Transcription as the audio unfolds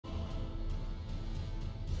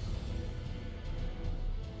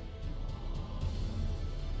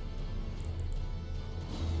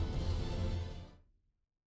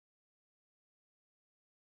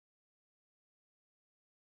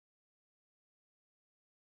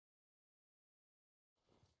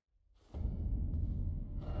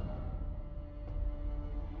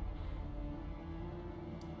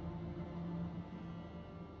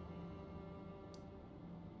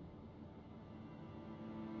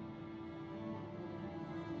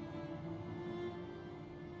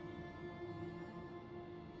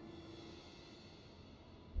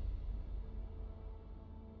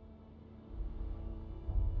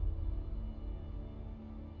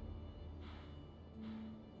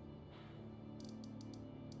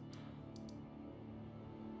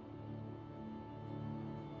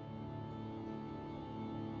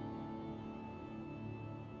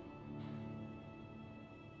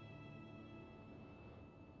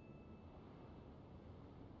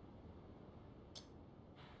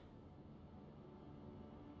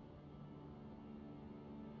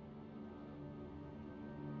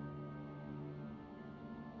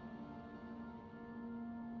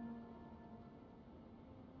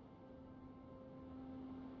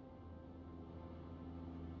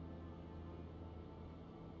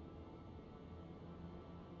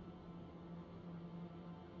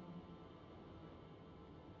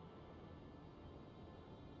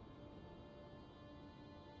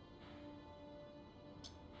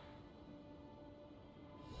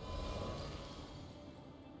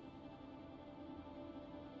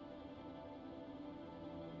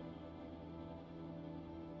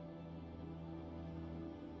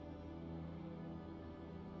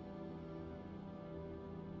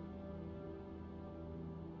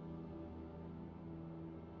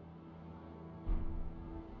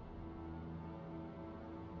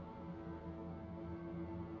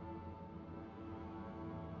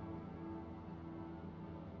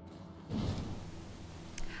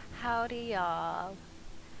Howdy, y'all.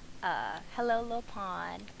 Hello, Lil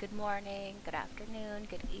Pond. Good morning, good afternoon,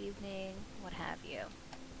 good evening, what have you.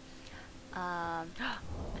 I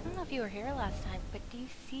don't know if you were here last time, but do you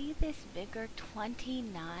see this Vigor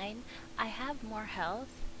 29? I have more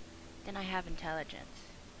health than I have intelligence.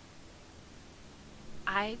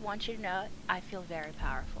 I want you to know I feel very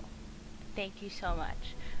powerful. Thank you so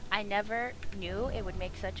much. I never knew it would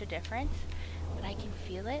make such a difference, but I can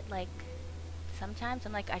feel it. Like, sometimes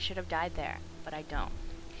I'm like, I should have died there, but I don't.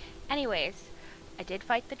 Anyways, I did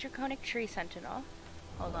fight the Draconic Tree Sentinel.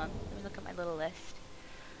 Hold on, let me look at my little list.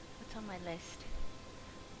 What's on my list?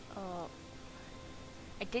 Oh,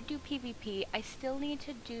 I did do PvP. I still need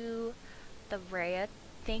to do the Rhea.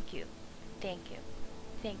 Thank you. Thank you.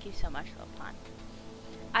 Thank you so much, Lopon.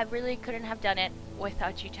 I really couldn't have done it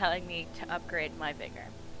without you telling me to upgrade my Vigor.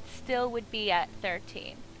 Still would be at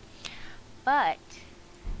 13. But,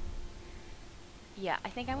 yeah, I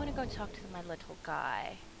think I want to go talk to my little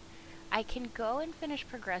guy. I can go and finish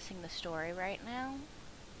progressing the story right now.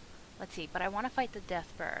 Let's see, but I want to fight the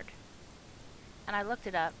Death Bird. And I looked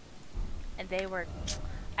it up, and they were...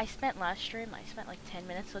 I spent last stream, I spent like 10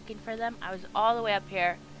 minutes looking for them. I was all the way up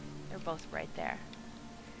here. They're both right there.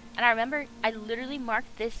 And I remember I literally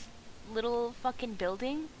marked this little fucking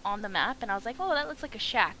building on the map, and I was like, oh, that looks like a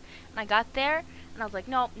shack. And I got there, and I was like,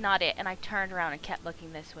 nope, not it. And I turned around and kept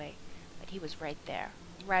looking this way. But he was right there,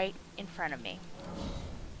 right in front of me.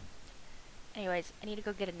 Anyways, I need to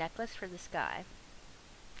go get a necklace for this guy.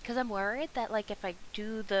 Because I'm worried that, like, if I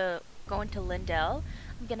do go into Lindell,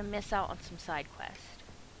 I'm gonna miss out on some side quest.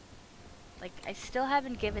 Like, I still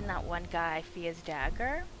haven't given that one guy Fia's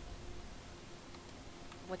dagger.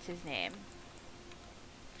 What's his name?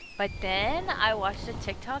 But then I watched a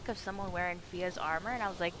TikTok of someone wearing Fia's armor, and I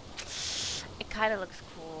was like, it kind of looks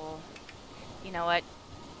cool. You know what?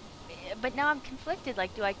 But now I'm conflicted.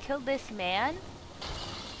 Like, do I kill this man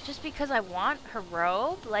just because I want her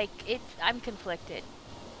robe? Like, I'm conflicted.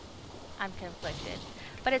 I'm conflicted.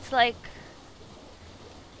 But it's like,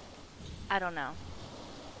 I don't know.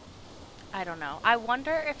 I don't know. I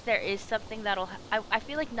wonder if there is something that'll... I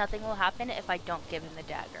feel like nothing will happen if I don't give him the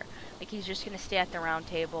dagger. Like, he's just gonna stay at the round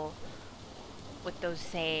table with those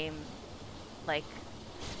same, like,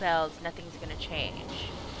 spells. Nothing's gonna change.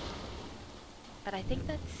 But I think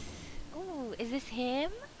that's... Ooh, is this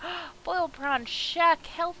him? Boiled prawn shack.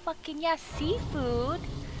 Hell fucking yes. Seafood.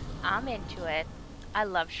 I'm into it. I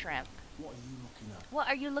love shrimp. What are you looking at? What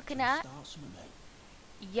are you looking at? Start something,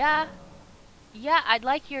 mate. Yeah. Yeah, I'd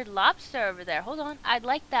like your lobster over there. Hold on. I'd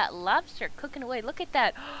like that lobster cooking away. Look at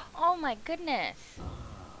that. Oh my goodness.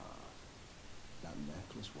 That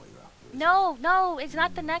necklace what you're after. No, no, it's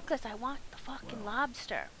not the necklace. I want the fucking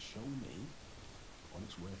lobster. Show me what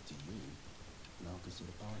it's worth to you, and I'll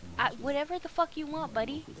consider parting ways Whatever the fuck you want,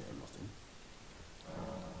 buddy. with it or nothing.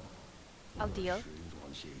 I'll deal. Shrewd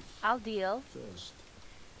one, Chief. I'll deal. First,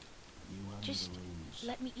 you hand Just me the rings.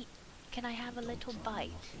 let me eat. Can I have a Don't little try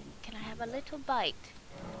bite? nothing. Can I have a little bite?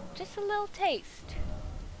 Just a little taste.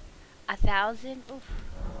 1,000? Oof.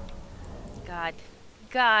 God.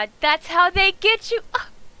 God, that's how they get you. Oh.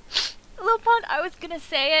 Lil Pond, I was gonna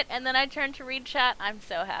say it, and then I turned to read chat. I'm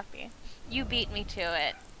so happy. You beat me to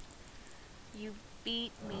it. You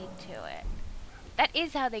beat me to it. That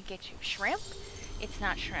is how they get you. Shrimp? It's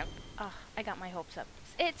not shrimp. Oh, I got my hopes up.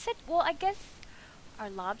 It said, well, I guess... Are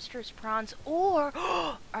lobsters prawns, or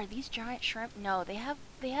are these giant shrimp? No, they have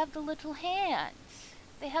the little hands.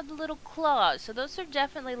 They have the little claws, so those are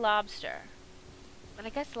definitely lobster. But I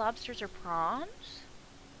guess lobsters are prawns?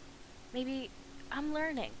 Maybe I'm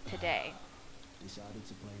learning today. Decided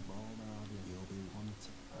to play ball now, you'll be wanted.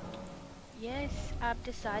 Yes, I've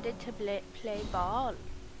decided to play ball.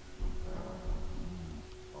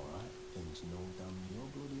 Alright, things no damn your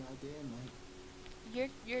bloody idea,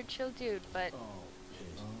 mate. You're a chill dude, but... Oh,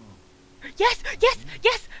 piss. Oh. Yes! Yes!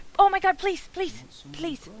 Yes! Oh my god, please, please,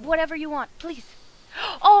 please, whatever you want, please.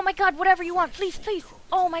 Oh my god, whatever you want, please, please.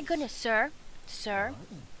 Oh my goodness, sir. Sir. Alright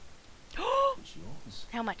then, it's yours.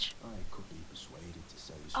 How much? I could be persuaded to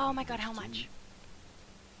sell you Oh my something god, how else much? too,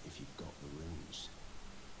 if you've got the rings.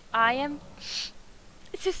 I am...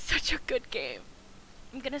 This is such a good game.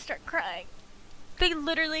 I'm gonna start crying. They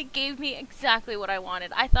literally gave me exactly what I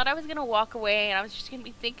wanted. I thought I was gonna walk away and I was just gonna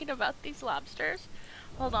be thinking about these lobsters.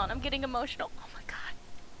 Hold on, I'm getting emotional. Oh my god.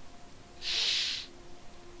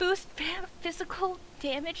 Boost physical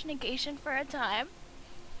damage negation for a time.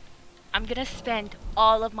 I'm gonna spend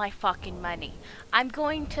all of my fucking money. I'm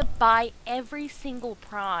going to buy every single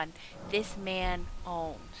prawn this man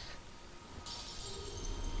owns.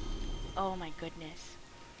 Oh my goodness.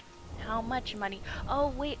 How much money? Oh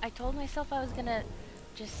wait, I told myself I was gonna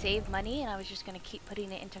just save money, and I was just gonna keep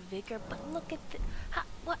putting it into vigor. But look at the,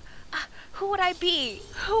 what? Who would I be?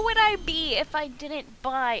 Who would I be if I didn't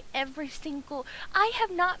buy every single? I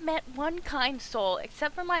have not met one kind soul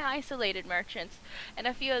except for my isolated merchants and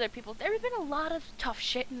a few other people. There's been a lot of tough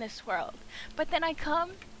shit in this world, but then I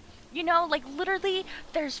come. You know, like literally,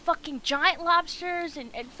 there's fucking giant lobsters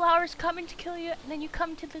and flowers coming to kill you, and then you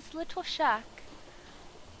come to this little shack,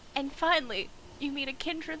 and finally, you meet a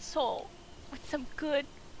kindred soul with some good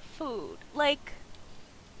food. Like,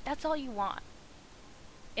 that's all you want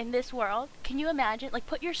in this world. Can you imagine? Like,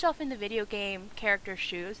 put yourself in the video game character's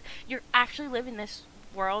shoes. You're actually living this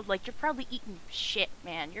world. Like, you're probably eating shit,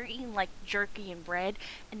 man. You're eating, like, jerky and bread,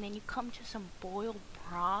 and then you come to some boiled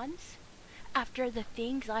prawns. After the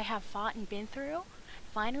things I have fought and been through,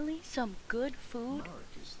 finally, some good food.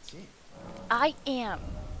 I am.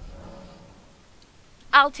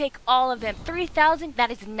 I'll take all of them. 3,000?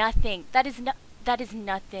 That is nothing. That is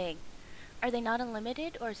nothing. Are they not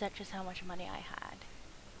unlimited, or is that just how much money I had?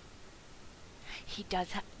 He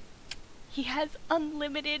does have... He has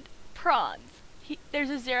unlimited prawns. There's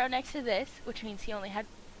a 0 next to this, which means he only had...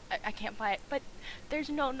 I can't buy it, but there's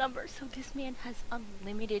no number, so this man has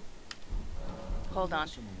unlimited... Hold on.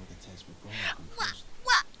 What?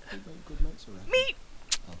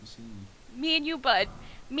 Me and you, bud.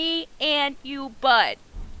 Me and you, bud.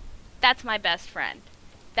 That's my best friend.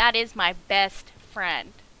 That is my best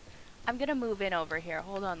friend. I'm gonna move in over here.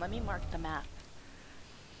 Hold on, let me mark the map.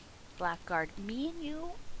 Blackguard. Me and you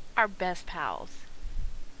are best pals.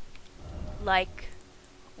 Like,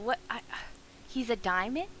 what? He's a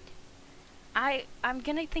diamond? I'm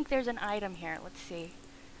gonna think there's an item here. Let's see.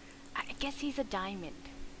 I guess he's a diamond.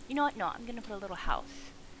 You know what? No, I'm gonna put a little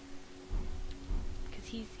house. Because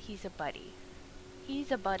he's a buddy. He's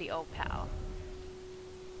a buddy, old pal.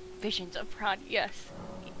 Visions of prawn. Yes.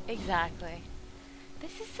 Exactly.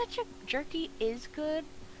 This is such a... Jerky is good.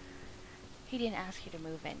 He didn't ask you to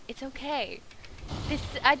move in. It's okay.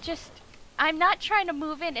 I'm not trying to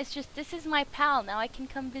move in. It's just, this is my pal. Now I can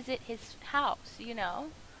come visit his house, you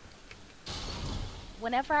know?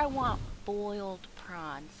 Whenever I want boiled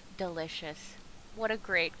prawns. Delicious. What a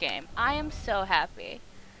great game. I am so happy.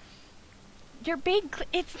 You're being...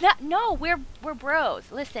 It's not... No, we're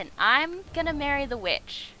bros. Listen, I'm gonna marry the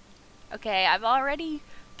witch. Okay, I've already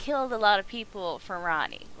killed a lot of people for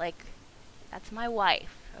Ronnie. Like, that's my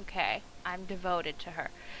wife, okay? I'm devoted to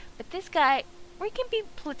her. But this guy, we can be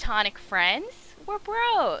platonic friends. We're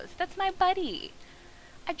bros. That's my buddy.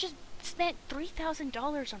 I just spent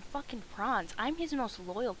 $3,000 on fucking prawns. I'm his most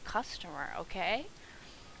loyal customer, okay?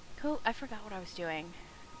 Cool. I forgot what I was doing.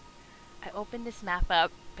 I opened this map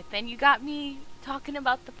up, but then you got me talking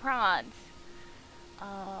about the prawns.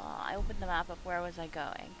 I opened the map up. Where was I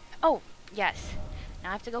going? Oh, yes. Now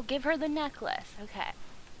I have to go give her the necklace. Okay.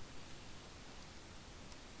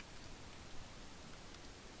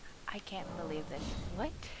 I can't believe this.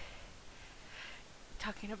 What?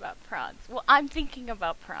 Talking about prawns. Well, I'm thinking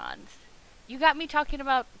about prawns. You got me talking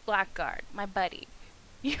about Blackguard, my buddy.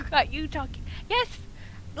 You talking... Yes!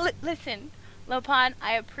 Listen, Lopon,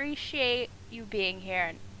 I appreciate you being here,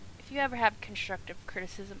 and if you ever have constructive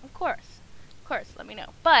criticism, of course, let me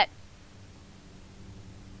know. But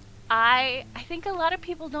I think a lot of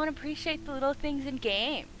people don't appreciate the little things in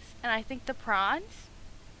games, and I think the prawns.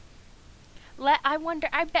 I wonder.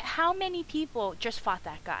 I bet how many people just fought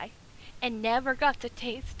that guy, and never got to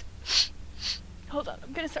taste. Hold on,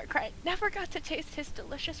 I'm gonna start crying. Never got to taste his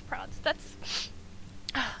delicious prawns. That's.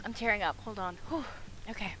 I'm tearing up. Hold on. Whew.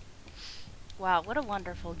 Okay. Wow, what a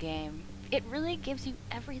wonderful game. It really gives you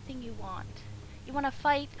everything you want. You want to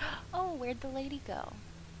fight? Oh, where'd the lady go?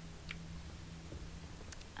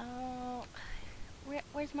 Oh,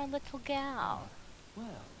 where's my little gal?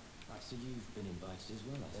 Well, so you've been invited as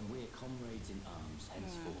well, and we're comrades in arms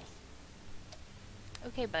henceforth.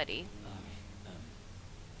 Okay, buddy.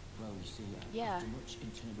 Well, you see, yeah. After much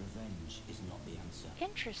internal revenge is not the answer.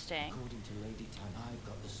 Interesting. According to Lady Tan, I've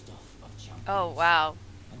got the stuff of champions. Oh, wow.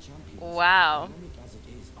 And champions, wow. as it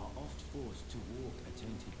is, are oft forced to walk a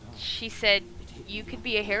tainted path. She said you could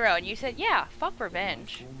be a hero, and you said, yeah, fuck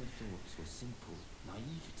revenge. My former thoughts were simple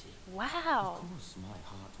naivety. Wow. Of course, my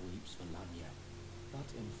heart weeps for Lanya. That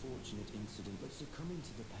unfortunate incident, but succumbing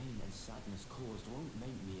to the pain and sadness caused won't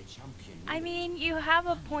make me a champion. I mean, you have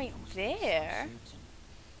a point there.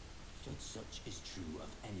 But such is true of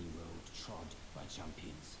any road trod by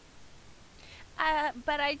champions.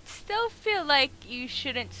 But I still feel like you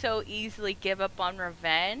shouldn't so easily give up on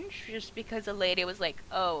revenge just because a lady was like,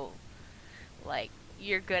 oh, like,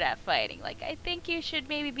 you're good at fighting. Like, I think you should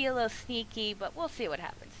maybe be a little sneaky, but we'll see what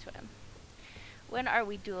happens to him. When are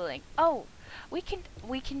we dueling? Oh,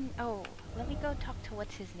 Oh, let me go talk to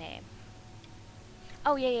what's his name.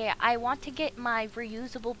 Oh, yeah. I want to get my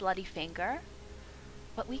reusable bloody finger.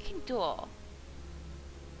 But we can duel.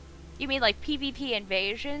 You mean like PvP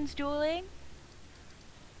invasions dueling?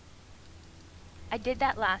 I did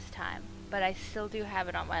that last time, but I still do have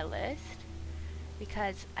it on my list.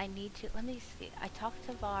 Because I need to, let me see. I talked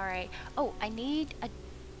to Vare. Oh, I need a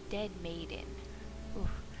dead maiden. Oof.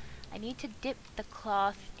 I need to dip the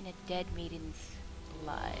cloth in a dead maiden's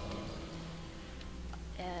blood.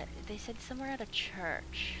 They said somewhere at a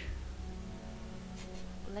church.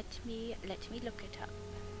 Let me look it up.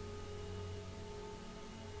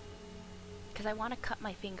 Because I want to cut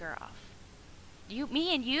my finger off.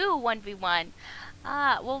 Me and you 1v1.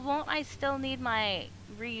 Well, won't I still need my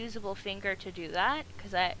reusable finger to do that?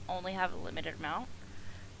 Because I only have a limited amount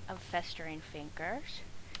of festering fingers.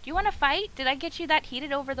 Do you want to fight? Did I get you that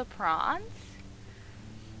heated over the prawns?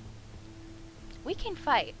 We can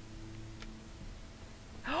fight.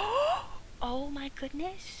 Oh my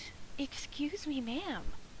goodness. Excuse me, ma'am.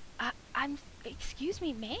 Excuse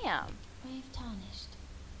me, ma'am. Brave Tarnished,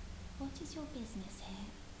 what is your business here?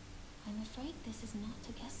 I'm afraid this is not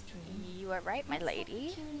a guest room. You are right, my What's that lady.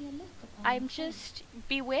 peculiar look upon I'm your face? just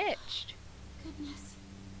bewitched. Goodness,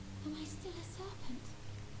 am I still a serpent?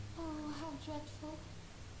 Oh, how dreadful.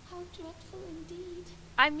 How dreadful indeed.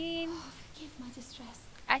 I mean, Oh, forgive my distress.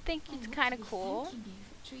 I think I it's ought kind to of be cool. thanking you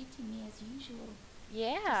for treating me as usual.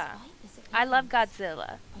 Yeah. Despite this I love appearance.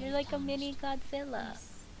 Godzilla. You're like a mini Godzilla.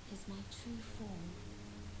 This is my true form.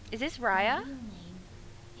 Is this My Raya? real name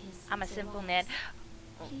is I'm a simple Zoaz. Ned.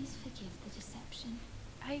 Please forgive the deception.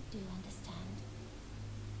 I Do understand.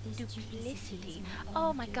 This duplicity. is my Oh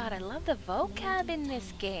own my god, I doing. love the vocab Lady in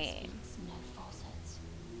this Tarnished game. speaks no falsehoods.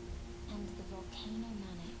 And the volcano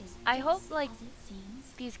manor is I hope, just like, as it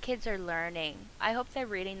seems. these kids are learning. I hope they're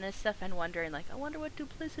reading this stuff and wondering, like, I wonder what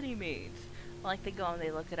duplicity means. Like, they go and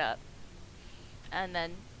they look it up. And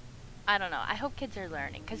then, I don't know. I hope kids are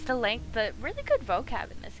learning. Because the really good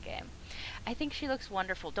vocab in this game. I think she looks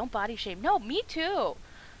wonderful. Don't body shame. No, me too.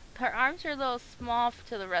 Her arms are a little small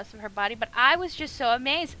to the rest of her body, but I was just so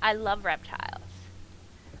amazed. I love reptiles.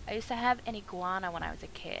 I used to have an iguana when I was a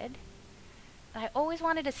kid. I always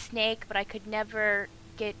wanted a snake, but I could never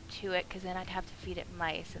get to it because then I'd have to feed it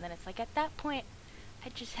mice. And then it's like, at that point,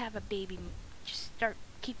 I'd just have a baby, just start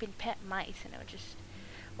keeping pet mice, and it would just,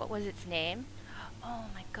 what was its name? Oh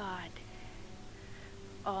my god.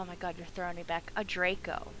 Oh my god, you're throwing me back. A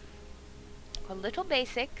Draco. A little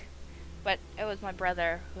basic, but it was my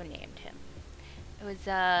brother who named him. It was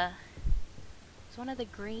one of the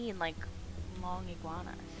green, like, long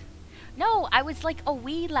iguanas. No, I was like a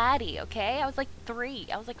wee laddie, okay? I was like 3.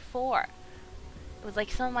 I was like 4. It was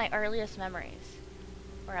like some of my earliest memories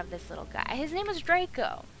were of this little guy. His name was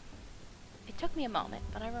Draco. It took me a moment,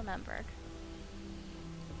 but I remembered.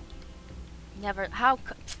 Never,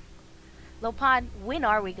 Lopon, when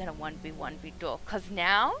are we gonna 1v1v duel? Cause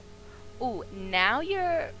now, ooh, now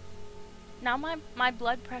my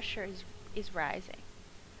blood pressure is rising.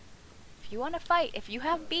 If you wanna fight, if you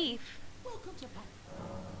have beef. Welcome to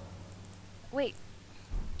Wait,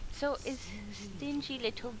 so is stingy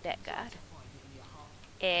little Becca?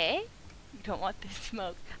 Eh? You don't want this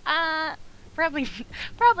smoke? Probably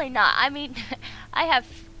not. I mean, I have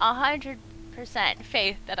 100%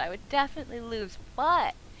 faith that I would definitely lose,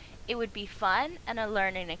 but it would be fun and a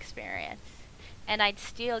learning experience. And I'd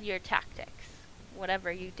steal your tactics,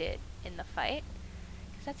 whatever you did in the fight,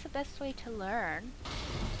 because that's the best way to learn.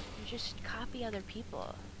 You just copy other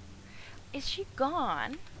people. Is she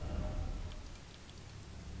gone?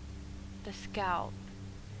 The scout.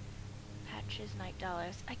 Patches, night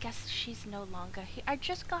dollars. I guess she's no longer here. I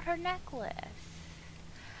just got her necklace.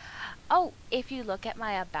 Oh, if you look at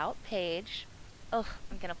my about page. Ugh,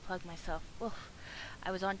 I'm gonna plug myself. Ugh.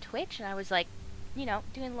 I was on Twitch and I was like, you know,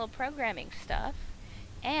 doing a little programming stuff.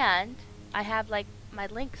 And I have like my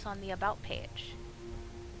links on the about page.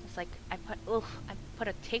 It's like I put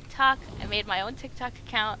a TikTok. I made my own TikTok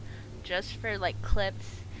account just for like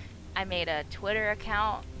clips. I made a Twitter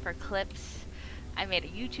account for clips. I made a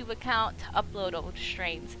YouTube account to upload old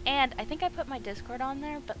streams. And I think I put my Discord on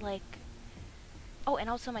there, but like, oh, and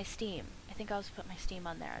also my Steam. I think I also put my Steam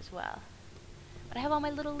on there as well. But I have all my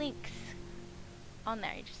little links on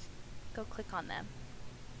there. You just go click on them.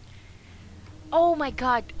 Oh my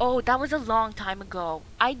god. Oh, that was a long time ago.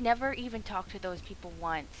 I never even talked to those people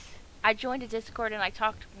once. I joined a Discord and I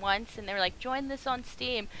talked once and they were like, join this on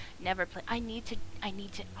Steam. Never play. I need to,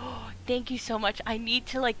 oh, thank you so much. I need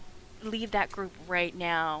to like leave that group right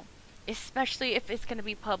now. Especially if it's going to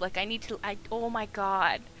be public. I need to, oh my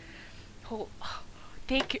god. Oh,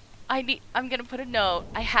 thank you. I'm gonna put a note.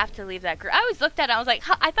 I have to leave that group. I always looked at it, I was like,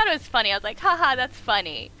 I thought it was funny. I was like, haha, that's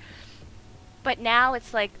funny. But now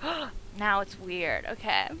it's like, now it's weird.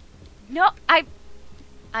 Okay. No,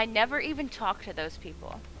 I never even talked to those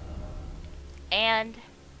people. And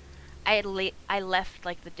I left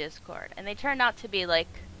like the Discord, and they turned out to be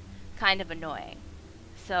like kind of annoying.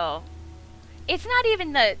 So it's not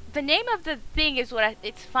even the name of the thing is what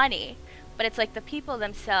it's funny, but it's like the people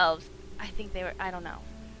themselves. I think they were. I don't know.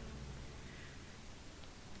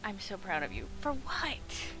 I'm so proud of you. For what?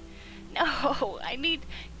 No,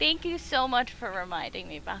 thank you so much for reminding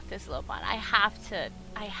me about this, Lopon. I have to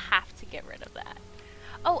get rid of that.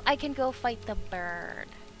 Oh, I can go fight the bird.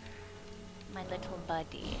 My little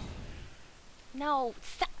buddy. No,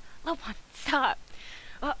 stop. Lopon, stop.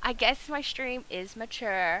 Oh, I guess my stream is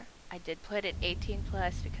mature. I did put it 18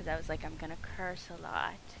 plus because I was like, I'm gonna curse a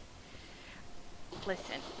lot.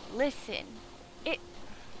 Listen.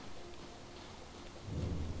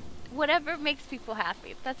 Whatever makes people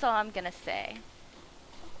happy. That's all I'm gonna say.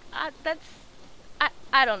 I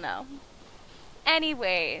don't know.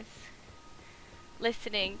 Anyways,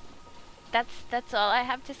 listening. That's all I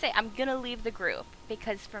have to say. I'm gonna leave the group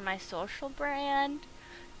because for my social brand,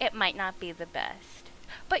 it might not be the best.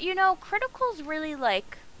 But you know, Critical's really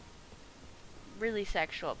like really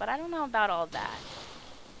sexual, but I don't know about all that.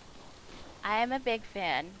 I am a big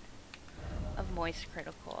fan of Moist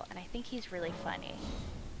Critical, and I think he's really funny.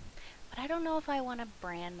 But I don't know if I want to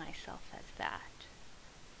brand myself as that.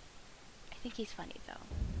 I think he's funny, though.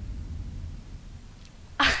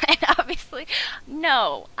 And obviously,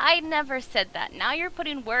 no, I never said that. Now you're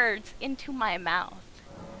putting words into my mouth.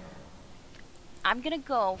 I'm gonna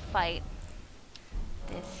go fight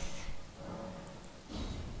this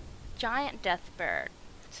giant death bird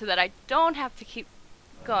so that I don't have to keep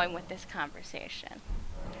going with this conversation.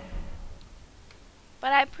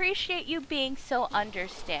 But I appreciate you being so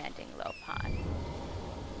understanding, Lopon.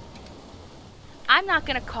 I'm not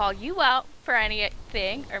gonna call you out for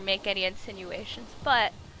anything or make any insinuations,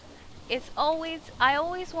 but I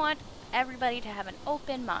always want everybody to have an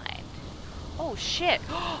open mind. Oh shit.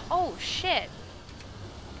 Oh shit.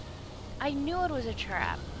 I knew it was a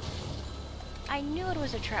trap. I knew it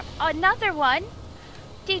was a trap. Another one!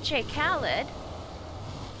 DJ Khaled.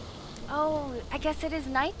 Oh, I guess it is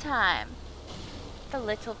nighttime. The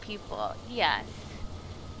little people. Yes.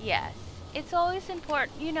 Yes. It's always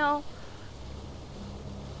important, you know,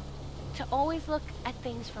 to always look at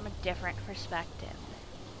things from a different perspective.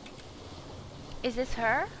 Is this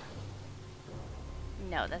her?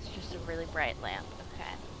 No, that's just a really bright lamp.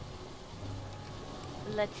 Okay.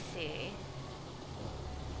 Let's see.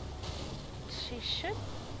 She should...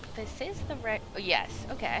 This is the right... Oh, yes.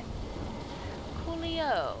 Okay.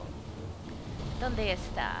 Julio. ¿Dónde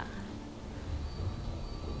está?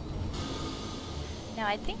 Now,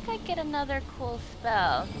 I think I get another cool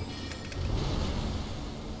spell.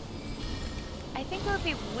 I think it would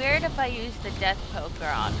be weird if I used the Death Poker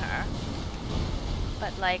on her.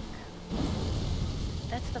 But, like,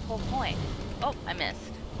 that's the whole point. Oh, I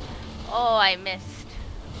missed. Oh, I missed.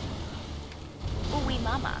 Ooh, wee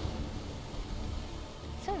mama.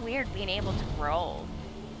 It's so weird being able to roll.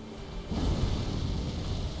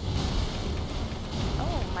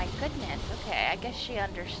 Oh, my goodness. Okay, I guess she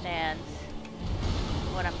understands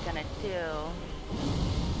what I'm gonna do.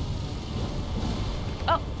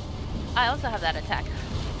 Oh, I also have that attack.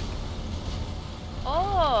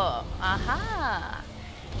 Oh, aha.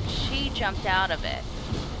 She jumped out of it.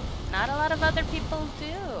 Not a lot of other people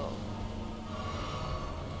do.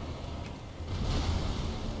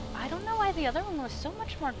 I don't know why the other one was so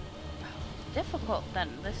much more difficult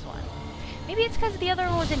than this one. Maybe it's because the other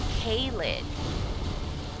one was in K-Lid.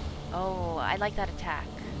 Oh, I like that attack.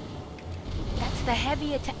 That's the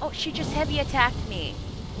heavy attack. Oh, she just heavy attacked me.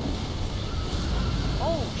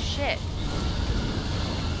 Oh, shit.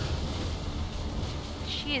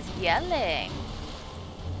 She is yelling.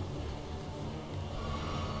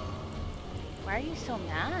 Why are you so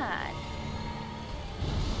mad?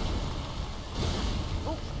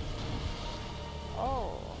 Oh.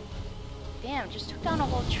 Oh. Damn, just took down a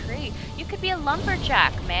whole tree. You could be a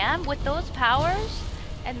lumberjack, man, with those powers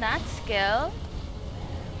and that skill.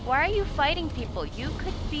 Why are you fighting people? You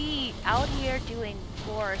could be out here doing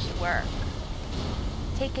forest work.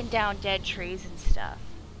 Taking down dead trees and stuff.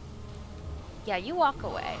 Yeah, you walk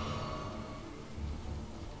away.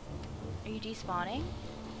 Are you despawning?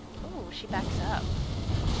 Ooh, she backs up.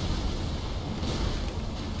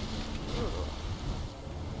 Ooh.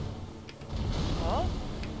 Oh.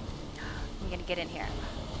 I'm gonna get in here.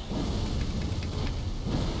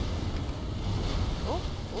 Oh,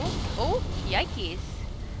 oh, oh, yikes.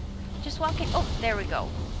 Just walk in. Oh, there we go.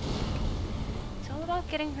 It's all about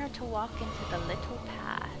getting her to walk into the little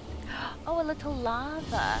path. Oh, a little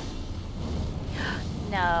lava.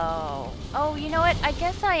 No. Oh, you know what? I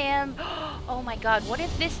guess I am. Oh my god, what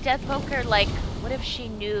if this death poker, like, what if she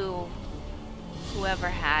knew whoever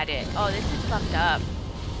had it? Oh, this is fucked up.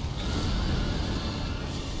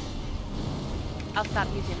 I'll stop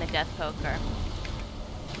using the death poker.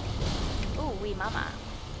 Ooh, wee mama.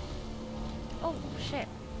 Oh, shit.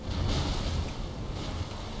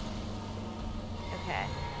 Okay.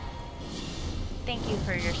 Thank you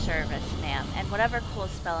for your service, ma'am. And whatever cool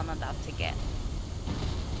spell I'm about to get.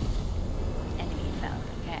 Enemy found.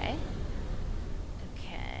 Okay.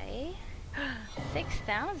 Okay.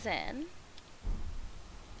 6,000?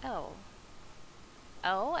 Oh.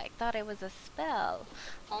 Oh, I thought it was a spell.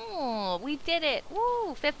 Oh, we did it.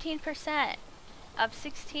 Woo! 15% of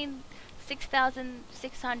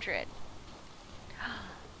 6,600.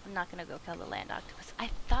 I'm not gonna go kill the land octopus. I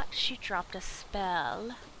thought she dropped a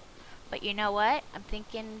spell. But you know what? I'm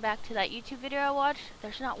thinking back to that YouTube video I watched.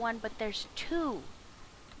 There's not one, but there's 2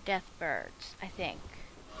 death birds, I think.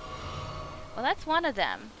 Well, that's one of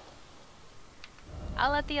them.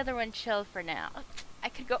 I'll let the other one chill for now. I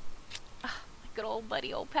could go... my good old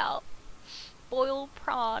buddy, old pal. Boiled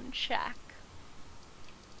Prawn Shack.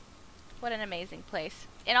 What an amazing place.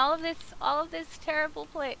 And all of this terrible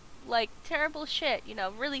terrible shit, you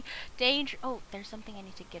know, really danger. Oh, there's something I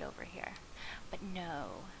need to get over here. But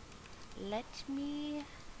no. Let me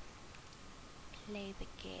play the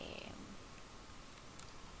game.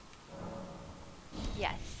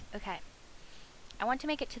 Yes, okay. I want to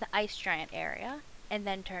make it to the ice giant area and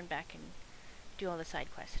then turn back and do all the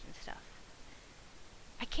side quests and stuff.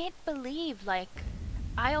 I can't believe, like,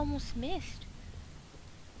 I almost missed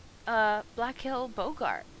Black Hill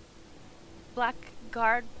Bogart.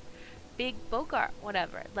 Blackguard Big Bogart,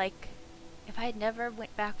 whatever. Like, if I had never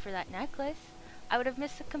went back for that necklace, I would have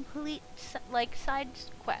missed a complete, like, side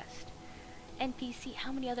quest. NPC.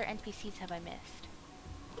 How many other NPCs have I missed?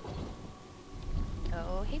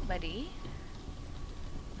 Oh, hey, buddy.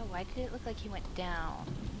 Oh, why did it look like he went down?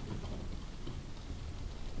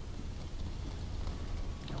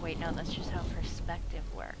 Oh, wait, no, that's just how perspective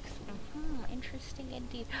works. Interesting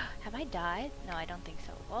indeed. Have I died? No, I don't think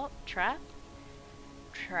so. Well, trap.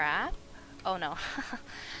 Trap. Oh, no.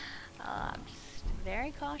 I'm just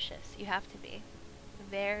very cautious. You have to be.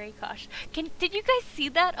 Very cautious. Did you guys see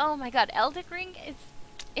that? Oh my god, Elden Ring is...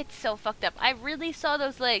 It's so fucked up. I really saw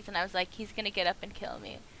those legs and I was like, he's gonna get up and kill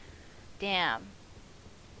me. Damn.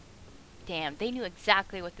 Damn, they knew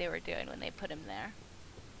exactly what they were doing when they put him there.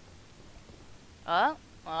 Oh,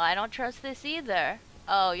 well, I don't trust this either.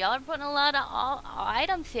 Oh, y'all are putting a lot of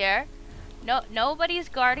items here. No, nobody's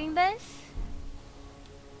guarding this?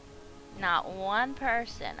 Not one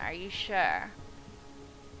person, are you sure?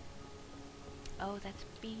 Oh, that's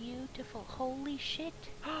beautiful. Holy shit.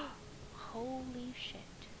 Holy shit.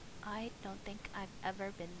 I don't think I've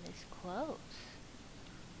ever been this close.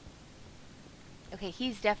 Okay,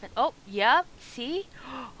 he's definitely... Oh, yep. See?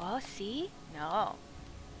 Oh, see? No.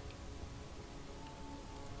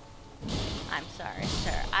 I'm sorry,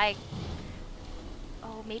 sir.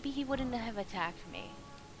 Oh, maybe he wouldn't have attacked me.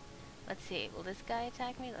 Let's see. Will this guy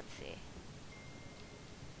attack me? Let's see.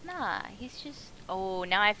 Nah, he's just... Oh,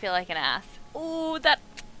 now I feel like an ass. Oh, that...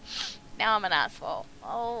 Now I'm an asshole.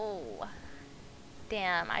 Oh.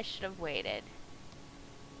 Damn, I should have waited.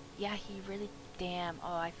 Yeah, he really... Damn.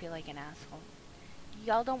 Oh, I feel like an asshole.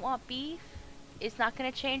 Y'all don't want beef? It's not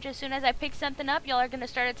gonna change as soon as I pick something up? Y'all are gonna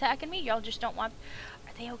start attacking me? Y'all just don't want...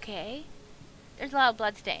 Are they okay? There's a lot of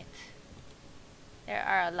bloodstains. There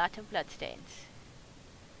are a lot of bloodstains.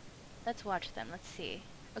 Let's watch them. Let's see.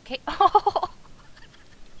 Okay. Oh!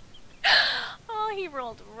 Oh, he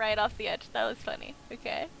rolled right off the edge. That was funny.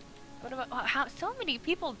 Okay. What about... Oh, how... So many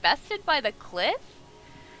people bested by the cliff?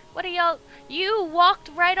 What are y'all... You walked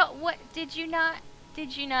right on... What... Did you not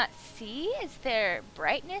see? Is their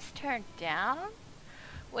brightness turned down?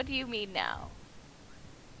 What do you mean now?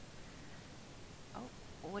 Oh,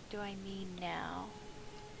 what do I mean now?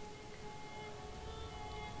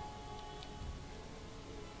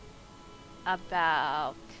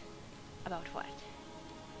 About what?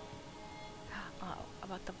 Oh,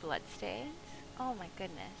 about the bloodstains? Oh my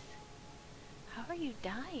goodness. How are you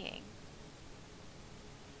dying?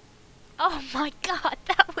 Oh my god,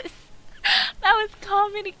 that was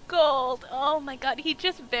comedy gold. Oh my god, he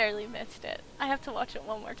just barely missed it. I have to watch it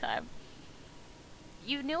one more time.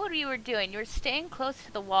 You knew what you were doing. You were staying close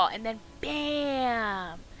to the wall and then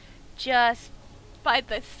BAM! Just by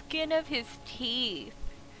the skin of his teeth.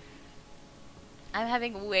 I'm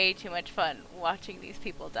having way too much fun watching these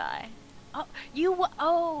people die.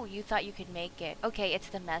 Oh, you thought you could make it. Okay, it's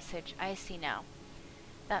the message. I see now.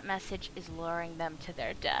 That message is luring them to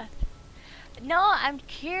their death. No, I'm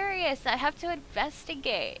curious. I have to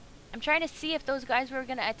investigate. I'm trying to see if those guys were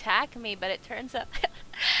gonna attack me, but it turns out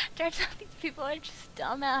these people are just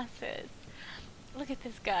dumbasses. Look at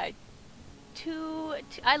this guy.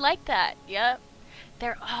 I like that. Yep.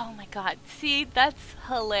 Oh my god. See, that's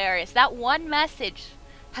hilarious. That one message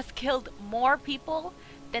has killed more people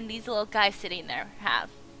than these little guys sitting there have.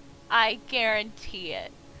 I guarantee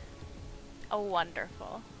it. Oh,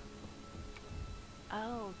 wonderful.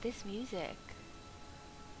 Oh, this music.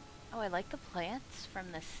 Oh, I like the plants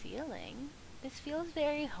from the ceiling. This feels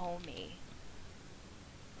very homey.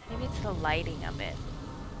 Maybe it's the lighting of it.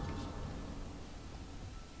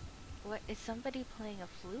 What, is somebody playing a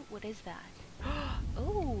flute? What is that?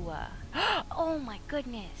 Oh, oh my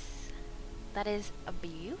goodness. That is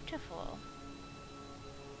beautiful.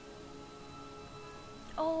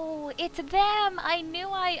 Oh, it's them. I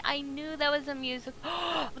knew that was a music.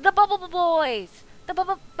 The Bubble Boys. The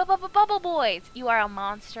Bubble Boys. You are a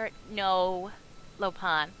monster. No,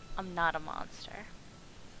 Lopan, I'm not a monster.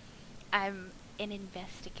 I'm an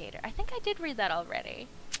investigator. I think I did read that already.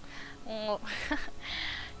 Oh.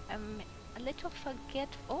 I'm a little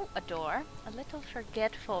forgetful. Oh, a door. A little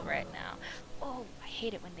forgetful right now. Oh, I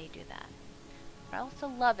hate it when they do that. But I also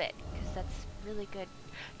love it because that's really good.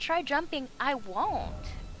 Try jumping. I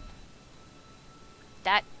won't.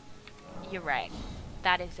 You're right.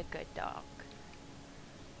 That is a good dog.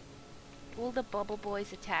 Will the Bubble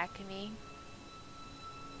Boys attack me?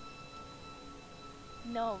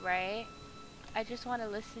 No, right? I just want to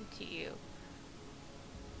listen to you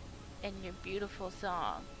and your beautiful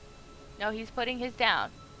song. No, he's putting his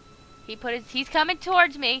down. He's coming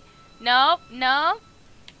towards me. No, no.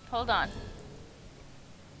 Hold on.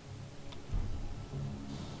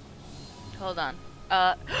 Hold on.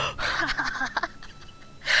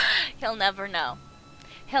 He'll never know.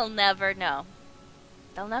 He'll never know.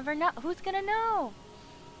 They'll never know. Who's gonna know?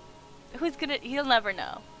 He'll never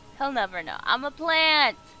know. He'll never know. I'm a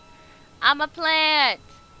plant. I'm a plant.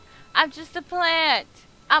 I'm just a plant.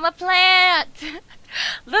 I'm a plant.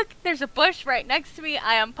 Look, there's a bush right next to me.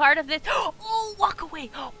 I am part of this. Oh, walk away.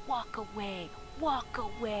 Walk away. Walk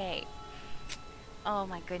away. Oh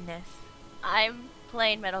my goodness. I'm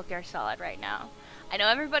playing Metal Gear Solid right now. I know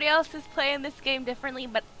everybody else is playing this game differently,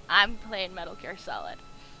 but I'm playing Metal Gear Solid.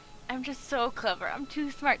 I'm just so clever. I'm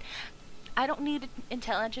too smart. I don't need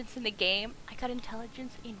intelligence in the game. I got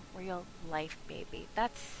intelligence in real life, baby.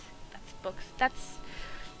 That's books. That's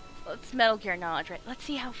Metal Gear knowledge, right? Let's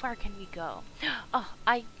see how far can we go. Oh,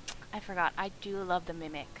 I forgot. I do love the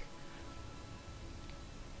mimic.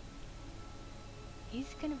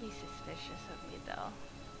 He's gonna be suspicious of me, though.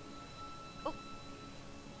 Oh,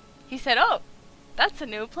 he said, "Oh, that's a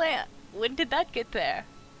new plant. When did that get there?"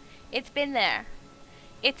 It's been there.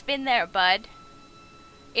 It's been there, bud.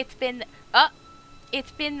 It's been.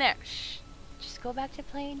 It's been there. Shh. Just go back to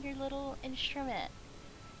playing your little instrument.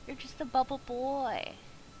 You're just a bubble boy.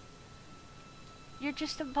 You're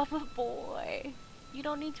just a bubble boy. You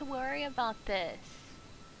don't need to worry about this.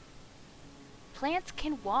 Plants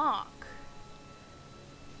can walk.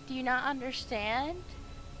 Do you not understand?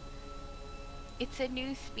 It's a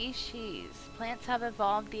new species. Plants have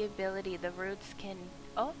evolved the ability. The roots can...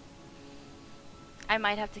 Oh. I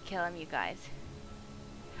might have to kill him, you guys.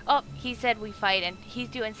 Oh, he said we fighting. He's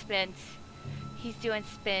doing spins. He's doing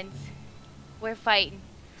spins. We're fighting.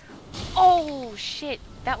 Oh, shit.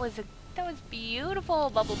 That was beautiful,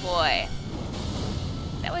 Bubble Boy.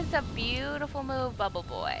 That was a beautiful move, Bubble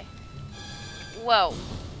Boy. Whoa.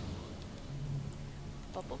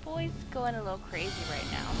 Bubble Boy's going a little crazy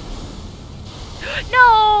right now.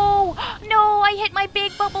 No! No, I hit my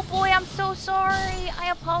big Bubble Boy. I'm so sorry. I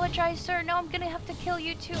apologize, sir. No, I'm gonna have to kill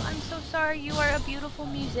you too. I'm so sorry. You are a beautiful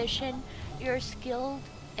musician. You're a skilled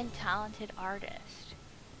and talented artist.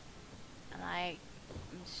 And I'm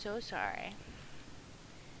so sorry.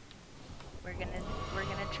 We're gonna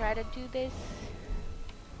try to do this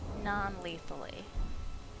non-lethally.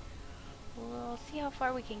 We'll see how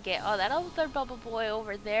far we can get. Oh, that other Bubble Boy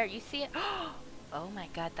over there. You see it? Oh my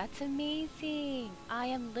god, that's amazing. I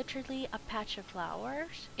am literally a patch of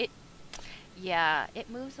flowers. Yeah, it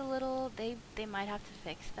moves a little. They might have to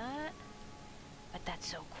fix that. But that's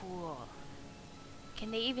so cool.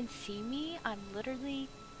 Can they even see me? I'm literally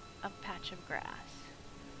a patch of grass.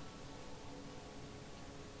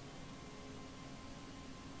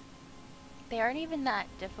 They aren't even that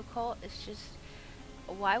difficult. It's just,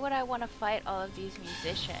 why would I want to fight all of these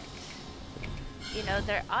musicians? You know,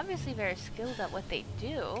 they're obviously very skilled at what they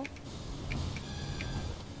do.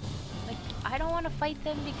 Like, I don't want to fight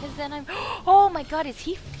them because then I'm... Oh my god, is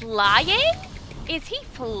he flying? Is he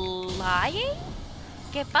flying?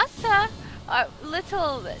 ¿Qué pasa?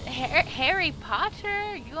 Little Harry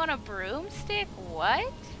Potter? You on a broomstick?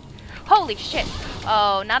 What? Holy shit.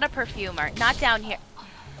 Oh, not a perfumer. Not down here.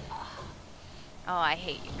 Oh, I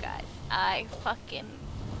hate you guys. I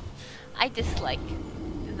dislike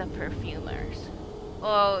the perfumers.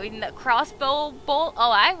 Oh, in the crossbow bolt.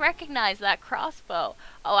 Oh, I recognize that crossbow.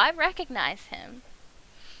 Oh, I recognize him.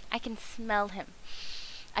 I can smell him.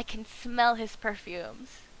 I can smell his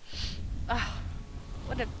perfumes. Oh,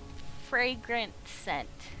 what a fragrant scent.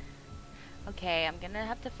 Okay, I'm gonna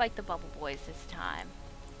have to fight the bubble boys this time.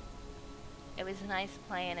 It was nice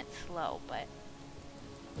playing it slow, but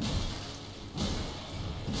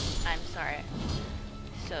I'm sorry.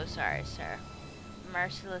 So sorry, sir.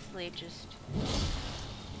 Mercilessly just...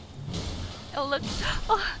 Oh, look.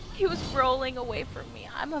 Oh, he was rolling away from me.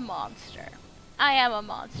 I'm a monster. I am a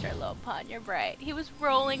monster, Lopon. You're right. He was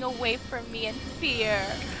rolling away from me in fear.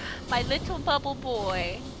 My little bubble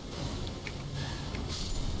boy.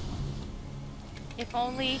 If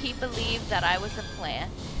only he believed that I was a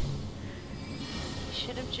plant. He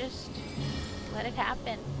should have just let it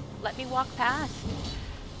happen. Let me walk past.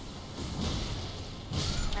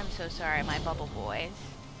 I'm so sorry, my bubble boys.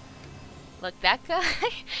 Look, that guy,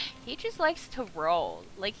 he just likes to roll.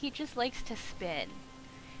 Like, he just likes to spin.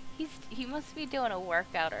 He must be doing a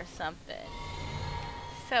workout or something.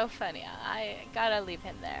 So funny. I gotta leave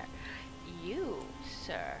him there. You,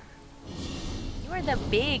 sir. You are the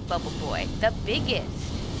big bubble boy. The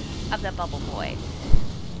biggest of the bubble boys.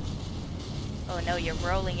 Oh no, you're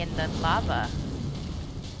rolling in the lava.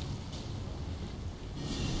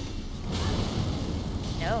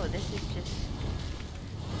 No, this is just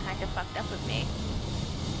kind of fucked up with me.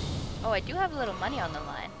 Oh, I do have a little money on the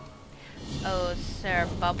line. Oh, Sir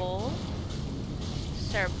Bubble.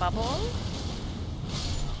 Sir Bubble?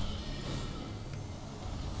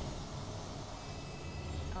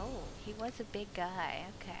 Oh, he was a big guy.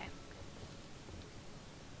 Okay.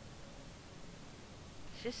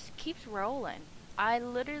 Just keeps rolling. I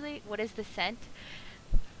literally... What is the scent?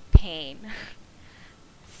 Pain.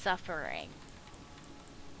 Suffering.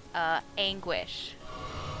 Anguish.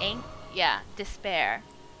 Yeah, despair.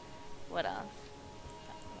 What else?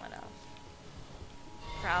 What else?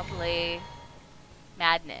 Probably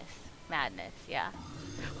madness. Madness, yeah.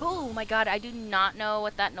 Oh my god, I do not know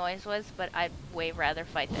what that noise was, but I'd way rather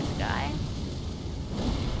fight this guy.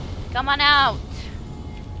 Come on out,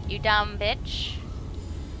 you dumb bitch.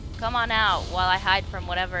 Come on out while I hide from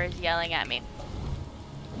whatever is yelling at me.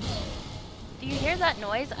 Do you hear that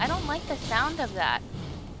noise? I don't like the sound of that.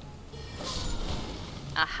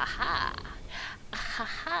 Ahaha.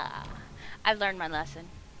 Ahaha. I've learned my lesson.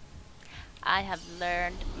 I have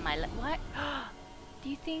learned my what? Do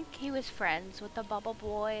you think he was friends with the bubble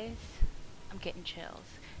boys? I'm getting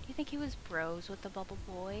chills. Do you think he was bros with the bubble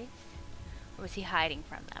boys? Or was he hiding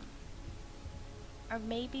from them? Or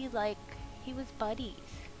maybe, like, he was buddies.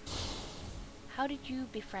 How did you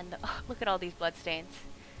befriend them? Oh, look at all these bloodstains.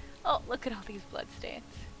 Oh, look at all these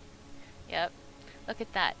bloodstains. Yep. Look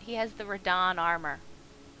at that. He has the Radon armor.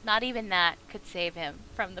 Not even that could save him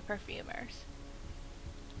from the perfumers.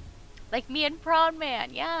 Like me and Prawn Man,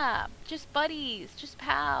 yeah. Just buddies, just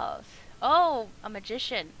pals. Oh, a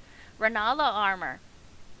magician. Ranala armor.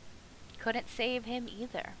 Couldn't save him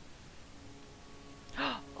either.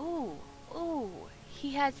 Ooh, ooh.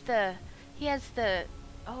 He has the,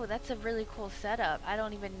 oh, that's a really cool setup. I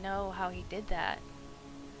don't even know how he did that.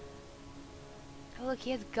 Oh, look,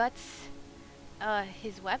 he has guts,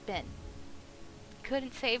 his weapon.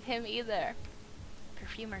 Couldn't save him either.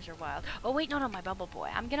 Perfumers are wild. Oh wait, no, my bubble boy.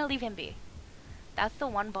 I'm gonna leave him be. That's the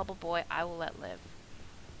one bubble boy I will let live.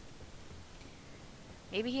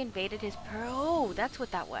 Maybe he invaded his oh, that's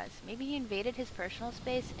what that was. Maybe he invaded his personal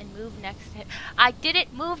space and moved next to him. I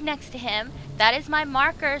didn't move next to him. That is my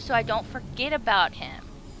marker so I don't forget about him.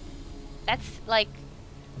 That's like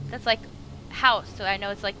house, so I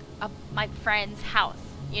know it's like my friend's house,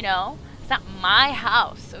 you know? It's not my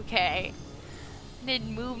house, okay? I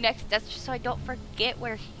didn't move next, that's just so I don't forget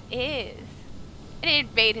where he is. I didn't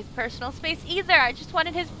invade his personal space either, I just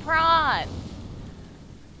wanted his prawns.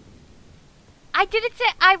 I didn't say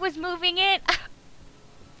I was moving it.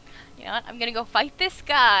 You know what, I'm gonna go fight this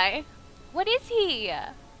guy. What is he?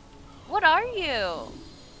 What are you?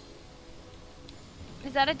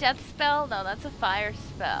 Is that a death spell? No, that's a fire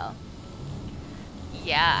spell.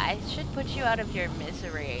 Yeah, I should put you out of your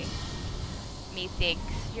misery.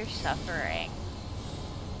 Methinks you're suffering.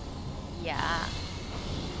 Yeah.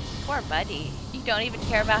 Poor buddy. You don't even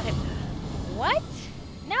care about him. What?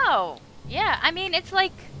 No. Yeah, I mean, it's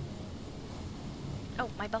like... Oh,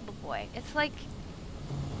 my bubble boy. It's like...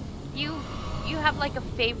 You have, like, a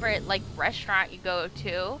favorite, like, restaurant you go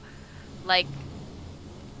to. Like...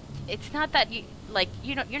 It's not that you... Like,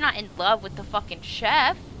 you're not in love with the fucking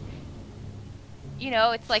chef. You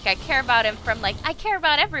know, it's like I care about him from, like... I care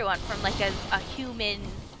about everyone from, like, a human,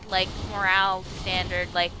 like, morale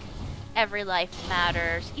standard. Like, every life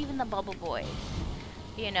matters. Even the bubble boys.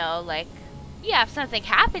 You know, like... Yeah, if something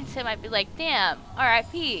happens to him, I'd be like, damn,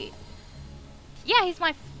 R.I.P. Yeah, he's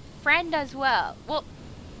my friend as well. Well,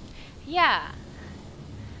 yeah.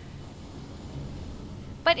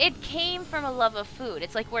 But it came from a love of food.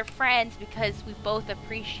 It's like we're friends because we both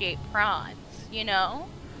appreciate prawns, you know?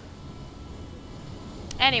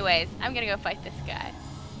 Anyways, I'm gonna go fight this guy.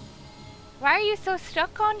 Why are you so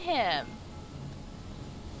stuck on him?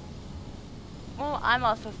 Well, I'm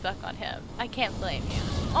also stuck on him. I can't blame you.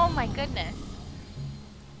 Oh my goodness.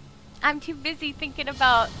 I'm too busy thinking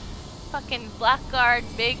about fucking Blackguard,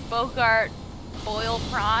 Big Bogart, boiled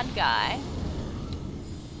prawn guy.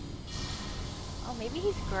 Oh, maybe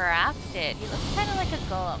he's grafted. He looks kind of like a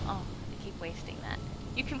golem. Oh, I keep wasting that.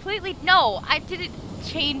 You completely... No, I didn't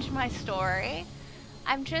change my story.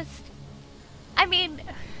 I'm just... I mean...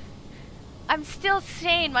 I'm still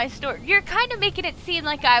saying my story. You're kind of making it seem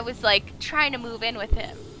like I was, like, trying to move in with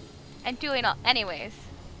him. And doing all... Anyways.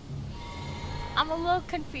 I'm a little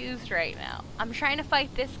confused right now. I'm trying to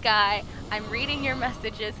fight this guy. I'm reading your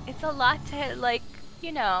messages. It's a lot to, like,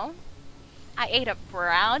 you know. I ate a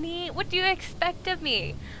brownie. What do you expect of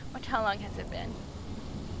me? How long has it been?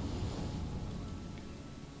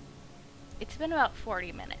 It's been about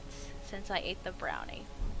 40 minutes since I ate the brownie.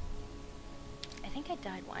 I think I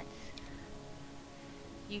died once.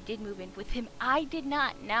 You did move in with him. I did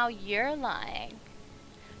not. Now you're lying.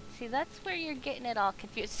 See, that's where you're getting it all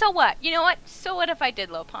confused. So what? You know what? So what if I did,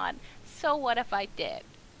 Lopon? So what if I did?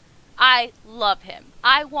 I love him.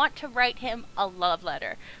 I want to write him a love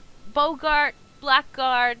letter. Bogart,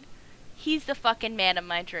 Blackguard, he's the fucking man of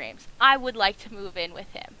my dreams. I would like to move in with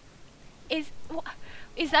him. Is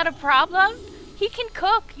that a problem? He can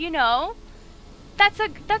cook, you know. That's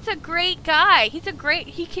a great guy.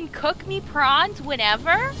 He can cook me prawns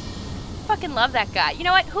whenever. Fucking love that guy. You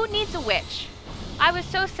know what? Who needs a witch? I was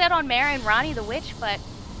so set on marrying Ronnie the witch, but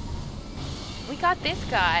we got this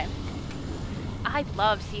guy. I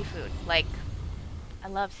love seafood. Like, I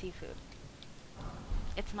love seafood.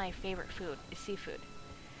 It's my favorite food, is seafood.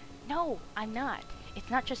 No, I'm not.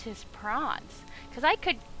 It's not just his prawns. Because I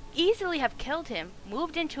could easily have killed him,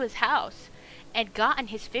 moved into his house, and gotten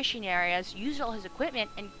his fishing areas, used all his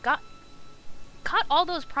equipment, and caught all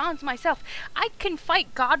those prawns myself. I can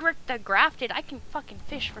fight Godric the Grafted. I can fucking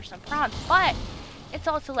fish for some prawns, but it's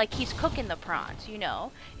also like he's cooking the prawns, you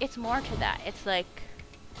know? It's more to that. It's like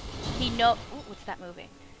he Ooh, what's that moving?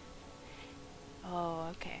 Oh,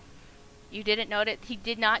 okay. You didn't notice? He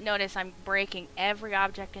did not notice I'm breaking every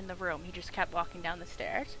object in the room. He just kept walking down the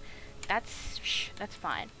stairs. That's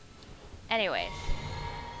fine. Anyways.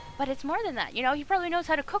 But it's more than that. You know, he probably knows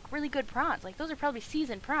how to cook really good prawns. Like, those are probably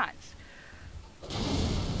seasoned prawns.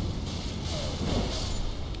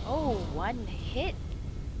 Oh, one hit.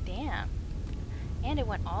 Damn. And it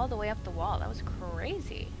went all the way up the wall. That was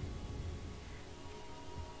crazy.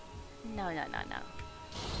 No.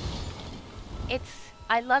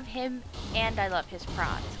 I love him and I love his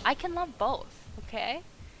prawns. I can love both, okay?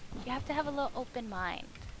 You have to have a little open mind,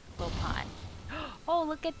 Lopon. Oh,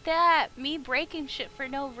 look at that. Me breaking shit for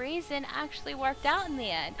no reason actually worked out in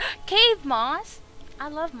the end. Cave moss. I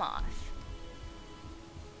love moss.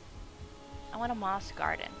 I want a moss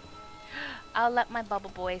garden. I'll let my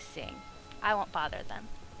bubble boys sing. I won't bother them.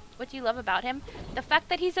 What do you love about him? The fact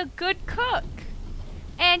that he's a good cook.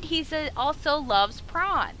 And he's also loves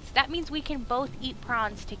prawns. That means we can both eat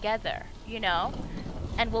prawns together, you know?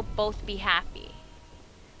 And we'll both be happy.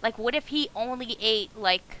 Like, what if he only ate,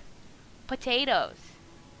 like, potatoes?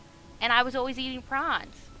 And I was always eating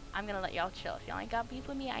prawns. I'm gonna let y'all chill. If y'all ain't got beef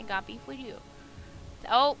with me, I ain't got beef with you.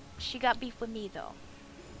 Oh, she got beef with me, though.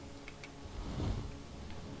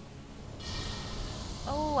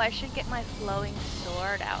 Oh, I should get my flowing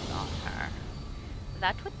sword out on her.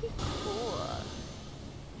 That would be cool.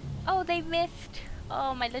 Oh, they missed.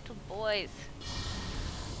 Oh, my little boys.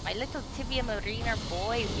 My little tibia mariner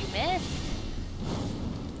boys, you missed.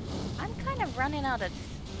 I'm kind of running out of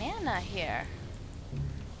mana here.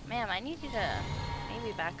 Ma'am, I need you to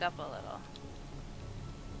maybe back up a little.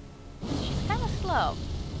 She's kind of slow.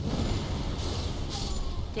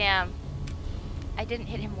 Damn. I didn't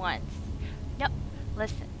hit him once. No,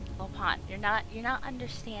 listen. Lopon, you're not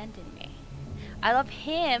understanding me. I love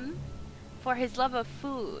him for his love of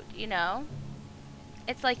food, you know?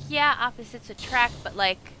 It's like, yeah, opposites attract, but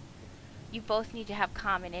like, you both need to have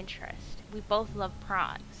common interest. We both love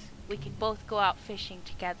prawns. We can both go out fishing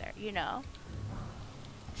together, you know?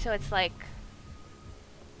 So it's like,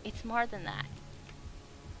 it's more than that.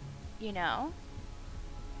 You know?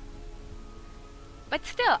 But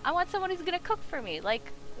still, I want someone who's gonna cook for me.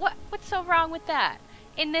 Like, what's so wrong with that?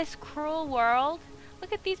 In this cruel world,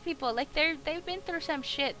 look at these people. Like, they've been through some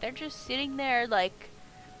shit. They're just sitting there, like,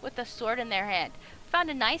 with a sword in their hand. Found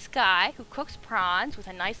a nice guy who cooks prawns with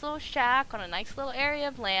a nice little shack on a nice little area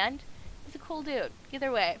of land. He's a cool dude.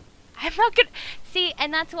 Either way. I'm not gonna... See,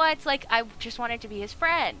 and that's why it's like, I just wanted to be his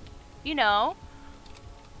friend. You know?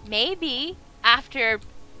 Maybe, after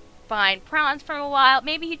buying prawns for a while,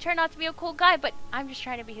 maybe he turned out to be a cool guy, but I'm just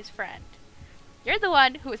trying to be his friend. You're the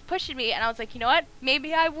one who was pushing me, and I was like, you know what?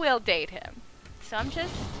 Maybe I will date him. So I'm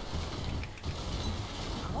just...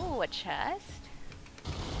 Oh, a chest?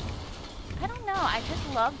 I don't know. I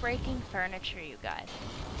just love breaking furniture, you guys.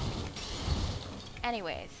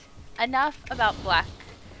 Anyways, enough about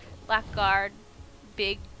Blackguard,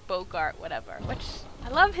 Big Bogart, whatever. Which, I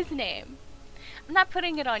love his name. I'm not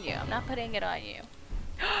putting it on you. I'm not putting it on you.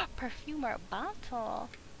 Perfumer bottle.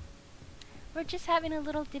 We're just having a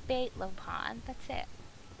little debate, Lopon. That's it.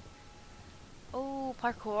 Oh,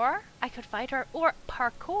 parkour? I could fight her. Or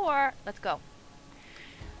parkour. Let's go.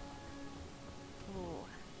 Ooh.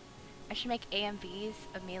 I should make AMVs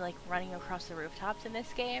of me like running across the rooftops in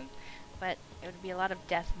this game. But it would be a lot of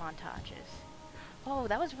death montages. Oh,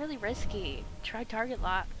 that was really risky. Try target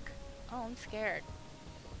lock. Oh, I'm scared.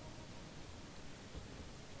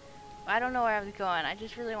 I don't know where I was going. I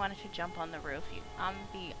just really wanted to jump on the roof. I'm gonna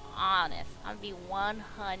be honest. I'm gonna be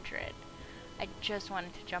 100. I just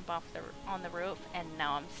wanted to jump off on the roof, and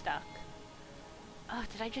now I'm stuck. Oh,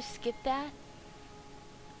 did I just skip that?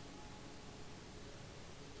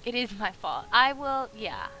 It is my fault. I will,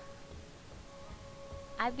 yeah.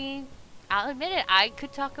 I mean, I'll admit it. I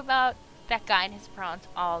could talk about that guy and his prawns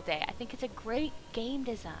all day. I think it's a great game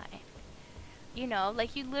design. You know,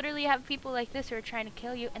 like, you literally have people like this who are trying to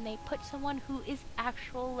kill you, and they put someone who is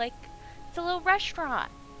actual, like, it's a little restaurant.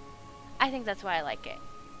 I think that's why I like it.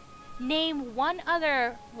 Name one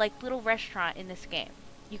other, like, little restaurant in this game.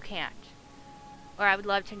 You can't. Or I would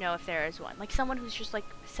love to know if there is one. Like, someone who's just, like,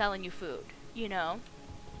 selling you food, you know?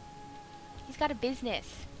 He's got a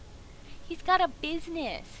business. He's got a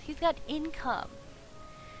business. He's got income.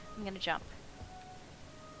 I'm gonna jump.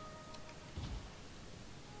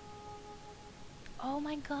 Oh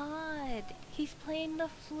my god, he's playing the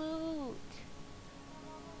flute.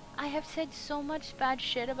 I have said so much bad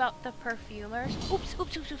shit about the perfumers. Oops,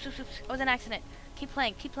 oops, oops, oops, oops, oops. That was an accident. Keep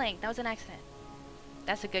playing, keep playing. That was an accident.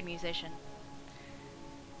 That's a good musician.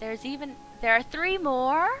 There are 3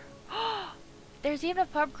 more? There's even a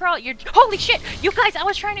pub crawl. Holy shit! You guys, I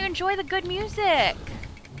was trying to enjoy the good music.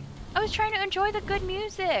 I was trying to enjoy the good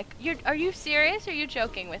music. Are you serious or are you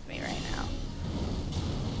joking with me right now?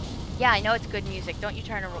 Yeah, I know it's good music. Don't you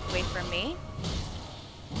turn away from me.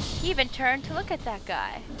 He even turned to look at that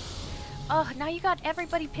guy. Oh, now you got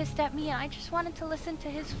everybody pissed at me. I just wanted to listen to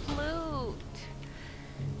his flute.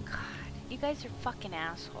 God, you guys are fucking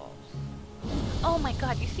assholes. Oh my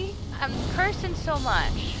god, you see? I'm cursing so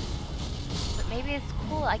much. But maybe it's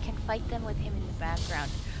cool. I can fight them with him in the background.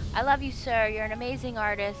 I love you, sir. You're an amazing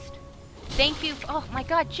artist. Thank you. Oh my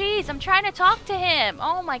god, jeez. I'm trying to talk to him.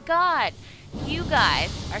 Oh my god. You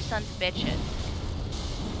guys are sons of bitches.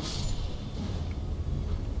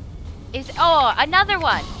 Oh, another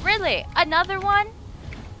one. Really? Another one?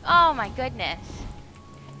 Oh my goodness.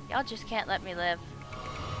 Y'all just can't let me live.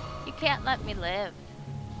 You can't let me live.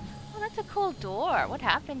 Oh, that's a cool door. What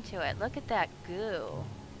happened to it? Look at that goo.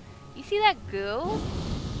 You see that goo?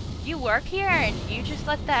 You work here and you just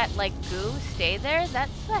let that, like, goo stay there?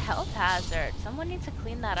 That's a health hazard. Someone needs to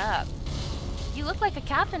clean that up. You look like a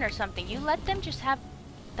captain or something. You let them just have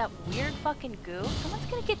that weird fucking goo. Someone's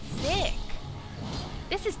gonna get sick.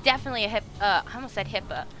 This is definitely a I almost said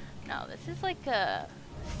HIPAA. No, this is like a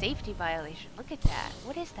safety violation. Look at that.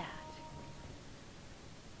 What is that?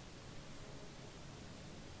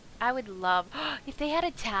 I would love, if they had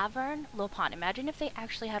a tavern, Lopon, imagine if they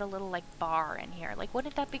actually had a little, like, bar in here. Like,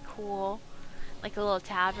 wouldn't that be cool? Like a little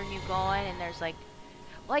tavern you go in and there's, like,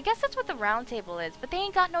 well, I guess that's what the round table is, but they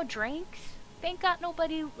ain't got no drinks. They ain't got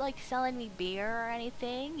nobody, like, selling me beer or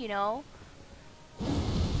anything, you know?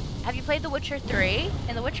 Have you played The Witcher 3?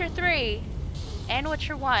 In The Witcher 3 and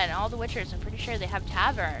Witcher 1, all the Witchers, I'm pretty sure they have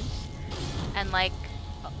taverns. And, like,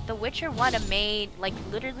 The Witcher 1 made, like,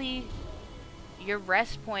 literally your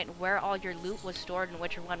rest point where all your loot was stored and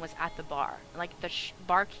which one was at the bar. Like the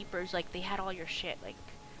barkeepers, like they had all your shit. Like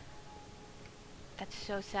that's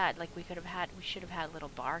so sad. Like we should have had a little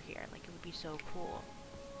bar here. Like it would be so cool.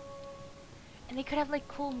 And they could have like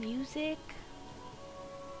cool music.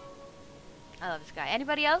 I love this guy.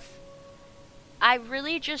 Anybody else? I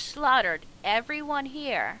really just slaughtered everyone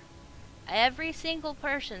here. Every single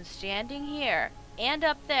person standing here and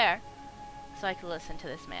up there so I could listen to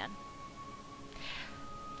this man.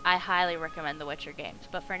 I highly recommend the Witcher games,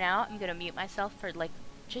 but for now I'm gonna mute myself for like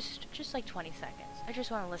just like 20 seconds. I just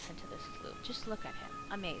want to listen to this flute. Just look at him.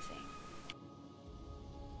 Amazing.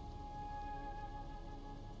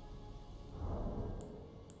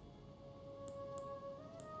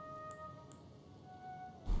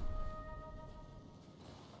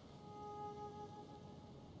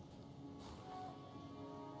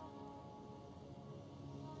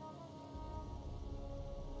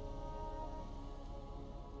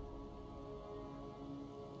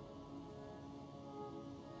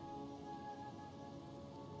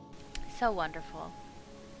 So wonderful.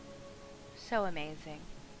 So amazing.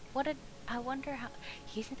 I wonder how,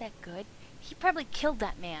 he isn't that good? He probably killed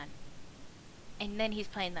that man. And then he's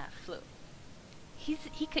playing that flute. He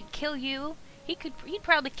could kill you. He'd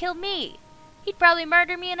probably kill me. He'd probably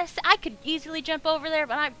murder me I could easily jump over there,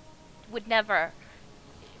 but I would never,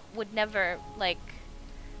 like,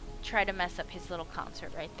 try to mess up his little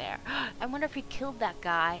concert right there. I wonder if he killed that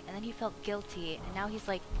guy and then he felt guilty and now he's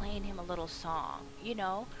like playing him a little song, you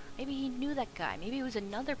know? Maybe he knew that guy. Maybe it was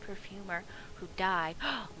another perfumer who died.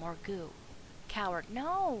 More goo. Coward.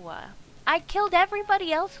 No. I killed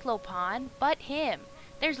everybody else, Lopan, but him.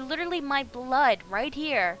 There's literally my blood right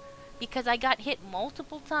here because I got hit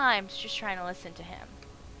multiple times just trying to listen to him.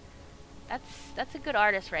 That's a good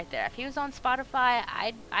artist right there. If he was on Spotify,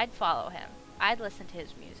 I'd follow him. I'd listen to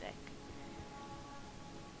his music.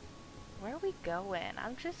 Where are we going?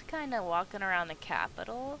 I'm just kind of walking around the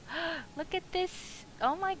capital. Look at this.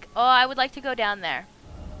 Oh my. Oh, I would like to go down there.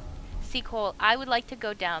 See, Cole, I would like to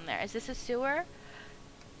go down there. Is this a sewer?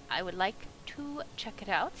 I would like to check it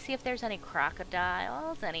out. See if there's any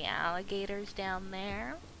crocodiles, any alligators down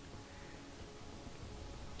there.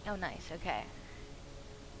 Oh, nice. Okay.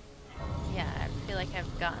 Yeah, I feel like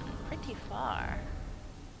I've gotten pretty far.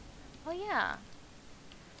 Oh, yeah.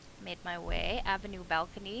 Made my way. Avenue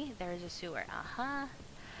balcony. There's a sewer. Uh-huh.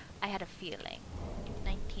 I had a feeling.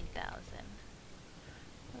 19,000.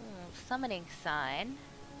 Summoning sign.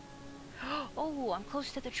 Oh, I'm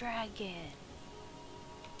close to the dragon.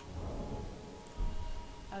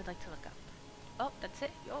 I would like to look up. Oh, that's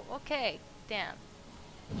it? Oh, okay. Damn.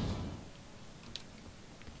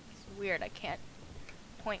 It's weird. I can't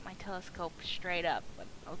point my telescope straight up, but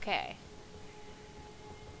okay.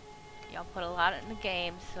 Y'all put a lot in the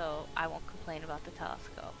game, so I won't complain about the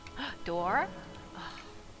telescope. Door? Oh.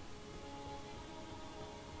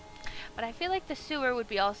 But I feel like the sewer would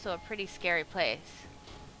be also a pretty scary place.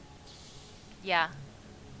 Yeah.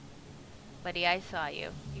 Buddy, I saw you.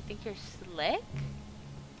 You think you're slick?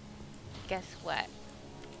 Guess what?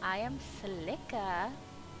 I am slicker.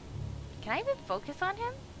 Can I even focus on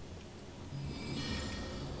him?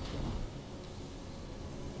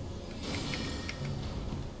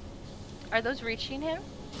 Are those reaching him?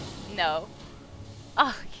 No.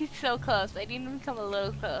 Oh, he's so close. I didn't even come a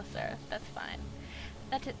little closer. That's fine.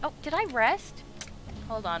 Oh, did I rest?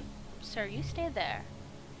 Hold on. Sir, you stay there.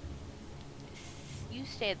 You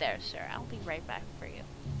stay there, sir. I'll be right back for you.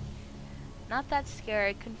 Not that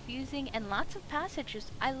scary, confusing, and lots of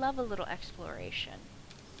passages. I love a little exploration.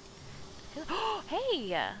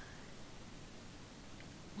 Hey!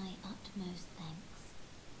 My utmost thanks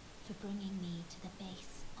for bringing me to the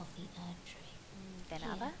base of the Erd Tree. De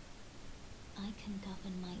nada. I can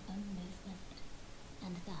govern my own movement,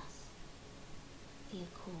 and thus the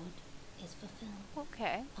accord is fulfilled.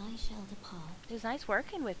 Okay. I shall depart. It was nice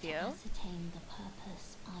working with you. To ascertain the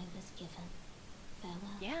purpose I was given.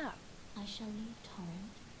 Farewell. Yeah. I shall leave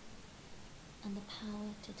Torrent, and the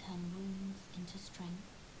power to turn wounds into strength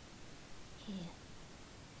here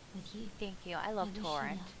with you. Thank you. I love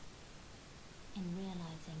Torrent. Luck in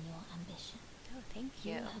realizing your ambition. Oh, thank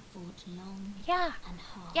you. You have fought long and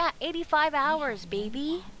hard. Yeah, 85 hours,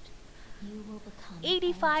 baby. You will become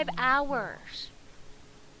 85 hours.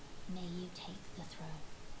 May you take the throne.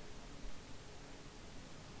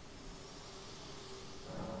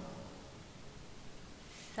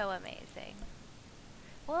 So amazing.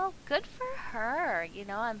 Well, good for her. You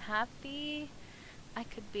know, I'm happy I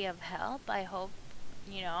could be of help. I hope,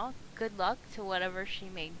 you know, good luck to whatever she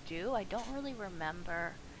may do. I don't really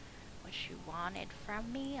remember what she wanted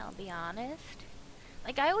from me, I'll be honest.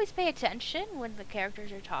 Like, I always pay attention when the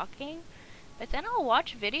characters are talking, but then I'll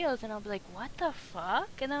watch videos and I'll be like, what the fuck?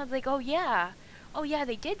 And then I'll be like, oh yeah,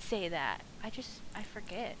 they did say that. I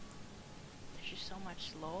forget. There's just so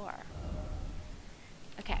much lore.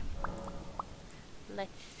 Okay.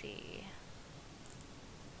 Let's see.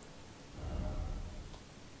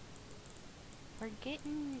 We're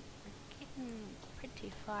getting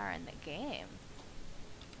pretty far in the game.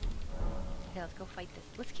 Okay, let's go fight this.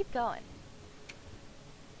 Let's keep going.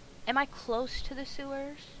 Am I close to the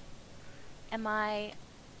sewers?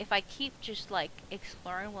 If I keep just like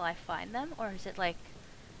exploring, will I find them? Or is it like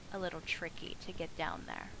a little tricky to get down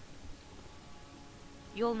there?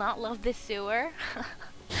 You'll not love this sewer?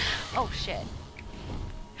 Oh shit.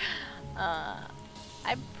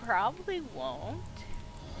 I probably won't.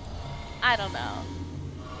 I don't know.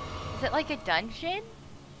 Is it like a dungeon?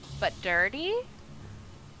 But dirty?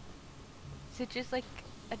 Is it just like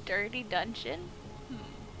a dirty dungeon?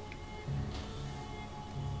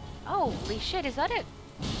 Holy shit, is that it?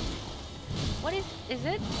 What is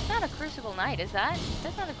it? It's not a Crucible Knight, is that?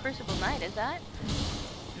 That's not a Crucible Knight, is that?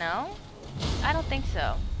 No? I don't think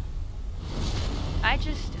so.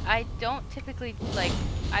 I don't typically, like,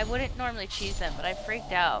 I wouldn't normally choose them, but I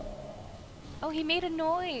freaked out. Oh, he made a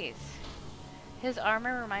noise! His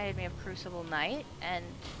armor reminded me of Crucible Knight, and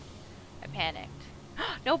I panicked.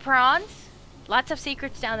 No prawns? Lots of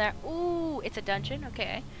secrets down there. Ooh, it's a dungeon?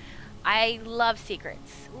 Okay. I love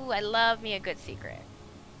secrets. Ooh, I love me a good secret.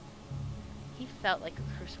 He felt like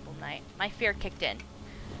a Crucible Knight. My fear kicked in.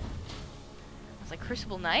 I was like,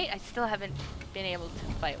 Crucible Knight? I still haven't been able to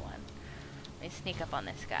fight one. Let me sneak up on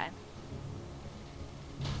this guy.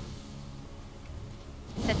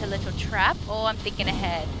 Set a little trap. Oh, I'm thinking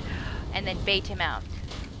ahead. And then bait him out.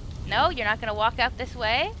 No, you're not gonna walk out this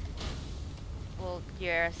way? Well,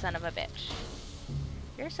 you're a son of a bitch.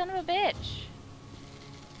 You're a son of a bitch.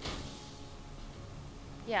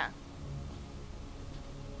 Yeah.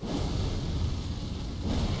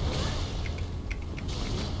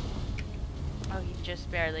 Oh, you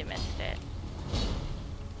just barely missed it.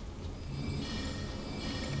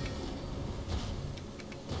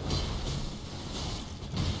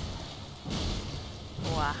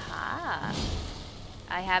 Waha.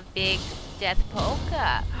 I have big death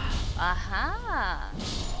polka. Aha.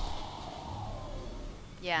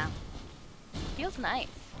 Yeah. Feels nice.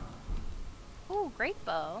 Ooh, great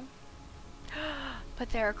bow.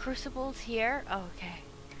 But there are crucibles here? Oh, okay.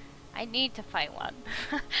 I need to fight one.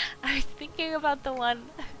 I was thinking about the one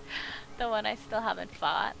I still haven't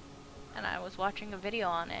fought. And I was watching a video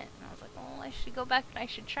on it. And I was like, oh, I should go back and I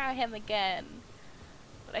should try him again.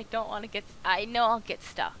 But I don't want to get... I know I'll get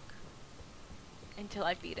stuck. Until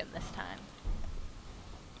I beat him this time.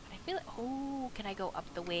 I feel like... Oh, can I go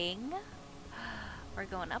up the wing? We're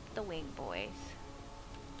going up the wing, boys.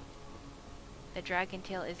 The dragon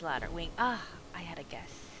tail is ladder wing. Ah, I had a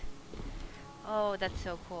guess. Oh, that's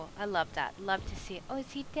so cool. I love that. Love to see it. Oh,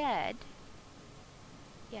 is he dead?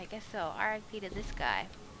 Yeah, I guess so. RIP to this guy.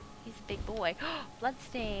 He's a big boy.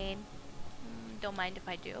 Bloodstain. Don't mind if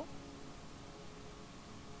I do.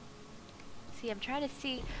 See, I'm trying to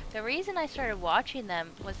see. The reason I started watching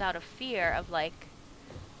them was out of fear of, like,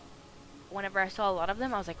 whenever I saw a lot of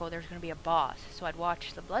them, I was like, oh, there's going to be a boss. So I'd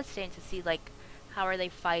watch the Bloodstains to see, like, how are they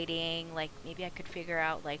fighting? Like, maybe I could figure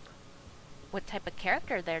out, like, what type of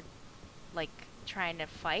character they're, like, trying to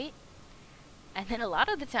fight. And then a lot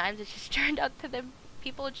of the times it just turned out to them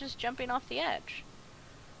people just jumping off the edge.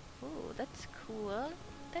 Ooh, that's cool.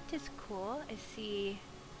 That is cool. I see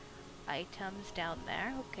items down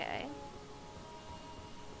there. Okay.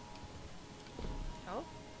 Oh,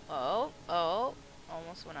 oh, oh.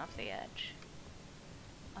 Almost went off the edge.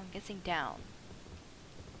 I'm guessing down.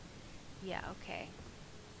 Yeah, okay.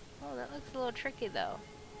 Oh, that looks a little tricky though.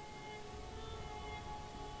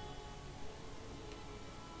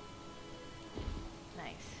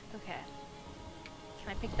 Nice. Okay.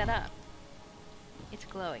 Can I pick that up? It's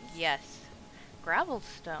glowing. Yes. Gravel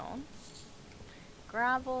stone.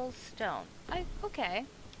 Gravel stone. Okay.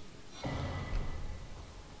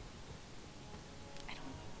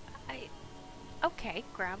 Okay,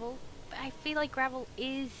 gravel. I feel like gravel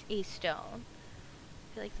is a stone.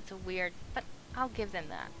 I feel like that's a weird, but I'll give them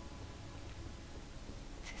that.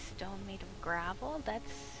 It's a stone made of gravel?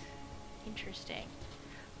 That's interesting.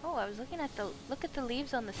 Oh, I was looking at look at the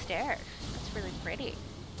leaves on the stairs. That's really pretty.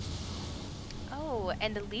 Oh,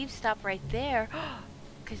 and the leaves stop right there.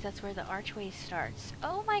 Because that's where the archway starts.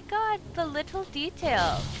 Oh my god, the little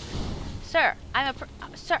details. Sir,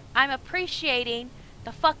 I'm appreciating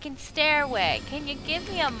the fucking stairway. Can you give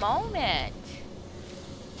me a moment?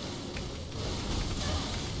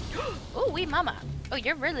 Ooh, wee mama. Oh,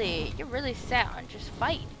 you're really set on just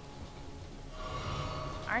fight,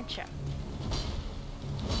 aren't you?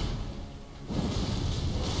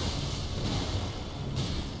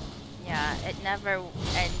 Yeah, it never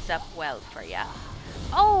ends up well for ya.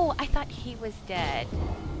 Oh, I thought he was dead.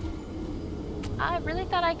 I really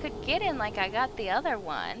thought I could get him like I got the other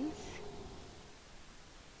ones.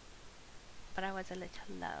 But I was a little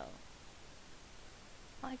low.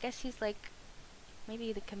 Well, I guess he's like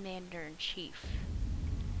maybe the commander-in-chief.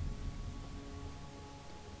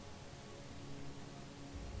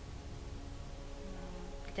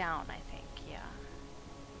 Down, I think, yeah.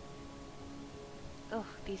 Oh,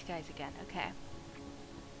 these guys again, okay.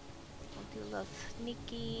 We'll do a little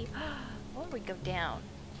sneaky. Or we go down.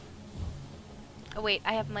 Oh wait,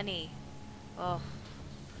 I have money. Oh.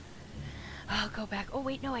 I'll go back. Oh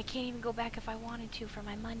wait, no, I can't even go back if I wanted to for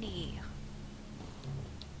my money.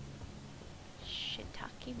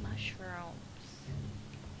 Shiitake mushrooms.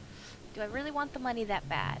 Do I really want the money that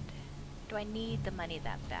bad? Do I need the money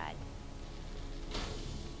that bad?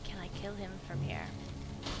 Can I kill him from here?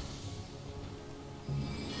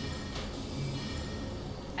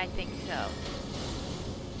 I think so.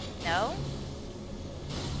 No?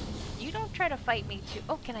 You don't try to fight me too.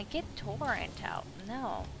 Oh, can I get Torrent out?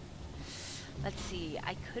 No. Let's see.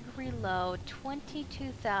 I could reload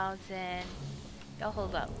 22,000. Oh,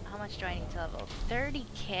 hold up. How much do I need to level?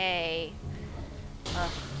 30k.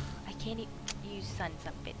 Ugh. I can't eat. You sons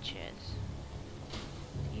of bitches.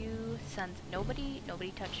 You sons. Nobody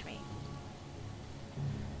touch me.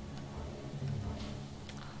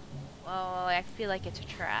 Oh, I feel like it's a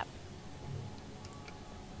trap.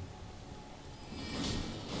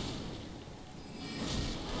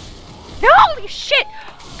 Holy shit!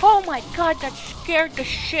 Oh my god, that scared the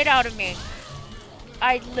shit out of me.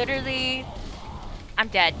 I literally... I'm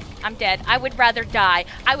dead. I'm dead. I would rather die.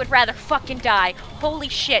 I would rather fucking die. Holy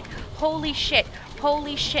shit. Holy shit.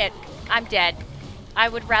 Holy shit. I'm dead. I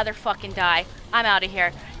would rather fucking die. I'm out of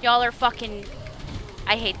here. Y'all are fucking...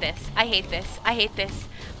 I hate this. I hate this. I hate this.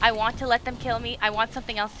 I want to let them kill me. I want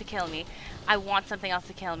something else to kill me. I want something else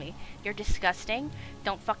to kill me. You're disgusting.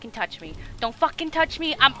 Don't fucking touch me. Don't fucking touch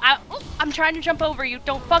me. I'm trying to jump over you.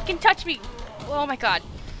 Don't fucking touch me. Oh my god.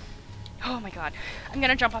 Oh my god. I'm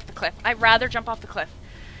gonna jump off the cliff. I'd rather jump off the cliff.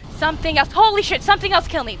 Something else. Holy shit. Something else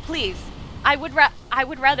kill me. Please. I would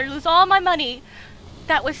rather lose all my money.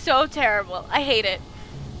 That was so terrible. I hate it.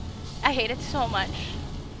 I hate it so much.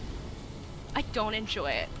 I don't enjoy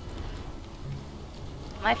it.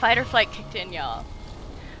 My fight or flight kicked in, y'all.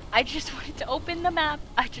 I just wanted to open the map.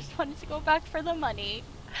 I just wanted to go back for the money.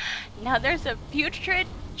 Now there's a putrid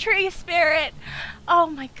tree spirit. Oh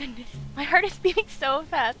my goodness. My heart is beating so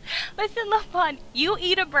fast. Listen, Lapon, you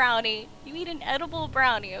eat a brownie. You eat an edible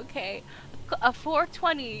brownie, okay? A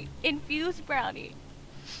 420 infused brownie.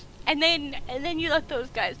 And then you let those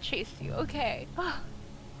guys chase you, okay? Oh,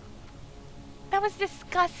 that was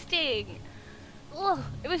disgusting. Ugh,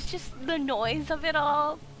 it was just the noise of it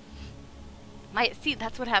all. See,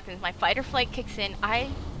 that's what happens. My fight or flight kicks in.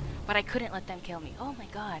 But I couldn't let them kill me. Oh my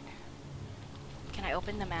god. Can I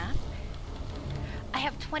open the map? I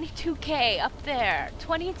have 22k up there.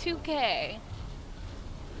 22k. And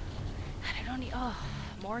I don't need, oh,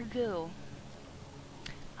 more goo.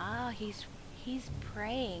 Ah, he's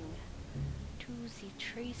praying to the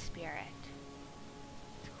tree spirit.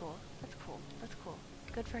 That's cool. That's cool. That's cool.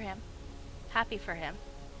 Good for him. Happy for him.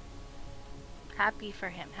 Happy for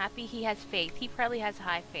him. Happy he has faith. He probably has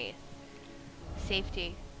high faith.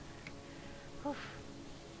 Safety. Oof.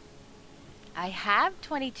 I have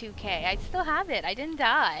 22k. I still have it. I didn't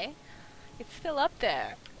die. It's still up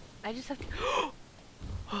there. I just have to...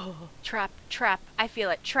 Oh, trap, trap. I feel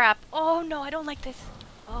it. Trap. Oh no, I don't like this.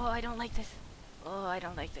 Oh, I don't like this. Oh, I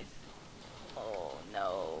don't like this. Oh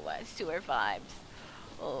no, sewer vibes.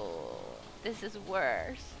 Oh, this is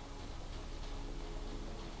worse.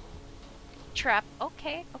 Trap.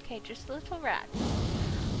 Okay, okay, just little rats.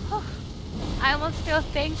 Oh, I almost feel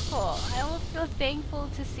thankful. I almost feel thankful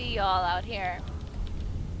to see y'all out here.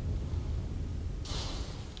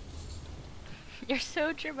 You're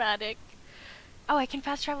so dramatic. Oh, I can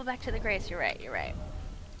fast travel back to the Grace. You're right, you're right.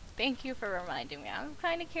 Thank you for reminding me. I'm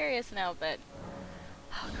kind of curious now, but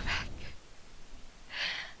I'll go back.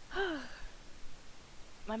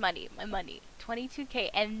 My money, my money. 22k,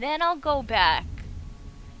 and then I'll go back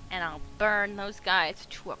and I'll burn those guys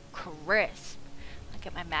to a crisp. I'll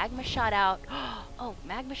get my magma shot out. Oh,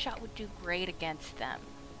 magma shot would do great against them.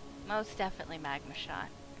 Most definitely magma shot.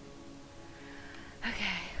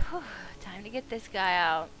 Okay, whew, time to get this guy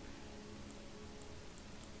out.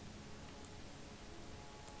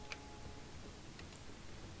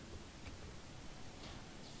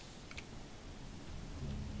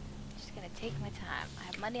 time. I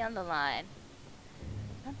have money on the line.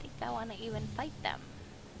 I don't think I want to even fight them.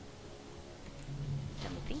 So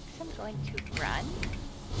methinks I'm going to run.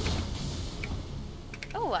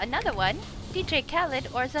 Oh, another one. DJ Khaled,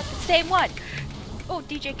 or is that the same one? Oh,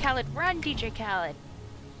 DJ Khaled, run, DJ Khaled.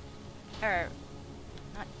 Or,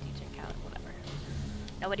 not DJ Khaled, whatever.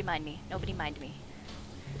 Nobody mind me. Nobody mind me.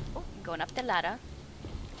 Oh, I'm going up the ladder.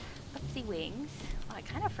 Upsy wings. Oh, I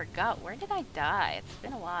kind of forgot. Where did I die? It's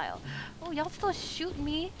been a while. Oh, y'all still shooting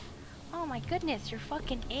me? Oh my goodness, your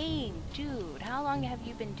fucking aim. Dude, how long have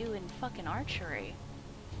you been doing fucking archery?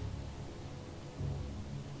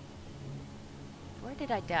 Where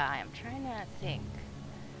did I die? I'm trying to think.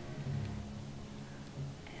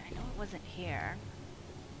 I know it wasn't here.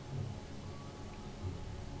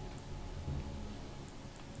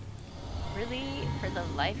 Really? For the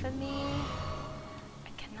life of me? I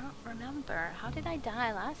cannot remember. How did I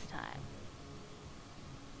die last time?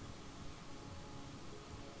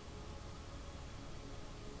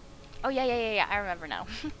 Oh, yeah. I remember now.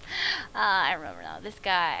 I remember now. This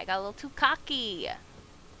guy. I got a little too cocky.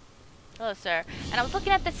 Hello, sir. And I was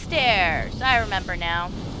looking at the stairs. I remember now.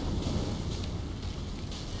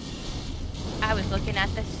 I was looking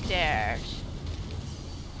at the stairs.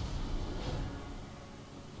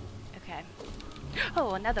 Okay.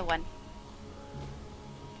 Oh, another one.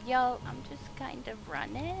 Yo, I'm just kind of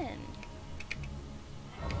running.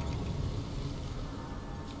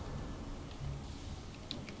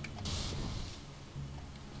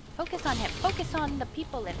 Focus on him. Focus on the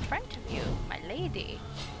people in front of you, my lady.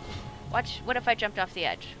 Watch, what if I jumped off the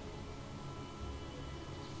edge?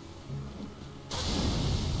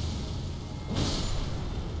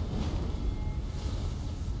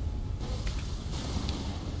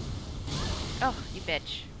 Oh, you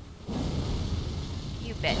bitch.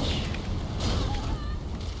 You bitch.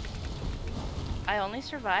 I only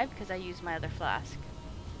survived because I used my other flask.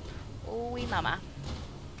 Oh, wee mama.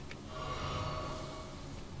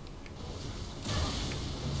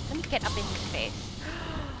 Let me get up in his face.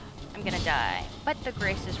 I'm gonna die. But the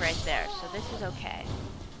grace is right there, so this is okay.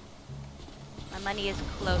 My money is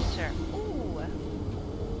closer. Ooh.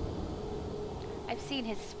 I've seen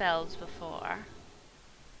his spells before. I've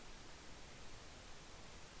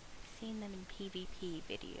seen them in PvP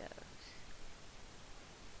videos.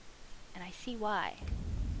 And I see why.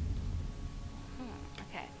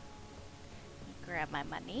 Okay. Grab my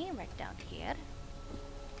money right down here.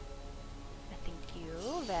 Thank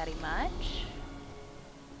you very much.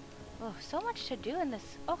 Oh, so much to do in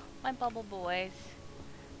this. Oh, my bubble boys.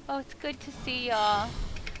 Oh, it's good to see y'all.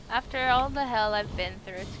 After all the hell I've been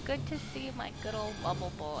through, it's good to see my good old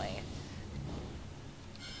bubble boys.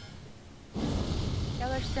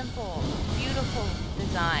 Y'all are simple, beautiful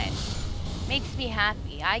design. Makes me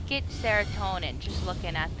happy. I get serotonin just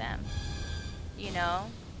looking at them. You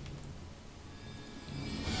know?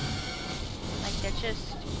 Like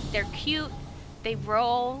they're cute. They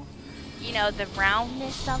roll, you know, the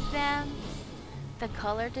roundness of them, the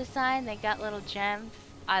color design, they got little gems.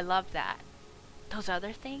 I love that. Those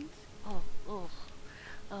other things, oh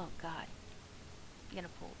God. I'm gonna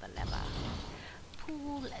pull the lever.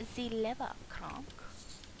 Pull the lever, Kronk.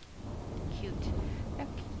 Cute.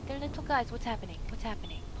 They're little guys. What's happening? What's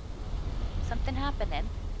happening? Something happening.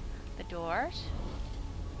 The doors.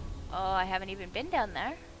 Oh, I haven't even been down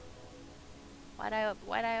there. Why'd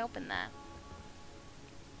I open that?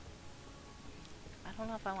 I don't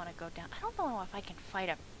know if I want to go down. I don't know if I can fight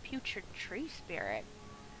a putrid tree spirit.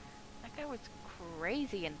 That guy was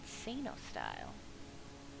crazy Insano style.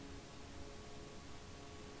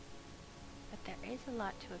 But there is a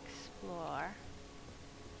lot to explore.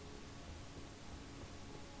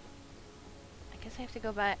 I guess I have to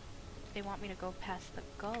go back. They want me to go past the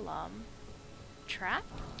golem. Trap?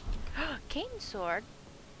 Cane sword.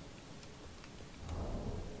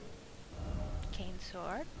 Cane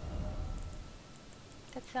sword.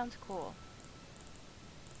 That sounds cool.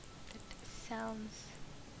 That sounds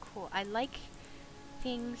cool. I like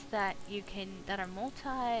things that you can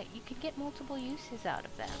get multiple uses out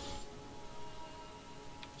of them.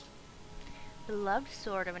 Beloved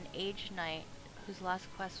sword of an aged knight whose last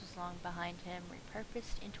quest was long behind him,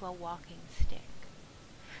 repurposed into a walking stick.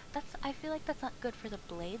 I feel like that's not good for the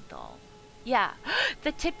blade though. Yeah,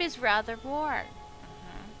 the tip is rather worn.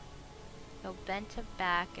 Though bent of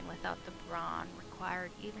back and without the brawn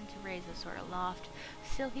required even to raise the sword aloft,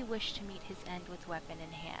 still he wished to meet his end with weapon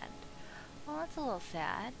in hand. Well, that's a little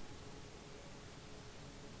sad.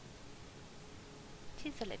 It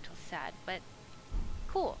is a little sad, but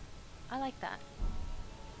cool. I like that.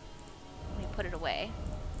 Let me put it away.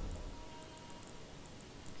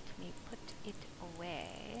 Let me put it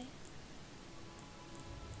away.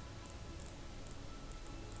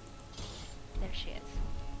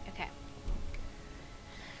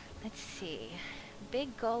 Let's see.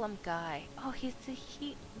 Big golem guy. Oh,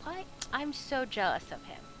 what? I'm so jealous of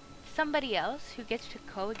him. Somebody else who gets to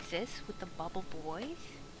coexist with the bubble boys?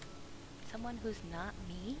 Someone who's not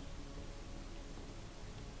me?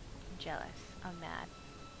 I'm jealous. I'm mad.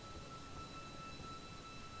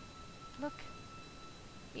 Look.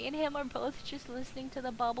 Me and him are both just listening to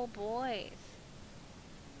the bubble boys.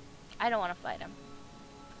 I don't want to fight him.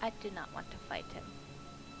 I do not want to fight him.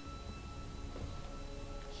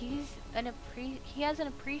 He has an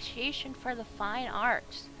appreciation for the fine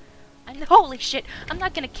arts. Holy shit! I'm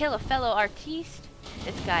not gonna kill a fellow artiste.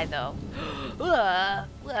 This guy though.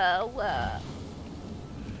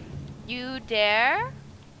 You dare?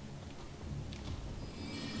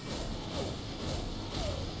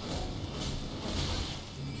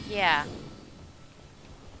 Yeah.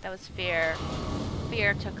 That was fear.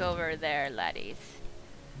 Fear took over there, laddies.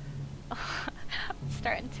 I'm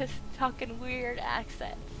starting to talk in weird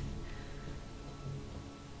accents.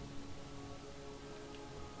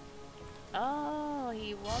 Oh,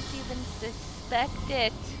 he won't even suspect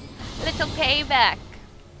it. Little payback.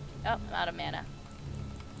 Oh, I'm out of mana.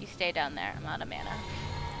 You stay down there. I'm out of mana.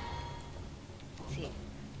 Let's see.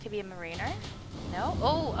 To be a mariner? No?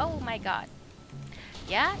 Oh my god.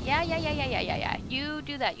 Yeah. You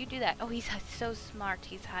do that. You do that. Oh, he's so smart.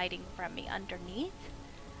 He's hiding from me underneath.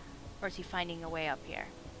 Or is he finding a way up here?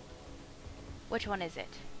 Which one is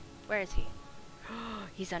it? Where is he?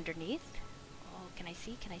 He's underneath? Oh, can I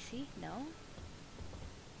see? Can I see? No?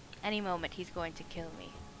 Any moment he's going to kill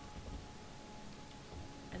me.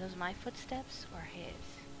 Are those my footsteps or his?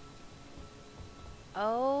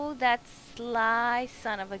 Oh, that sly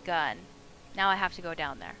son of a gun. Now I have to go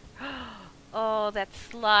down there. Oh, that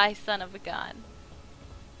sly son of a gun.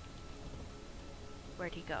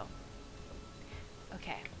 Where'd he go?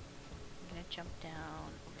 Okay. I'm gonna jump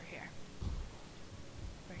down over here.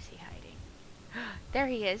 Where's he hiding? There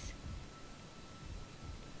he is.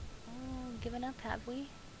 Oh, given up, have we?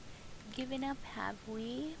 Given up, have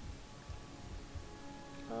we?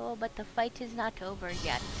 Oh, but the fight is not over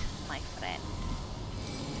yet, my friend.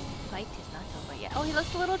 Fight is not over yet. Oh, he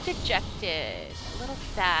looks a little dejected. A little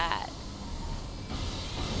sad.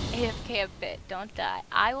 AFK a bit. Don't die.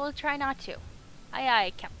 I will try not to. Aye,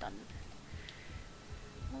 aye, Captain.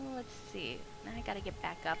 Oh, let's see. Now I gotta get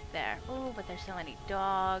back up there. Oh, but there's so many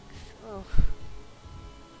dogs. Oh.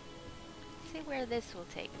 Let's see where this will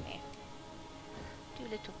take me. Do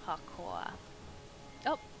little parkour.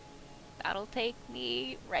 Oh. That'll take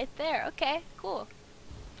me right there. Okay, cool.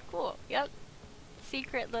 Cool. Yep.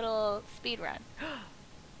 Secret little speed run.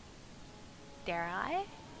 Dare I?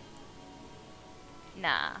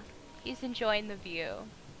 Nah. He's enjoying the view.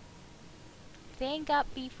 If they ain't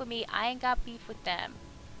got beef with me, I ain't got beef with them.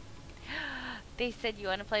 They said you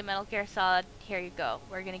want to play Metal Gear Solid. Here you go.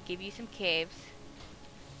 We're gonna give you some caves.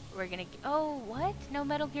 We're gonna... Oh, what? No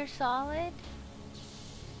Metal Gear Solid?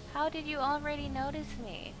 How did you already notice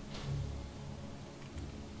me?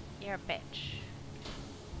 You're a bitch.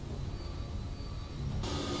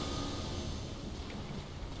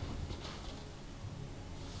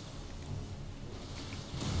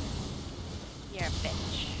 You're a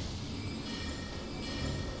bitch.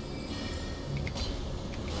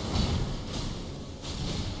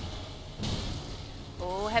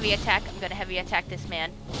 Oh, heavy attack. I'm gonna heavy attack this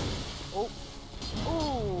man. Oh.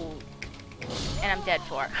 Ooh. And I'm dead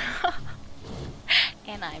for.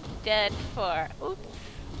 And I'm dead for. Oops.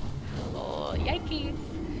 Oh, yikes.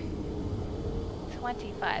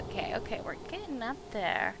 25k. Okay, we're getting up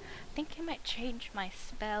there. I think I might change my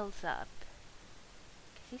spells up.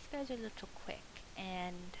 Because these guys are a little quick.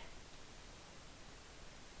 And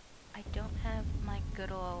I don't have my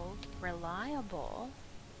good old reliable.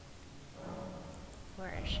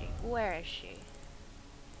 Where is she? Where is she?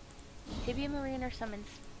 Tibia Mariner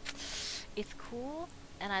summons. It's cool,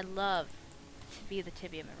 and I love to be the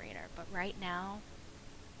Tibia Mariner, but right now,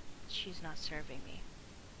 she's not serving me.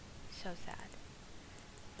 So sad.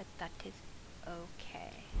 But that is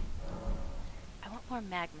okay. I want more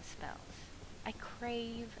magma spells. I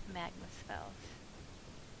crave magma spells.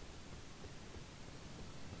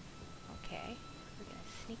 Okay, we're gonna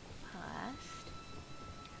sneak past.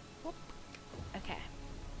 Whoop. Okay.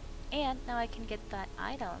 And now I can get that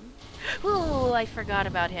item. Ooh, I forgot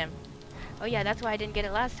about him. Oh yeah, that's why I didn't get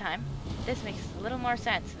it last time. This makes a little more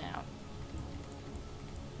sense now.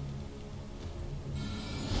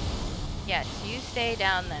 Yes, you stay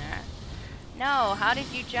down there. No, how did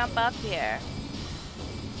you jump up here?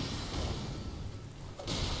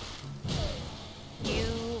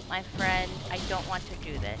 You, my friend, I don't want to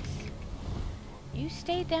do this. You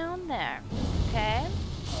stay down there, okay?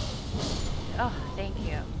 Oh, thank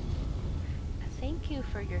you. Thank you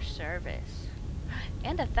for your service.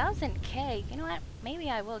 And 1,000K. You know what? Maybe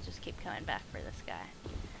I will just keep coming back for this guy.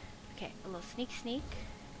 Okay, a little sneak.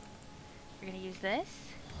 We're gonna use this.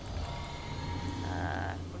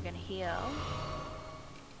 We're gonna heal.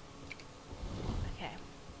 Okay.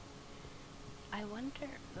 I wonder,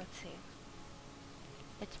 let's see.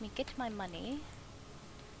 Let me get my money,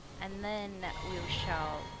 and then we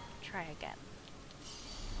shall try again.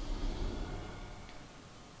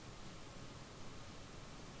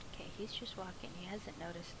 Okay, he's just walking. He hasn't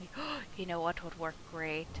noticed me. You know what would work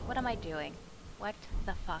great? What am I doing? What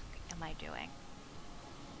the fuck am I doing?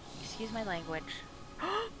 Excuse my language.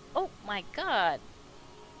 Oh my god!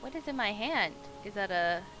 What is in my hand? Is that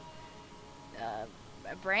a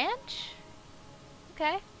branch?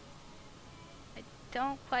 Okay. I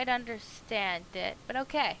don't quite understand it, but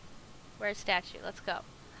okay. We're a statue. Let's go.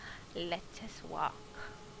 Let us walk.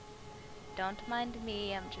 Don't mind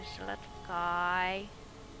me. I'm just a little guy.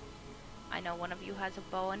 I know one of you has a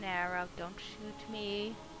bow and arrow. Don't shoot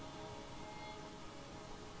me.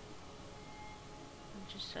 I'm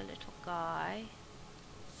just a little guy.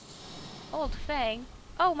 Old Fang.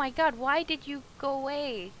 Oh my god, why did you go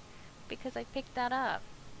away? Because I picked that up.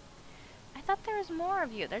 I thought there was more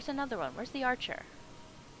of you. There's another one. Where's the archer?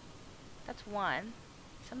 That's one.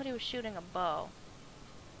 Somebody was shooting a bow.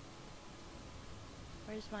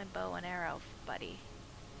 Where's my bow and arrow, buddy?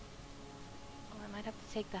 Oh, I might have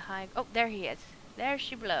to take the high... Oh, there he is. There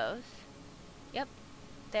she blows. Yep.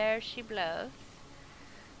 There she blows.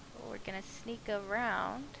 Oh, we're gonna sneak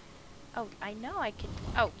around. Oh, I know I can...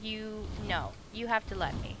 Oh, you... No. You have to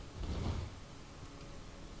let me.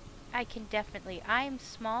 I can definitely... I'm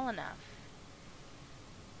small enough.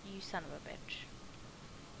 You son of a bitch.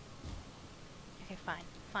 Okay, fine.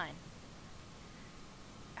 Fine.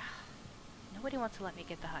 Nobody wants to let me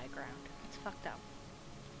get the high ground. It's fucked up.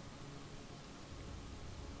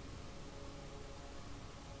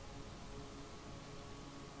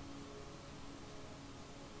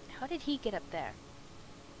 How did he get up there?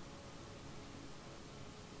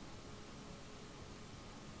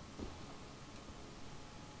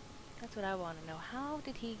 That's what I want to know. How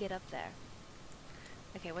did he get up there?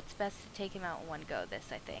 Okay, what's best to take him out in one go?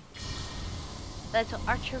 This, I think. That's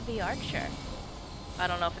Archer v Archer. I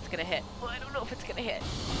don't know if it's gonna hit. Well, I don't know if it's gonna hit.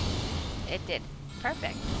 It did.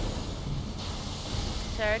 Perfect.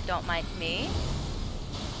 Sir, don't mind me.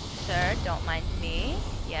 Sir, don't mind me.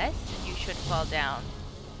 Yes, you should fall down.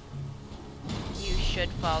 You should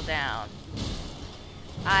fall down.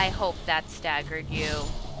 I hope that staggered you.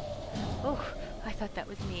 Ooh, I thought that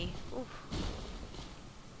was me. Ooh.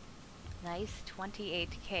 Nice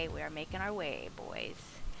 28K. We are making our way, boys.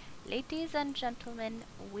 Ladies and gentlemen,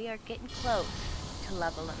 we are getting close to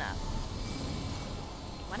leveling up.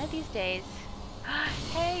 One of these days...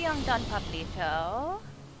 Hey, young Don Pablito.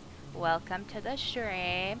 Welcome to the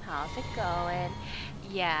stream. How's it going?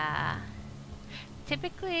 Yeah.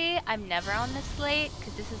 Typically, I'm never on this late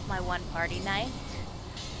because this is my one party night.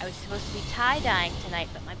 I was supposed to be tie-dyeing tonight,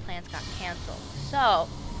 but my plans got canceled. So,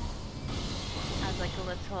 I was like a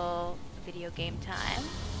little video game time.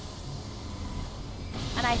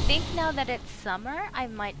 And I think now that it's summer, I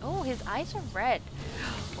might... Oh, his eyes are red.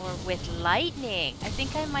 Or with lightning. I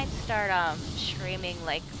think I might start streaming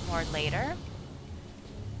like more later.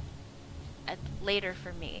 Later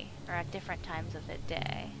for me. Or at different times of the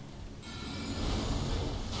day.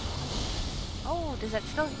 Oh, does that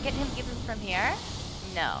still get him even from here?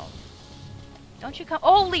 No. Don't you come...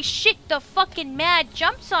 Holy shit, the fucking mad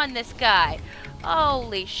jumps on this guy.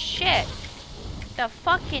 Holy shit. The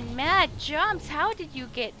fucking mad jumps. How did you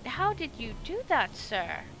do that,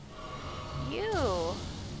 sir? You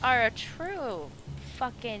are a true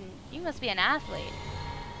fucking... You must be an athlete.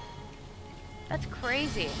 That's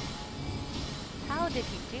crazy. How did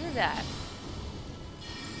he do that?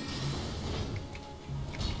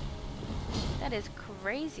 That is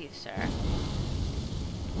crazy, sir.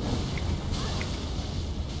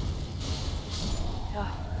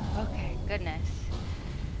 Oh, okay, goodness.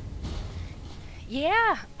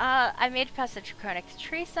 Yeah, I made it past the Draconic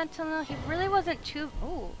Tree Sentinel. He really wasn't too...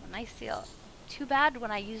 Ooh, nice seal. Too bad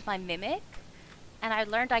when I use my Mimic. And I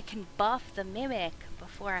learned I can buff the Mimic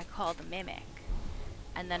before I call the Mimic.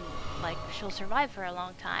 And then, like, she'll survive for a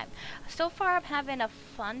long time. So far, I'm having a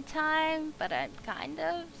fun time, but I'm kind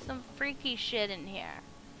of some freaky shit in here.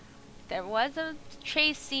 There was a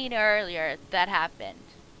chase scene earlier that happened.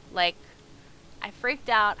 Like, I freaked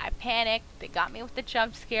out, I panicked, they got me with the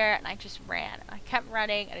jump scare, and I just ran. I kept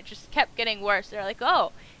running, and it just kept getting worse. They're like,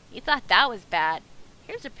 oh, you thought that was bad.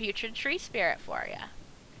 Here's a putrid tree spirit for you.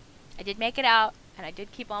 I did make it out, and I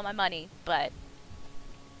did keep all my money, but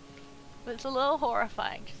It's a little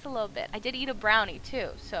horrifying, just a little bit. I did eat a brownie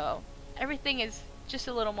too, so everything is just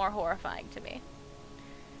a little more horrifying to me.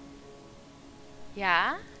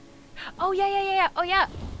 Yeah? Oh yeah. Oh yeah.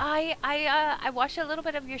 I watched a little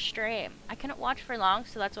bit of your stream. I couldn't watch for long,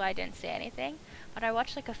 so that's why I didn't say anything. But I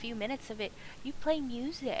watched like a few minutes of it. You play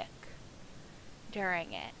music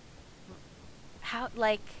during it. How,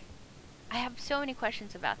 like, I have so many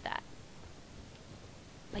questions about that.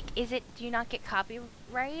 Like, do you not get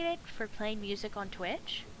copyrighted for playing music on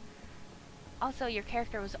Twitch? Also, your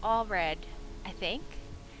character was all red, I think.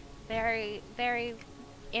 Very, very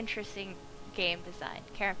interesting game design,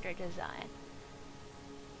 character design.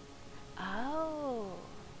 Oh.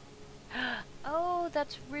 Oh,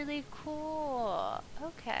 that's really cool.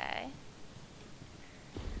 Okay.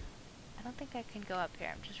 I don't think I can go up here.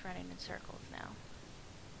 I'm just running in circles now.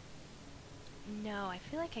 No, I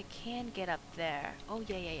feel like I can get up there. Oh,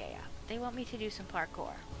 yeah. They want me to do some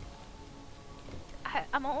parkour.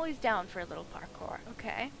 I'm always down for a little parkour.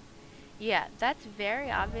 Okay. Yeah, that's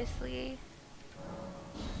very obviously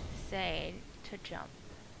say to jump.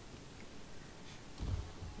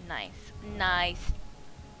 Nice. Nice.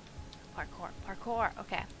 Parkour.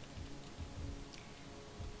 Okay.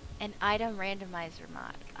 An item randomizer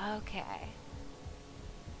mod. Okay.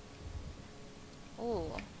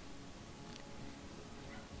 Ooh.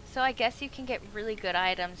 So I guess you can get really good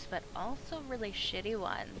items, but also really shitty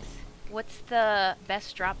ones. What's the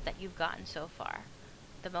best drop that you've gotten so far?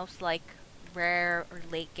 The most, like, rare or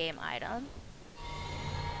late game item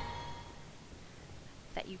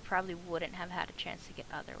that you probably wouldn't have had a chance to get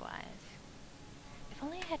otherwise. If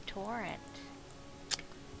only I had torrent.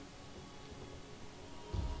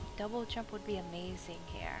 Double jump would be amazing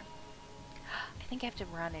here. I think I have to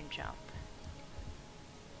run and jump.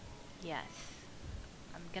 Yes.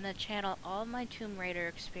 I'm gonna channel all my Tomb Raider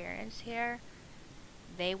experience here.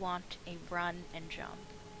 They want a run and jump,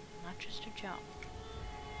 not just a jump.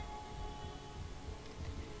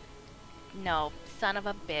 No, son of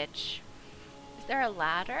a bitch. Is there a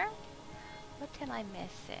ladder? What am I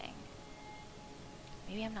missing?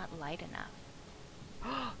 Maybe I'm not light enough.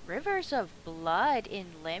 Rivers of blood in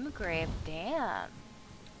Limgrave. Damn.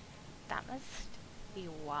 That must be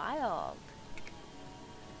wild.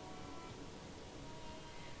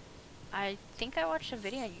 I think I watched a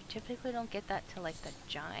video. You typically don't get that to like the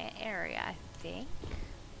giant area, I think.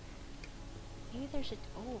 Maybe there's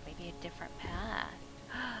maybe a different path.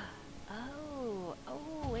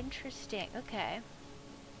 Oh, interesting. Okay.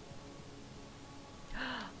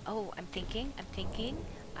 Oh, I'm thinking.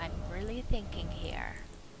 I'm really thinking here.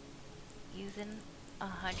 Using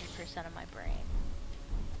 100% of my brain.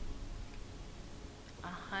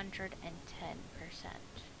 110%.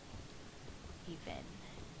 Even.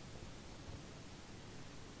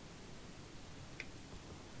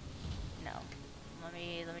 No. Let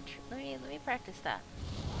me practice that.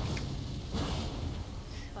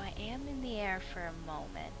 So I am in the air for a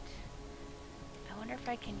moment. I wonder if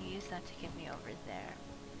I can use that to get me over there.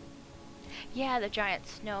 Yeah, the giant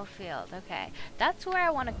snowfield. Okay. That's where I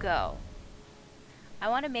want to go. I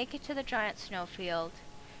want to make it to the giant snowfield,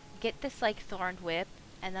 get this like thorned whip,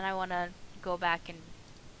 and then I want to go back and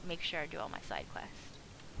make sure I do all my side quests.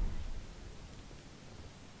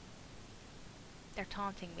 They're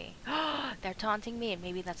taunting me. They're taunting me, and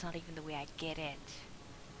maybe that's not even the way I get it.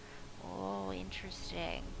 Oh,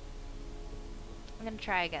 interesting. I'm gonna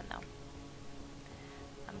try again, though.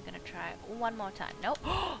 I'm gonna try one more time. Nope.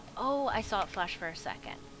 Oh, I saw it flash for a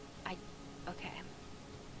second. Okay.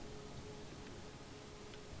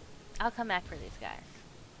 I'll come back for these guys.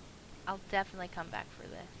 I'll definitely come back for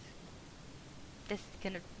this.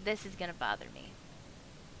 This is gonna bother me.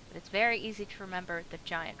 But it's very easy to remember the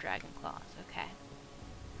giant dragon claws. Okay.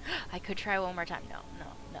 I could try one more time. No.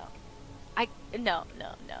 No.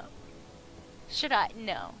 Should I?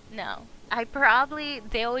 No.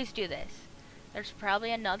 They always do this. There's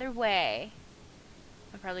probably another way.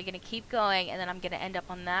 I'm probably gonna keep going, and then I'm gonna end up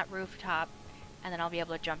on that rooftop, and then I'll be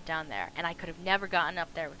able to jump down there. And I could have never gotten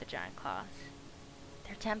up there with the giant claws.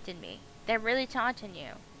 They're tempting me. They're really taunting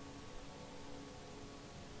you.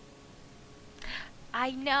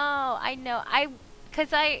 I know.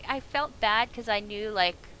 Cause I felt bad cause I knew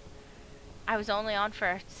like I was only on for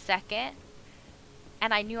a second,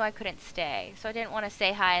 and I knew I couldn't stay. So I didn't want to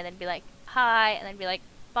say hi and then be like hi and then be like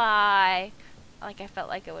bye. Like I felt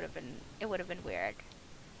like it would have been weird.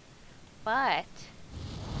 But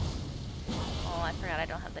oh, I forgot I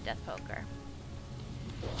don't have the death poker.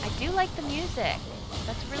 I do like the music.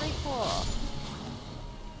 That's really cool.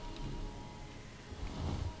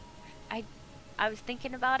 I was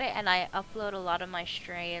thinking about it, and I upload a lot of my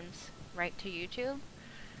streams right to YouTube.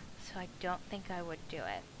 So I don't think I would do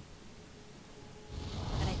it.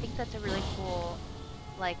 And I think that's a really cool,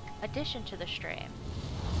 like, addition to the stream.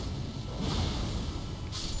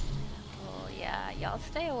 Oh yeah, y'all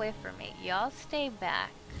stay away from me. Y'all stay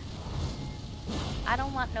back. I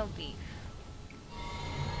don't want no beef.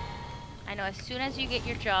 I know as soon as you get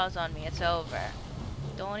your jaws on me, it's over.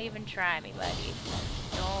 Don't even try me, buddy.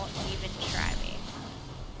 Don't even try me.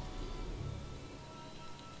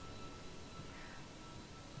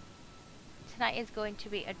 Tonight is going to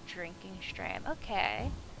be a drinking stream.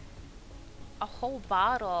 Okay. A whole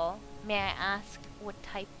bottle. May I ask what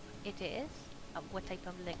type it is? What type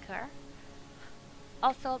of liquor?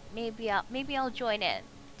 Also, maybe I'll join in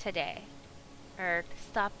today, or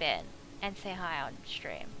stop in and say hi on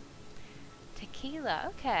stream. Tequila,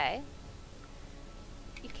 okay.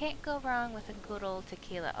 You can't go wrong with a good old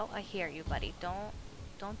tequila. Oh, I hear you, buddy. Don't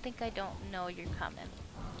think I don't know you're coming.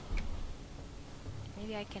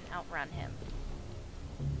 Maybe I can outrun him.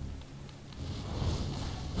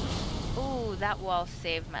 Ooh, that wall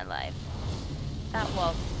saved my life. That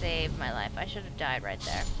wall saved my life. I should have died right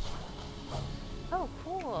there. Oh,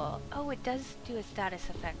 cool. Oh, it does do a status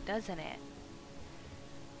effect, doesn't it?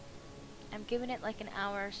 I'm giving it like an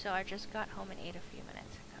hour, so I just got home and ate a few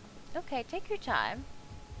minutes ago. Okay, take your time.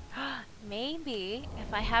 Maybe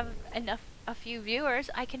if I have a few viewers,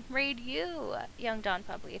 I can raid you, young Don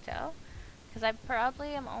Pablito. Because I probably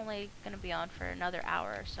am only going to be on for another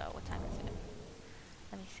hour or so. What time is it?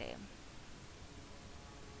 Let me see.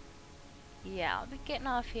 Yeah, I'll be getting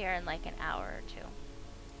off here in like an hour or two.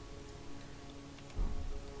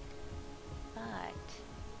 But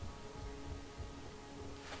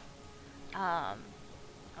oh,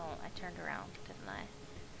 I turned around, didn't I?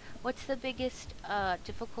 What's the biggest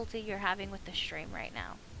difficulty you're having with the stream right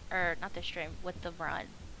now? Or not the stream, with the run,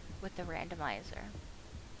 with the randomizer.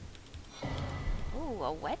 Ooh,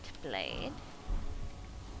 a wet blade.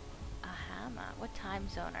 A hammer. What time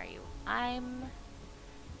zone are you? I'm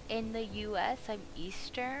in the US. I'm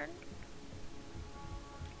Eastern,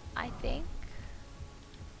 I think.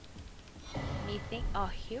 Oh,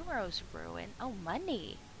 Hero's Ruin. Oh,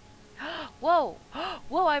 money. Whoa.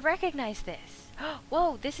 Whoa, I recognize this.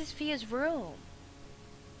 Whoa, this is Fia's room.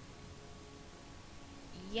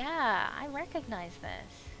 Yeah, I recognize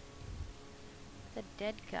this. The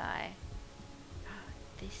dead guy.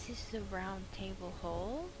 This is the round table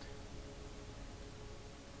hold?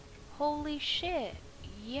 Holy shit.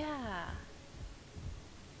 Yeah.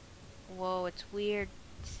 Whoa, it's weird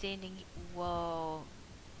standing. Whoa.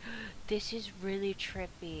 This is really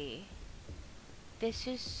trippy. This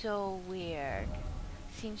is so weird.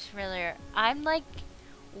 Seems familiar. I'm like,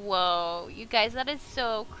 whoa, you guys, that is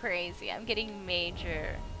so crazy. I'm getting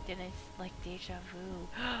major. Like deja vu.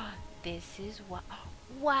 This is what.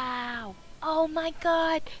 Wow. Oh my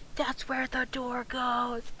god. That's where the door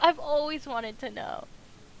goes. I've always wanted to know.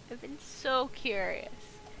 I've been so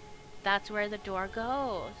curious. That's where the door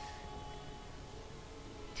goes.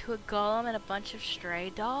 To a golem and a bunch of stray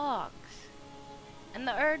dogs. And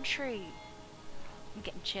the Erd tree. I'm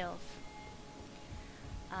getting chills.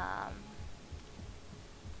 Let's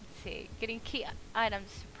see. Getting key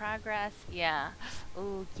items to progress. Yeah.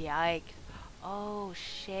 Ooh, yikes. Oh,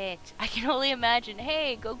 shit. I can only imagine,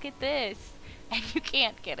 hey, go get this. And you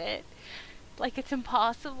can't get it. Like it's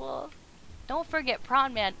impossible. Don't forget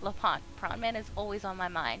Prawn Man, LaPont. Prawn Man is always on my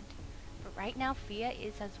mind. But right now, Fia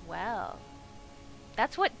is as well.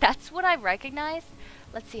 That's what I recognize.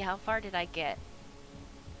 Let's see, how far did I get?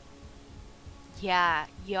 Yeah,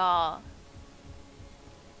 y'all.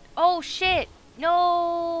 Oh shit!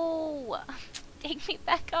 No! Take me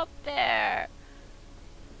back up there.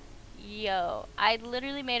 Yo, I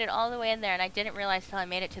literally made it all the way in there and I didn't realize till I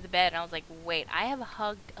made it to the bed and I was like, wait, I have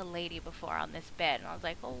hugged a lady before on this bed. And I was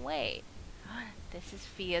like, oh wait, this is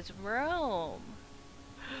Fia's room.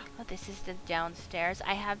 Oh, this is the downstairs.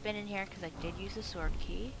 I have been in here because I did use the sword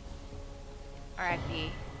key.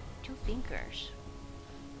 R.I.P. 2 fingers.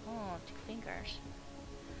 Oh, 2 fingers.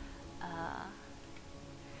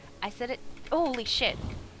 I said it. Holy shit.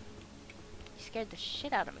 You scared the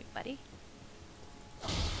shit out of me, buddy.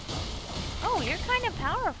 Oh, you're kind of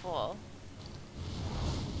powerful.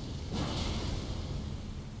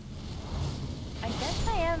 I guess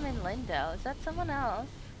I am in Lindo. Is that someone else?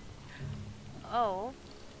 Oh.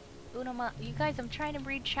 You guys, I'm trying to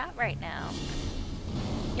read chat right now.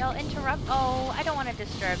 Y'all interrupt. Oh, I don't want to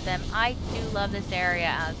disturb them. I do love this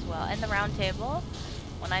area as well. And the round table,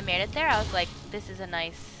 when I made it there, I was like, this is a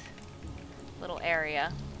nice little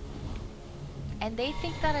area. And they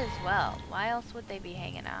think that as well. Why else would they be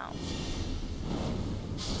hanging out?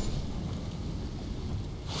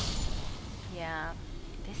 Yeah.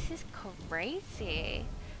 This is crazy.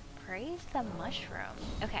 Praise the mushroom.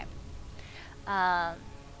 Okay.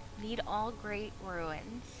 Need all great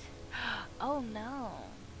ruins. Oh no.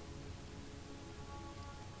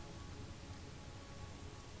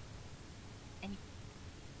 And you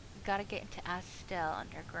gotta get into Astel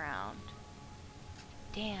underground.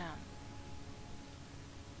 Damn.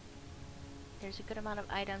 There's a good amount of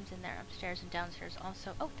items in there upstairs and downstairs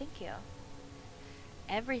also. Oh, thank you.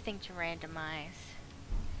 Everything to randomize.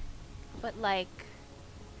 But like,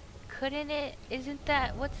 couldn't it, isn't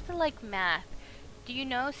that, what's the like math? Do you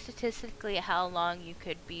know statistically how long you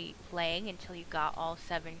could be playing until you got all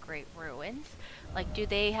 7 great ruins? Like, do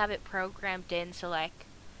they have it programmed in so like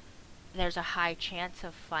there's a high chance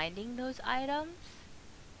of finding those items?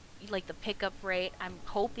 Like the pickup rate, I'm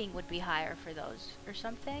hoping would be higher for those or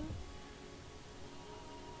something.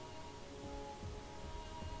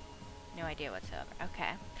 No idea whatsoever.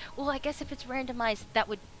 Okay. Well, I guess if it's randomized,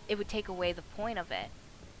 it would take away the point of it.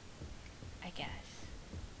 I guess.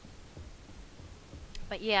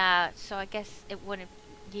 But yeah, so I guess it wouldn't,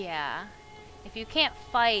 yeah. If you can't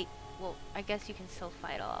fight, well, I guess you can still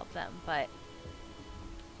fight all of them, but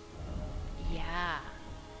yeah.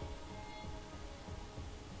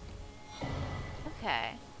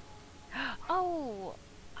 Okay. Oh,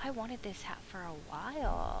 I wanted this hat for a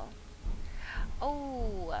while.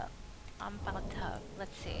 Oh, I'm about to,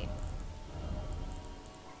 let's see.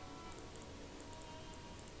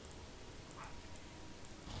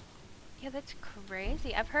 Yeah, that's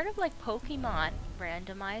crazy. I've heard of like Pokemon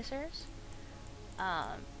randomizers.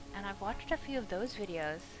 And I've watched a few of those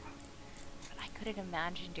videos, but I couldn't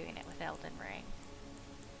imagine doing it with Elden Ring.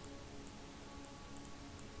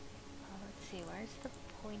 Oh, let's see, where's the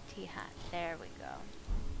pointy hat? There we go.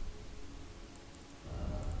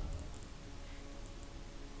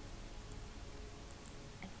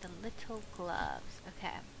 And the little gloves.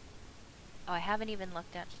 Okay. Oh, I haven't even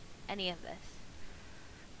looked at any of this.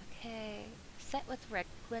 Okay. Set with red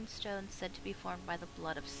glintstone said to be formed by the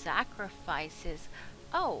blood of sacrifices.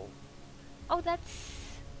 Oh. Oh,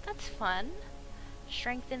 that's fun.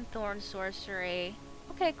 Strengthen thorn sorcery.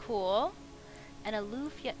 Okay, cool. An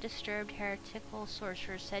aloof yet disturbed heretical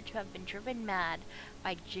sorcerer said to have been driven mad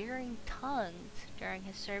by jeering tongues during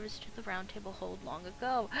his service to the Round Table Hold long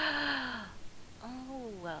ago.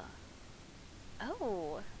 Oh.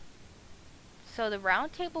 Oh. So the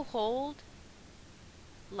Round Table Hold,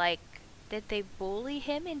 like, did they bully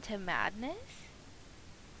him into madness?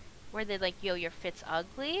 Were they like, yo, your fit's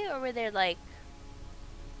ugly? Or were they like,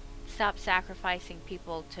 stop sacrificing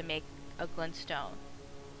people to make a glintstone?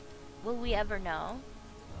 Will we ever know?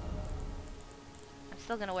 I'm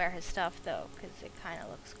still gonna wear his stuff though, because it kind of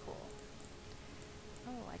looks cool.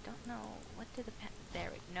 Oh, I don't know. What did the there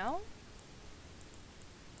we go. No?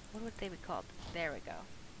 What would they be called? There we go.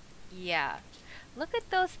 Yeah. Look at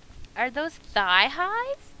those. Are those thigh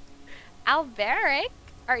highs? Alberic?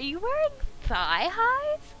 Are you wearing thigh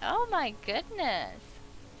highs? Oh my goodness.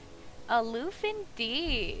 Aloof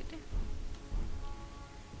indeed.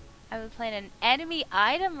 I've been playing an enemy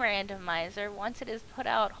item randomizer once it is put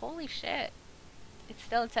out. Holy shit. It's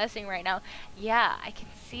still in testing right now. Yeah, I can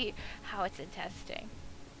see how it's in testing.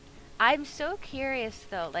 I'm so curious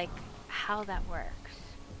though, like, how that works.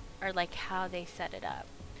 Or like how they set it up.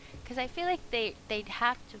 Because I feel like they'd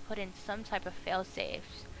have to put in some type of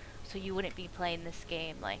fail-safes so you wouldn't be playing this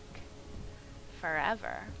game, like,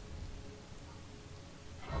 forever.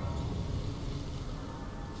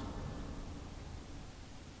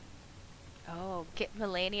 Oh, get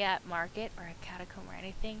Melania at market or a catacomb or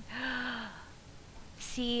anything.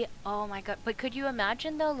 See, oh my god. But could you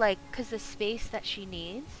imagine though, like, because the space that she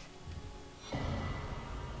needs?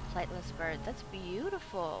 Flightless bird. That's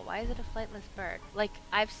beautiful. Why is it a flightless bird? Like,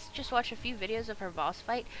 I've just watched a few videos of her boss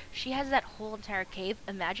fight. She has that whole entire cave.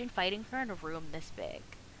 Imagine fighting her in a room this big.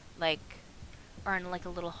 Like, or in like a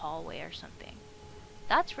little hallway or something.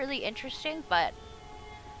 That's really interesting, but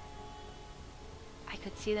I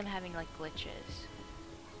could see them having like glitches.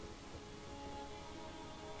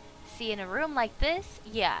 See, in a room like this,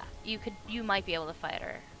 yeah, you might be able to fight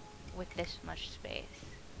her with this much space.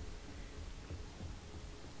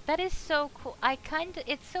 That is so cool.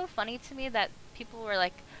 It's so funny to me that people were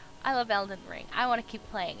like, I love Elden Ring. I want to keep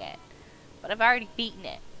playing it. But I've already beaten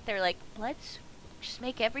it. They're like, let's just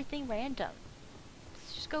make everything random.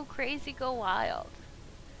 Let's just go crazy, go wild.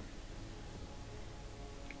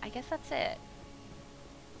 I guess that's it.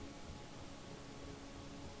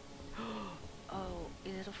 Oh,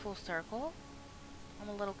 is it a full circle? I'm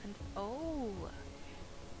a little oh.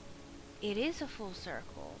 It is a full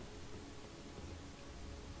circle.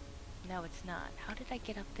 No, it's not. How did I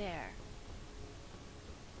get up there?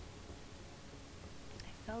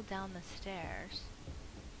 Fell down the stairs.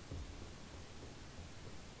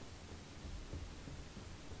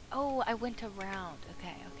 Oh, I went around.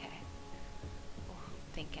 Okay, okay. Oh,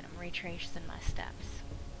 I'm thinking, I'm retracing my steps.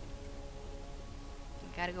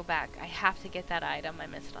 Gotta go back. I have to get that item I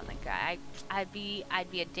missed on the guy. I'd be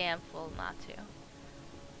a damn fool not to.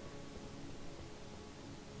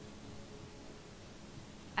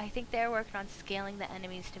 I think they're working on scaling the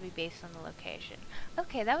enemies to be based on the location.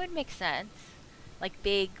 Okay, that would make sense. Like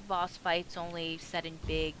big boss fights only set in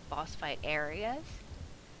big boss fight areas.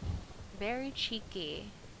 Very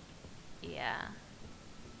cheeky. Yeah.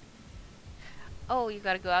 Oh, you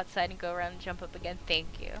gotta go outside and go around and jump up again.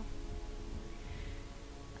 Thank you.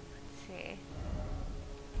 Let's see.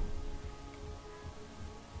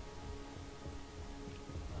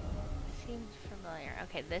 Seems familiar.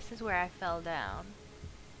 Okay, this is where I fell down.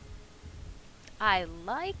 I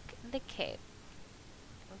like the cape.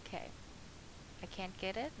 Okay. I can't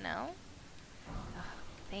get it? No? Oh,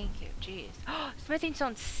 thank you. Jeez. Oh, smithing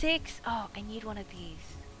stone 6! Oh, I need one of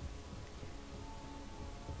these.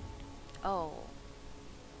 Oh.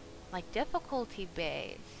 Like difficulty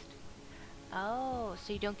based. Oh,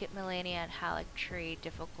 so you don't get Millennia and Halleck Tree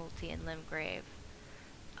difficulty in Limgrave.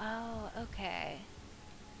 Oh, okay.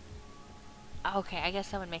 Okay, I guess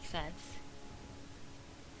that would make sense.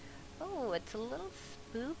 Oh, it's a little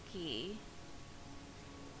spooky.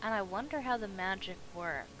 And I wonder how the magic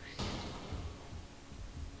works.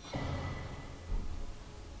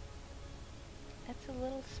 That's a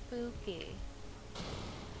little spooky.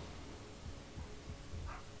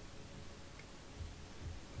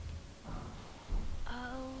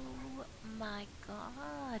 Oh my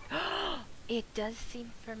god. It does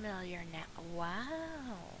seem familiar now.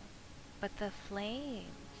 Wow. But the flames.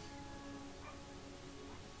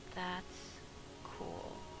 That's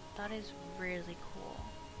cool. That is really cool.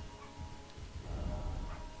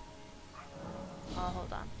 Oh,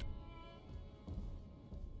 hold on.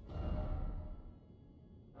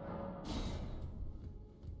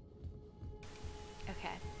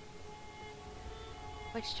 Okay.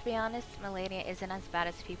 Which, to be honest, Melania isn't as bad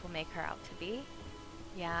as people make her out to be.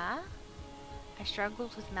 Yeah? I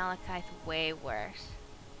struggled with Malachite way worse.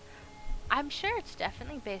 I'm sure it's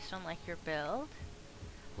definitely based on, like, your build.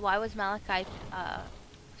 Why was Malachite,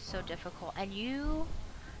 so difficult? And you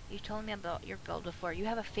told me about your build before. You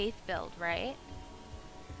have a faith build, right?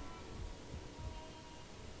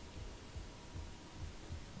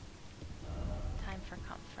 Time for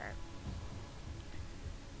comfort.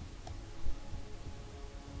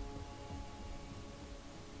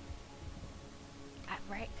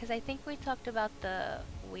 Right? Because I think we talked about the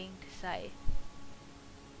winged scythe.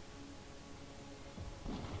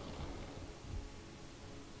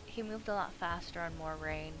 He moved a lot faster on more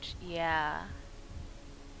range. Yeah.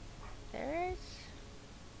 There's...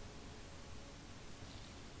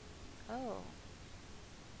 Oh.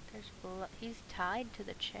 There's blood. He's tied to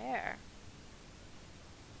the chair.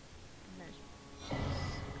 And there's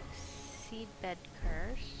seedbed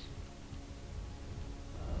curse.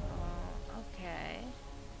 Oh, okay.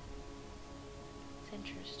 It's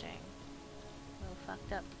interesting. A little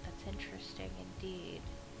fucked up, but that's interesting indeed.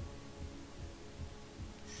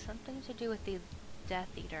 Something to do with the Death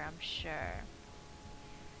Eater, I'm sure.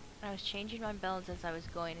 And I was changing my builds as I was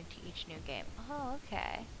going into each new game. Oh,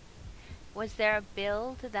 okay. Was there a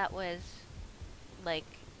build that was, like,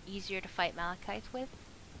 easier to fight Malachites with?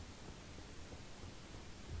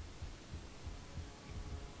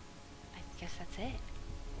 I guess that's it.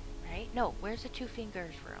 Right? No, where's the two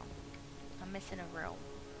fingers room? I'm missing a room.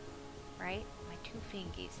 Right? My two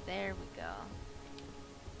fingies. There we go.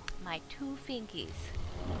 My two fingies.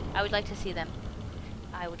 I would like to see them.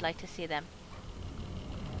 I would like to see them.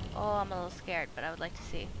 Oh, I'm a little scared, but I would like to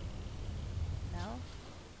see. No?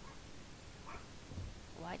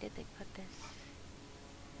 Why did they put this?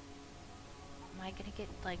 Am I gonna get,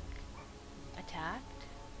 like, attacked?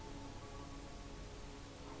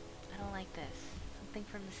 I don't like this. Something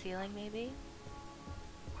from the ceiling, maybe?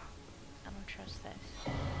 I don't trust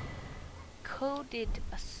this. Coded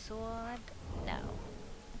a sword? No.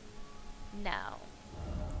 No.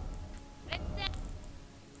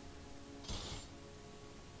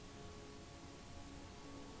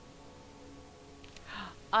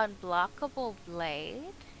 Unblockable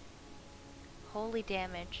blade? Holy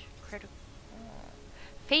damage. Critical. Oh.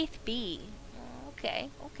 Faith B. Oh, okay,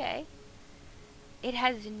 okay. It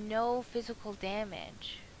has no physical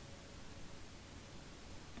damage.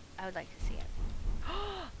 I would like to see it.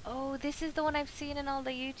 Oh, this is the one I've seen in all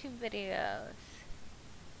the YouTube videos.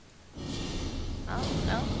 Oh,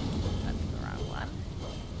 no. That's the wrong one.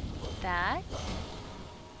 That.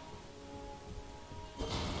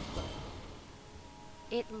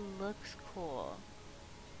 it looks cool.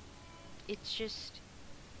 It's just,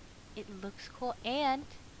 it looks cool. And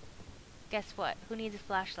guess what? Who needs a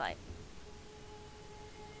flashlight?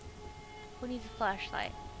 Who needs a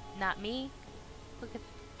flashlight? Not me. Look at,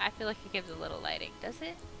 I feel like it gives a little lighting. Does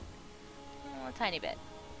it? Oh, a tiny bit.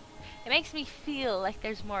 It makes me feel like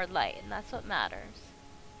there's more light, and that's what matters.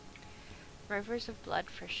 Rivers of blood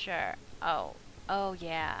for sure. Oh. Oh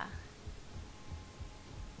yeah.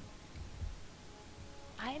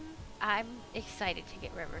 I'm excited to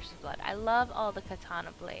get Rivers of Blood. I love all the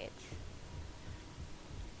katana blades.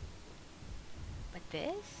 But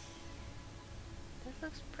this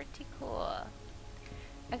looks pretty cool.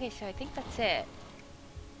 Okay, so I think that's it.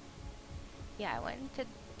 Yeah, I went into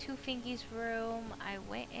Two Fingy's room. I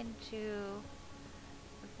went into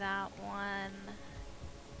that one.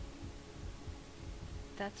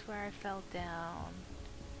 That's where I fell down.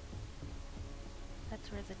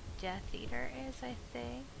 That's where the Death Eater is, I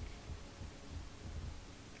think.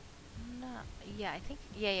 No, yeah, I think,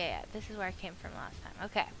 yeah. This is where I came from last time.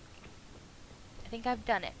 Okay. I think I've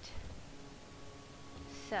done it.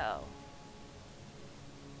 So,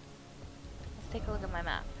 let's take a look at my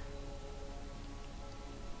map.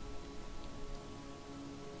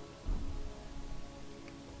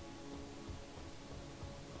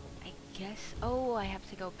 I guess, oh, I have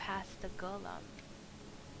to go past the golem.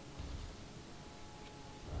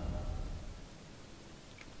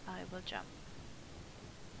 I will jump.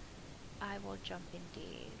 I will jump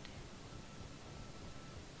indeed.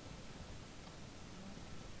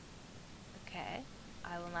 Okay,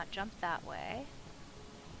 I will not jump that way.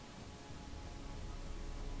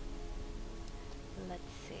 Let's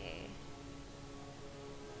see.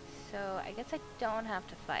 So, I guess I don't have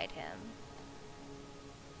to fight him.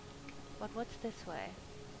 But what's this way?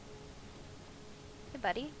 Hey,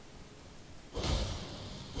 buddy.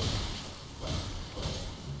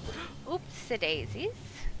 Oops, daisies.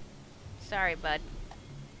 Sorry, bud.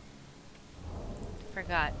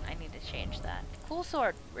 Forgot. I need to change that. Cool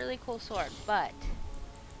sword. Really cool sword, but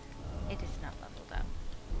it is not leveled up.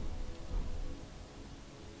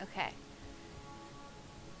 Okay.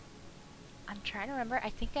 I'm trying to remember. I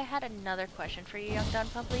think I had another question for you, Young Don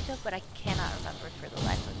Pablito, but I cannot remember for the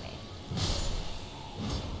life of me.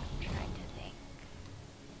 I'm trying to think.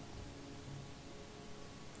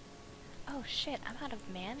 Oh shit, I'm out of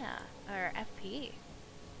mana. Or FP.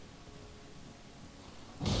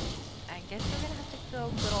 I guess we're gonna have to go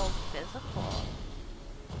good old physical.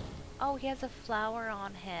 Oh, he has a flower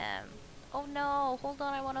on him. Oh no, hold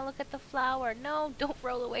on, I want to look at the flower. No, don't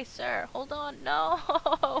roll away, sir. Hold on, no.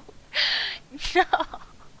 No.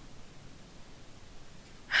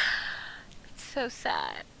 It's so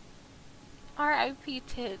sad. R.I.P.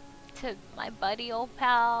 to my buddy, old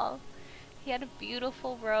pal. He had a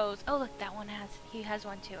beautiful rose. Oh look, that one he has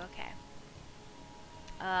one too, okay.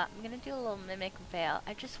 I'm gonna do a little mimic veil.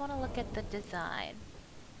 I just want to look at the design.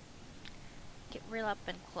 Get real up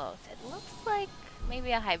and close. It looks like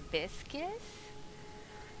maybe a hibiscus.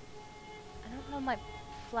 I don't know my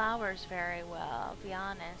flowers very well, I'll be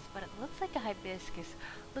honest, but it looks like a hibiscus.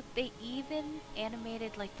 Look, they even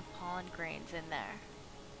animated like the pollen grains in there.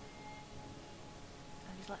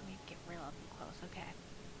 Oh, just let me get real up and close, okay.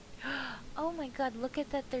 Oh my god, look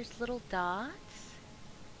at that, there's little dots.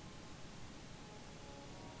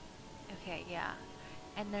 Okay, yeah.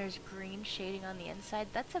 And there's green shading on the inside.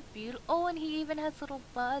 That's a beautiful... Oh, and he even has little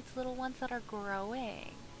buds, little ones that are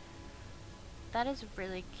growing. That is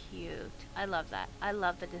really cute. I love that. I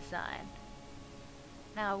love the design.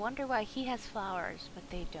 Now, I wonder why he has flowers, but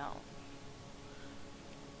they don't.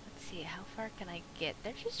 Let's see, how far can I get?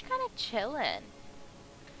 They're just kind of chilling.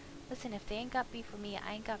 Listen, if they ain't got beef with me,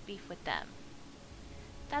 I ain't got beef with them.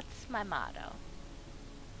 That's my motto.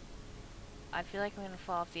 I feel like I'm gonna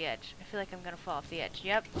fall off the edge. I feel like I'm gonna fall off the edge.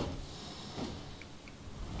 Yep.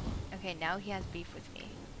 Okay, now he has beef with me.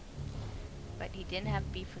 But he didn't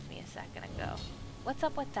have beef with me a second ago. What's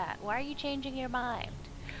up with that? Why are you changing your mind?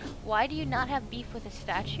 Why do you not have beef with a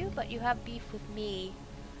statue, but you have beef with me,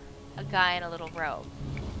 a guy in a little robe?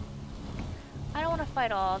 I don't want to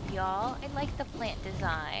fight all of y'all. I like the plant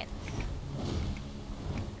designs.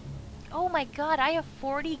 Oh my god, I have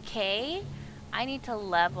 40k? I need to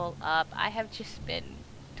level up. I have just been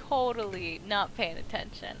totally not paying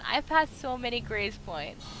attention. I've passed so many grace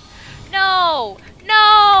points. No!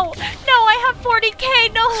 No! No, I have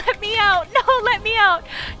 40k! No, let me out! No, let me out!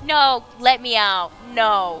 No, let me out!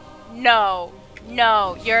 No, no,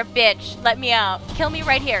 no, you're a bitch. Let me out. Kill me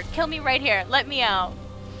right here. Kill me right here. Let me out.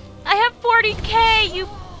 I have 40k! You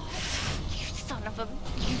son of a...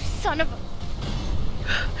 You son of a...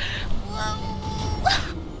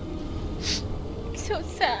 so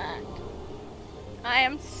sad. I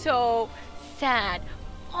am so sad.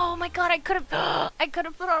 Oh my god, I could have I could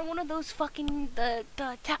have put on one of those fucking I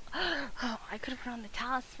could have put on the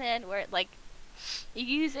talisman where it, like, you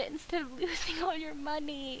use it instead of losing all your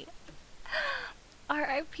money.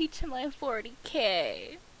 R.I.P. to my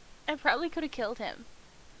 40k. I probably could have killed him.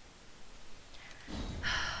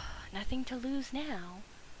 Nothing to lose now.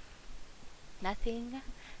 Nothing.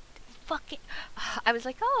 Fucking. I was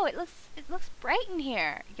like, oh, it looks bright in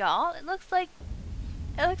here, y'all. It looks like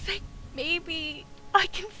maybe I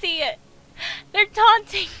can see it. They're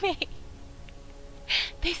taunting me.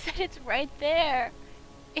 They said it's right there.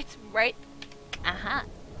 It's right.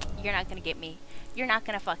 You're not gonna get me. You're not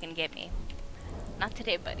gonna fucking get me. Not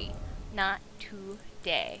today, buddy. Not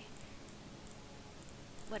today.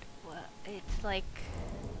 What? It's like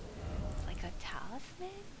a talisman?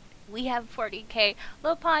 We have 40k.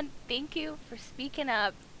 Lopon, thank you for speaking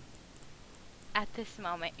up at this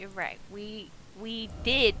moment. You're right. We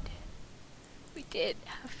did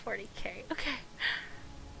have 40k. Okay.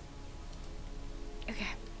 Okay.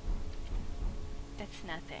 That's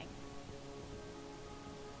nothing.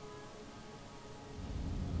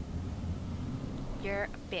 You're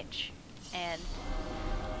a bitch. And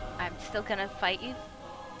I'm still gonna fight you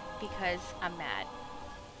because I'm mad.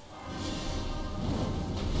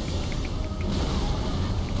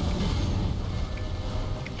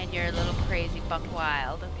 And you're a little crazy buck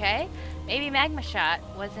wild, okay? Maybe magma shot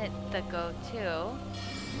wasn't the go-to.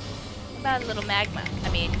 What about a little magma?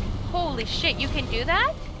 I mean, holy shit, you can do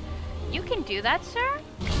that? You can do that, sir?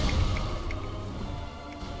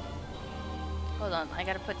 Hold on, I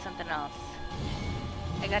gotta put something else.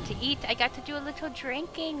 I got to eat, I got to do a little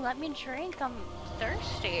drinking. Let me drink, I'm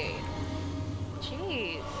thirsty.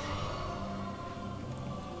 Jeez.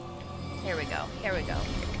 Here we go, here we go.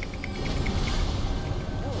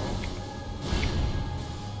 Ooh.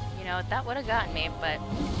 You know, that would have gotten me, but...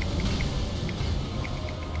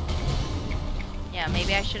 yeah,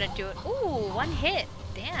 maybe I shouldn't do it. Ooh, one hit.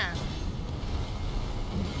 Damn.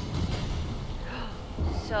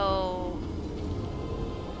 So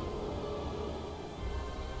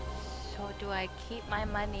do I keep my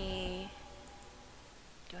money?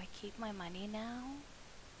 Do I keep my money now?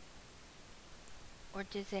 Or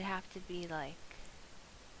does it have to be like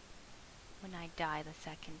when I die the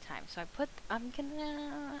second time? So I'm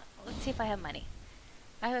gonna, let's see if I have money.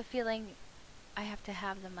 I have a feeling I have to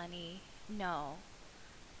have the money. No.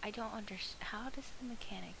 I don't understand. How does the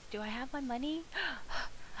mechanics? Do I have my money?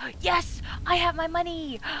 Yes! I have my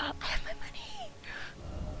money! I have my money!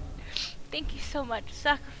 Thank you so much,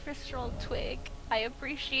 Sacrificial Twig. I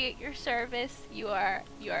appreciate your service. You are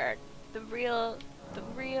the real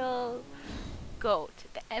GOAT,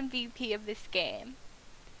 the MVP of this game.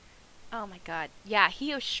 Oh my god. Yeah,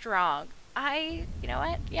 he is strong. You know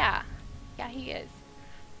what? Yeah. Yeah, he is.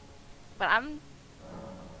 But I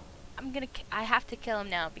have to kill him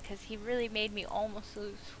now because he really made me almost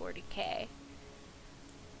lose 40k.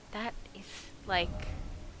 That is like,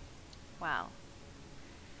 wow.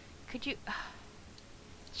 Could you,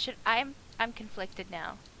 I'm conflicted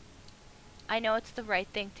now. I know it's the right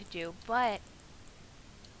thing to do, but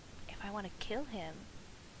if I want to kill him,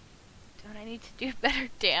 don't I need to do better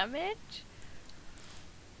damage?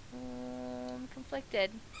 I'm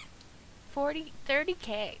conflicted. 30k.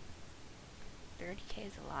 30k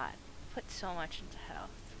is a lot. Put so much into health.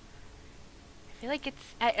 I feel like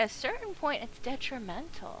it's, at a certain point, it's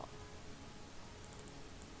detrimental.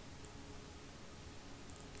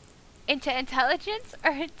 Into intelligence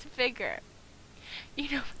or into vigor? You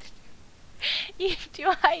know what to do.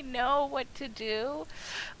 Do I know what to do?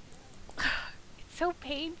 It's so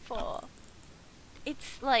painful.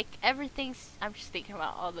 It's like everything's, I'm just thinking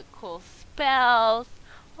about all the cool spells.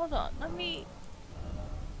 Hold on, let me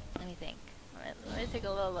think. Let me take a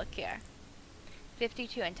little look here.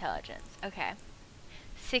 52 intelligence. Okay.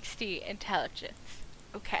 60 intelligence.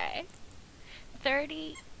 Okay.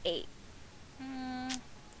 38.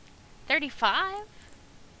 35?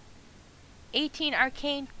 18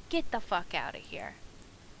 arcane. Get the fuck out of here.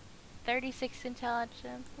 36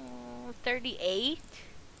 intelligence. 38?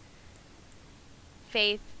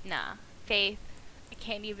 Faith. Nah. Faith. I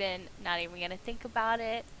can't even, not even gonna think about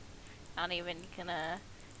it. Not even gonna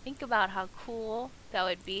think about how cool that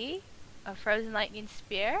would be. A frozen lightning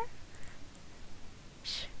spear.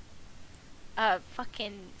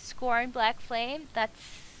 Fucking scoring black flame. That's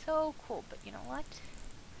so cool. But you know what?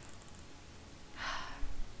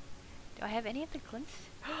 Do I have any of the glints?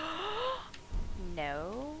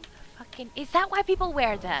 No. Fucking. Is that why people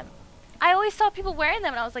wear them? I always saw people wearing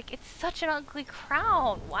them and I was like, it's such an ugly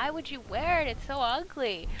crown. Why would you wear it? It's so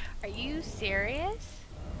ugly. Are you serious?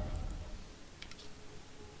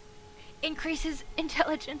 Increases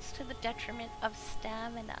intelligence to the detriment of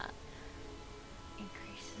stamina.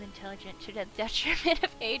 Increases intelligence to the detriment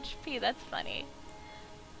of HP. That's funny.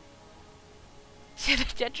 To the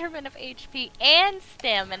detriment of HP and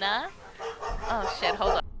stamina. Oh shit,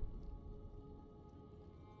 hold on.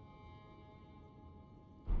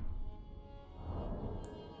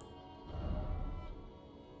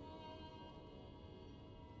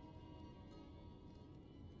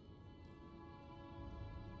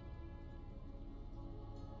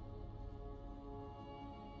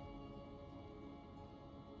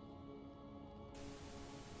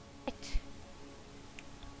 It.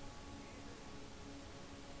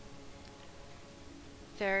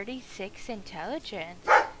 36 intelligence.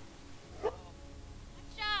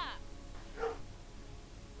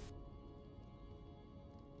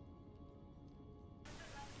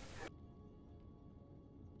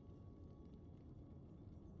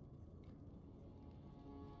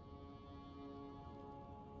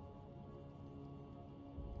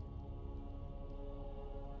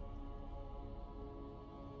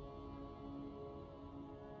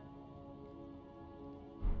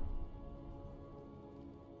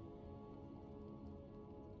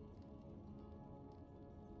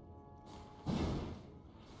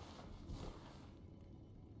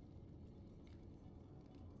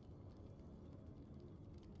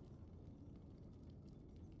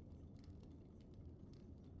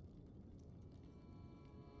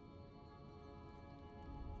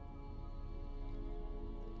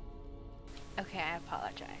 Okay, I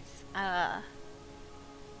apologize. I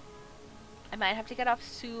might have to get off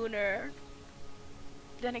sooner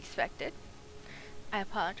than expected. I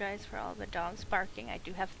apologize for all the dogs barking. I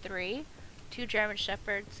do have 3, 2 German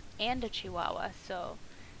Shepherds and a Chihuahua, so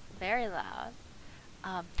very loud.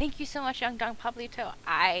 Thank you so much, Young Dong Pablito.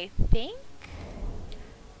 I think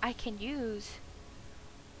I can use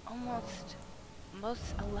a lot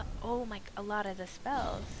of the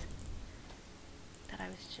spells that I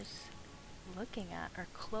was just looking at are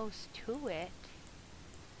close to it.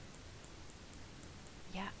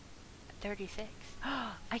 Yeah, 36.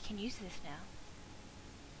 I can use this now.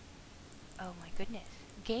 Oh my goodness.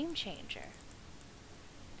 Game changer.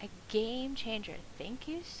 A game changer. Thank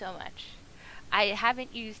you so much. I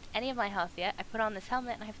haven't used any of my health yet. I put on this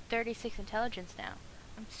helmet and I have 36 intelligence now.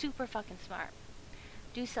 I'm super fucking smart.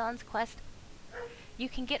 Do Selen's quest. You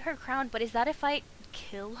can get her crown, but is that if I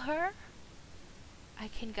kill her? I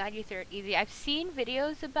can guide you through it easy. I've seen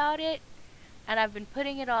videos about it, and I've been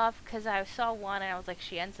putting it off because I saw one and I was like,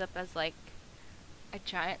 she ends up as like a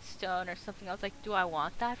giant stone or something. I was like, do I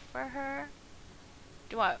want that for her?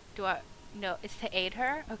 No, it's to aid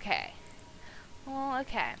her? Okay. Well,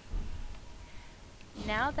 okay.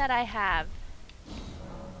 Now that I have...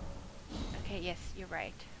 Okay, yes, you're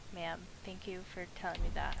right, ma'am. Thank you for telling me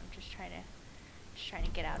that. I'm just trying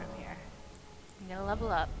to get out of here. I'm gonna level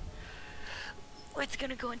up. It's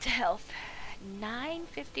gonna go into health.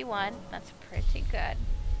 951. That's pretty good.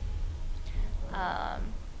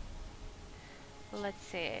 Let's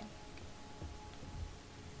see.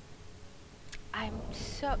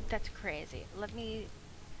 That's crazy.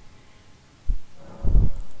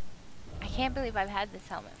 I can't believe I've had this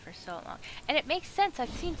helmet for so long. And it makes sense. I've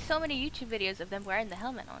seen so many YouTube videos of them wearing the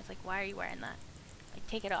helmet. And I was like, why are you wearing that? Like,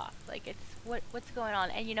 take it off. Like, what's going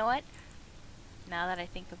on? And you know what? Now that I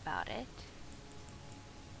think about it,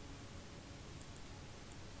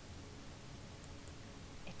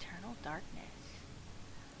 Eternal Darkness.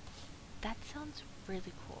 That sounds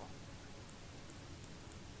really cool.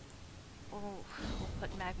 Oh, we'll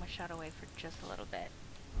put Magma Shot away for just a little bit.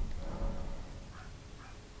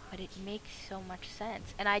 But it makes so much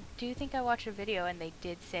sense. And I do think I watched a video and they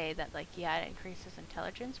did say that, like, yeah, it increases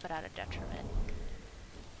intelligence, but at a detriment.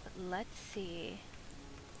 But let's see.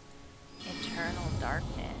 Eternal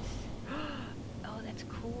Darkness. Oh, that's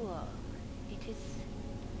cool. It is...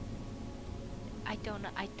 I don't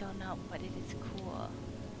know, but it is cool.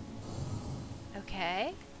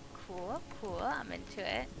 Okay. Cool, I'm into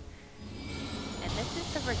it. And this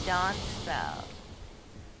is the Verdun spell.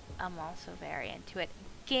 I'm also very into it.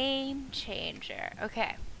 Game changer.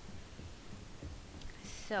 Okay.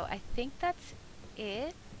 So I think that's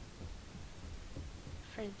it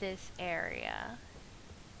for this area.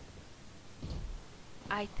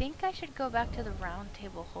 I think I should go back to the round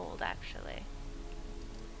table hold, actually.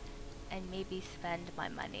 And maybe spend my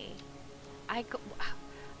money.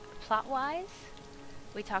 Plot-wise,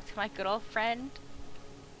 we talked to my good old friend.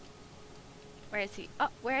 Where is he? Oh,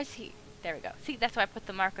 where is he? There we go. See, that's why I put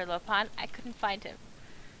the marker low pond. I couldn't find him.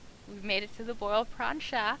 We made it to the boiled prawn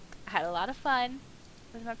shack. I had a lot of fun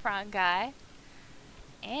with my prawn guy.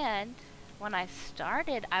 And when I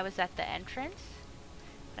started, I was at the entrance.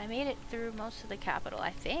 But I made it through most of the capital,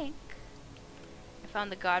 I think. I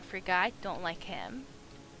found the Godfrey guy. Don't like him.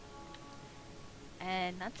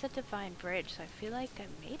 And that's a divine bridge, so I feel like I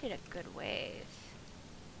made it a good ways.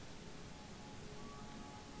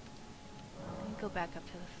 Let me go back up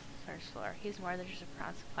to the first floor. He's more than just a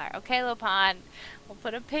prawn supplier. Okay, Lopon, we'll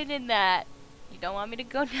put a pin in that. You don't want me to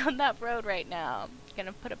go down that road right now. I'm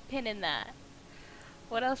gonna put a pin in that.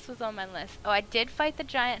 What else was on my list? Oh, I did fight the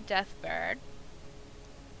giant death bird.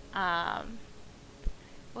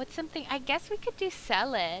 What's something? I guess we could do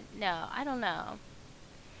sell it. No, I don't know.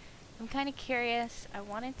 I'm kind of curious. I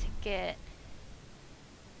wanted to get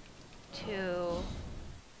to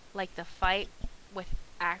like the fight with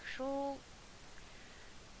actual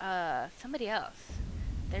somebody else.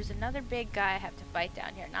 There's another big guy I have to fight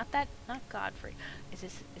down here. Not Godfrey. Is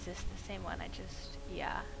this the same one I just,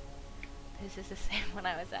 yeah. This is the same one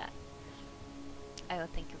I was at. I will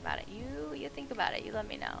think about it. You think about it. You let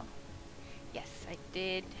me know. Yes, I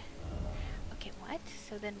did. Okay, what?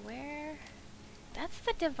 So then where? That's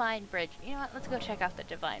the divine bridge. You know what? Let's go check out the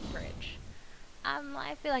divine bridge.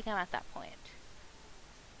 I feel like I'm at that point.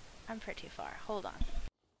 I'm pretty far. Hold on.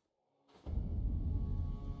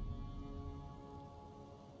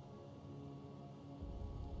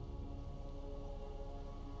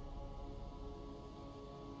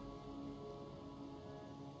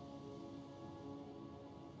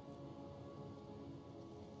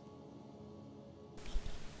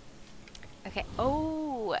 Okay,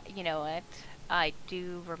 oh, you know what? I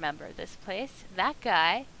do remember this place. That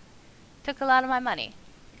guy took a lot of my money.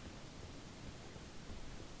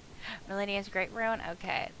 Millennium's Great Ruin?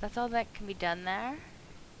 Okay, that's all that can be done there?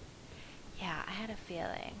 Yeah, I had a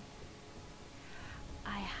feeling.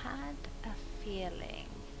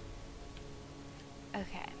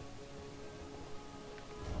 Okay.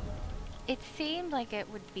 It seemed like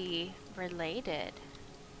it would be related.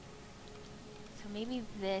 So maybe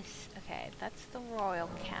this, okay, that's the royal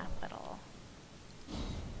capital.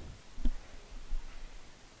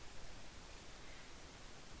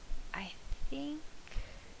 I think,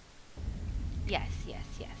 yes.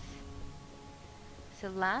 So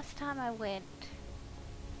last time I went,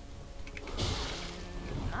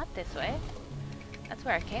 not this way, that's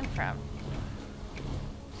where I came from.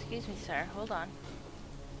 Excuse me, sir, hold on.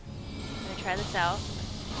 I'm gonna try this out.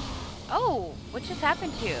 Oh, what just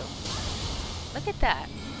happened to you? Look at that.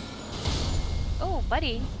 Oh,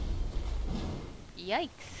 buddy.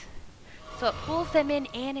 Yikes. So it pulls them in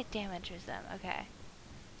and it damages them. Okay.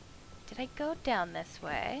 Did I go down this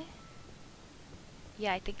way?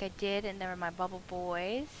 Yeah, I think I did. And there were my bubble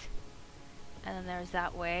boys. And then there was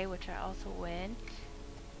that way, which I also went.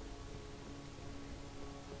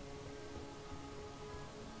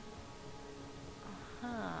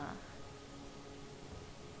 Uh-huh.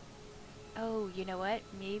 Oh, you know what?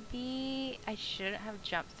 Maybe I shouldn't have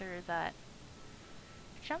jumped through that.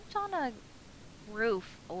 I jumped on a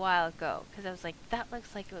roof a while ago because I was like, that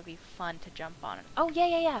looks like it would be fun to jump on it. Oh,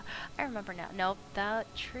 yeah. I remember now. Nope,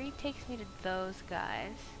 that tree takes me to those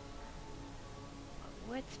guys.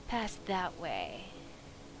 What's past that way?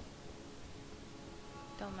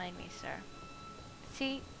 Don't mind me, sir.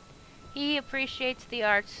 See? He appreciates the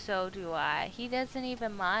arts, so do I. He doesn't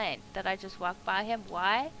even mind that I just walk by him.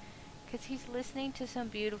 Why? Because he's listening to some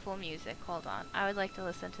beautiful music. Hold on. I would like to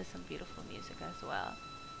listen to some beautiful music as well.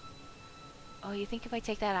 Oh, you think if I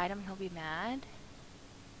take that item, he'll be mad?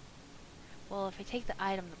 Well, if I take the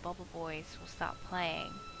item, the Bubble Boys will stop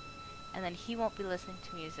playing. And then he won't be listening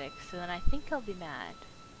to music. So then I think he'll be mad.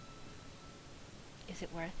 Is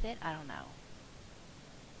it worth it? I don't know.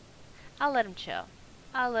 I'll let him chill.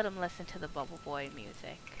 I'll let him listen to the Bubble Boy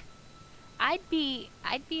music. I'd be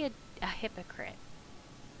a hypocrite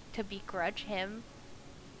to begrudge him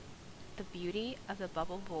the beauty of the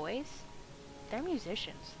Bubble Boys. They're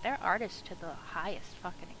musicians. They're artists to the highest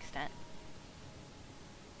fucking extent.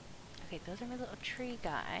 Okay, those are my little tree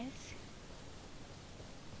guys.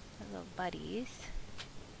 My little buddies.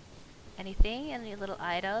 Anything? Any little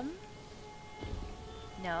item?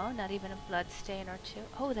 No, not even a blood stain or two.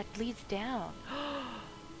 Oh, that leads down.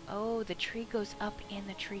 Oh, the tree goes up and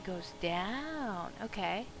the tree goes down.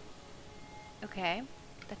 Okay. Okay.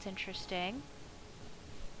 That's interesting.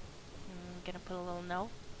 I'm gonna put a little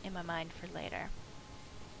note in my mind for later.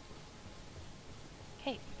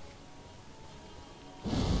 Okay.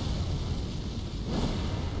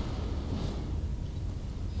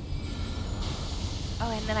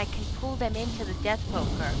 Oh, And then I can pull them into the death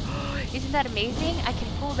poker. Isn't that amazing? I can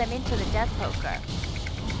pull them into the death poker.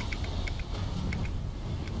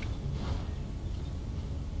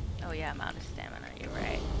 Oh yeah, I'm out of stamina, you're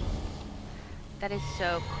right. That is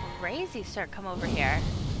so crazy, sir. Come over here.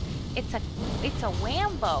 It's a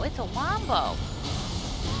wambo. It's a wombo.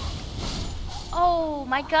 Oh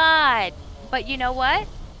my god. But you know what?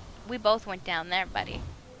 We both went down there, buddy.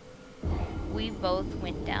 We both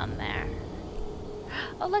went down there.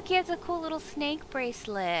 Oh look, he has a cool little snake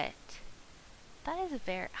bracelet. That is a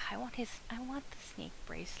very... I want the snake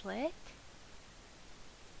bracelet.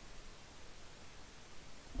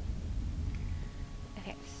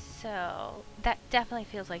 Okay, so that definitely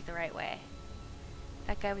feels like the right way.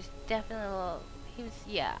 That guy was definitely a little... He was...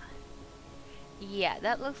 Yeah. Yeah,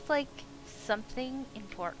 that looks like something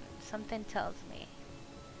important. Something tells me.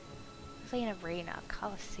 It's like an arena, a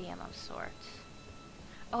coliseum of sorts.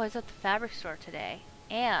 Oh, I was at the fabric store today.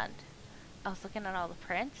 And I was looking at all the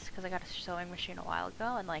prints because I got a sewing machine a while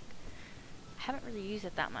ago. And like, I haven't really used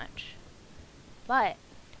it that much. But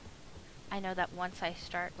I know that once I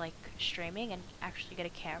start like streaming and actually get a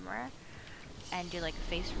camera and do like a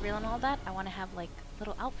face reveal and all that, I want to have like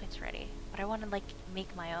little outfits ready. But I want to like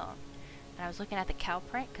make my own. And I was looking at the cow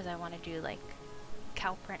print because I want to do like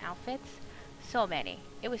cow print outfits. So many.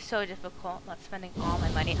 It was so difficult not spending all my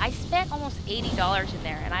money. I spent almost $80 in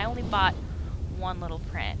there and I only bought one little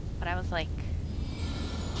print. But I was like,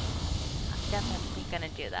 I'm definitely gonna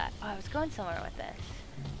do that. Oh, I was going somewhere with this.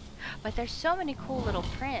 But there's so many cool little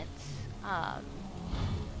prints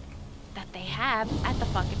that they have at the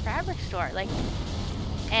fucking fabric store. Like,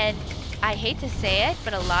 and I hate to say it,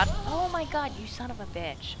 but a lot... Oh my god, you son of a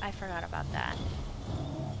bitch. I forgot about that.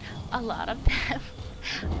 A lot of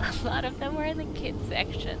them were in the kids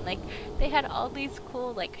section. Like, they had all these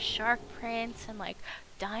cool, like, shark prints and, like,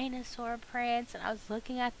 dinosaur prints. And I was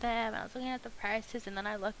looking at them, and I was looking at the prices, and then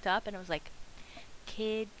I looked up, and it was, like,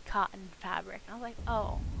 kid cotton fabric. And I was like,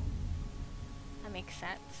 oh, that makes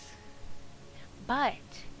sense. But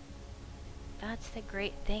that's the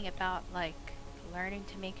great thing about, like, learning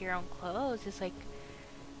to make your own clothes is, like,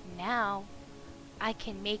 now I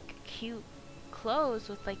can make cute clothes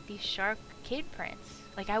with, like, these shark kid prints.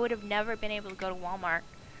 Like, I would have never been able to go to Walmart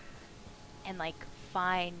and, like,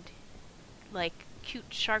 find, like, cute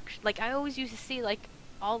shark... Like, I always used to see, like,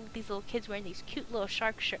 all of these little kids wearing these cute little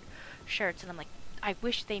shark shirts, and I'm like, I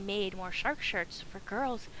wish they made more shark shirts for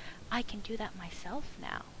girls. I can do that myself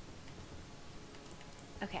now.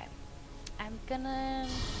 Okay. I'm gonna...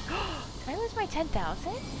 Did I lose my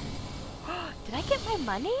 10,000? Did I get my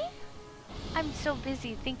money? I'm so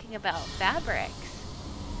busy thinking about fabrics.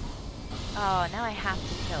 Oh, now I have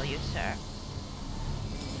to kill you, sir.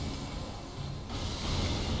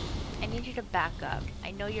 I need you to back up.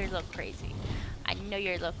 I know you're a little crazy. I know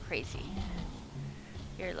you're a little crazy.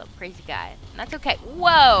 You're a little crazy guy. And that's okay.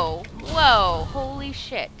 Whoa! Whoa! Holy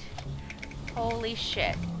shit. Holy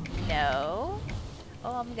shit. No.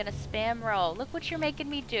 Oh, I'm gonna spam roll. Look what you're making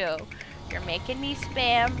me do. You're making me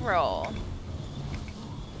spam roll.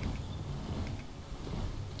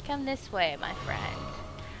 Come this way, my friend.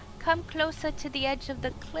 Come closer to the edge of the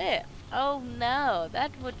cliff. Oh no,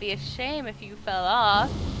 that would be a shame if you fell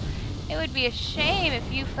off. It would be a shame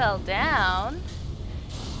if you fell down.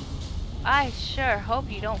 I sure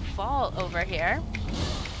hope you don't fall over here.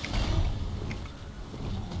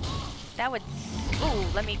 That would... Ooh,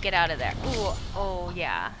 let me get out of there. Ooh, oh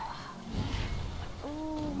yeah.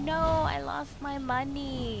 Ooh, no, I lost my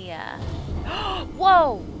money.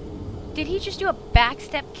 Whoa! Did he just do a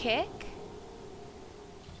backstep kick?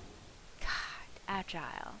 God,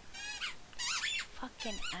 agile.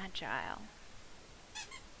 Fucking agile.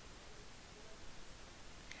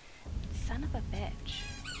 Son of a bitch.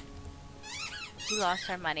 We lost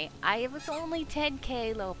our money. It was only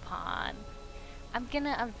 10k, Lopan. I'm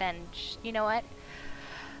gonna avenge. You know what?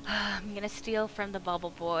 I'm gonna steal from the Bubble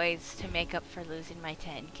Boys to make up for losing my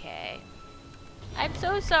 10k. I'm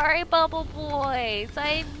so sorry, Bubble Boys.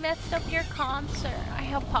 I messed up your concert. I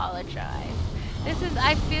apologize.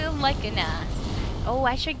 I feel like an ass. Oh,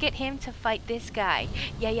 I should get him to fight this guy.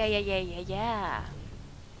 Yeah.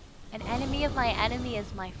 An enemy of my enemy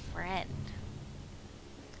is my friend.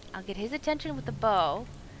 I'll get his attention with the bow,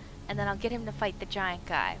 and then I'll get him to fight the giant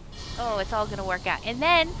guy. Oh, it's all gonna work out. And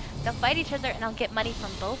then they'll fight each other, and I'll get money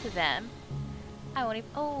from both of them. I won't even...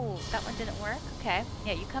 Oh, that one didn't work? Okay.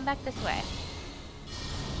 Yeah, you come back this way.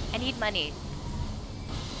 I need money.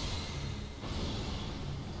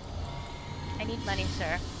 I need money,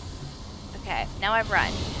 sir. Okay, now I've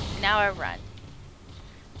run. Now I've run.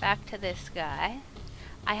 Back to this guy.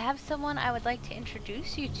 I have someone I would like to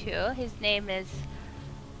introduce you to. His name is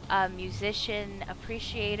a musician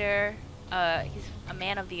appreciator. He's a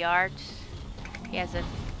man of the arts. He has a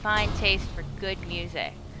fine taste for good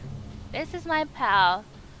music. This is my pal,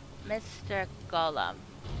 Mr. Golem.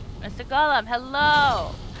 Mr. Golem,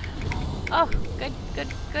 hello! Oh, good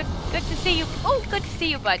to see you. Oh, good to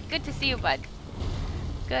see you, bud. Good to see you, bud.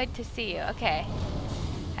 Good to see you. Okay.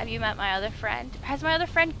 Have you met my other friend? Has my other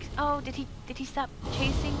friend... Oh, did he stop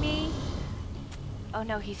chasing me? Oh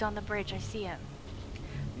no, he's on the bridge. I see him.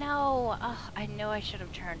 No. Oh, I know I should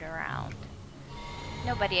have turned around.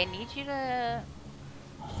 No, buddy, I need you to...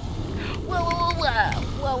 Whoa.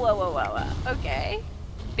 Okay.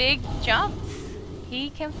 Big jumps. He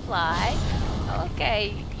can fly.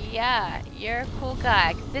 Okay, yeah, you're a cool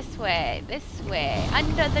guy. This way.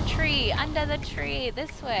 Under the tree,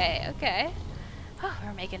 this way. Okay. Oh,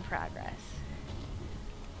 we're making progress.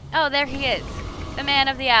 Oh, there he is. The man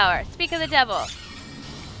of the hour. Speak of the devil.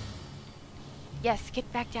 Yes,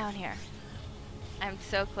 get back down here. I'm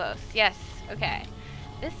so close. Yes, okay.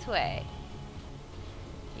 This way.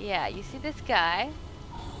 Yeah, you see this guy?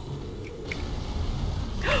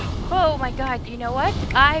 Oh my god, you know what?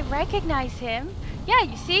 I recognize him. Yeah,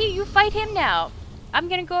 you see? You fight him now. I'm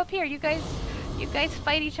gonna go up here. You guys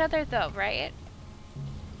fight each other though, right?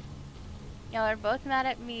 Y'all are both mad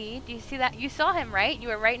at me. Do you see that? You saw him, right? You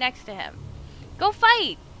were right next to him. Go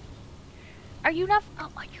fight! Are you not...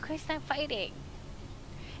 Oh, are you guys not fighting?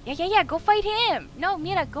 Yeah. Go fight him. No,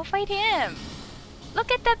 Mira, go fight him.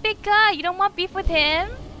 Look at that big guy. You don't want beef with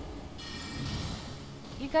him?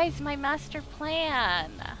 You guys, my master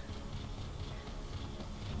plan.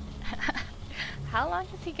 How long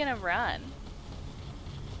is he gonna run?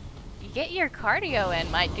 You get your cardio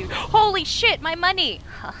in, my dude. Holy shit, my money!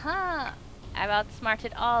 Haha. I've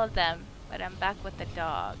outsmarted all of them, but I'm back with the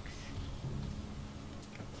dogs.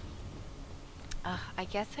 I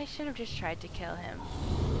guess I should have just tried to kill him.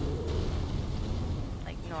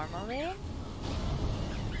 Like normally?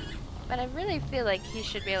 But I really feel like he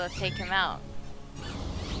should be able to take him out.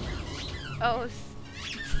 Oh,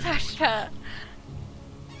 Sasha.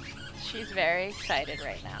 She's very excited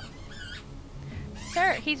right now.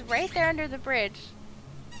 Sir, he's right there under the bridge.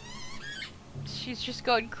 She's just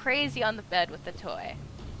going crazy on the bed with the toy.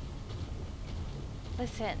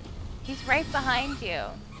 Listen, he's right behind you.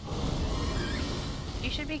 You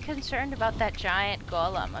should be concerned about that giant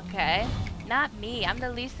golem, okay? Not me. I'm the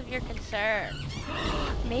least of your concerns.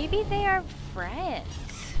 Maybe they are friends.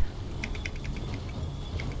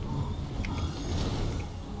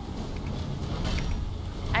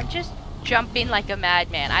 I'm just jumping like a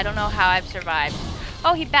madman. I don't know how I've survived.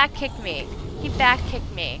 Oh, he back kicked me. He back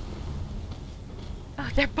kicked me. Oh,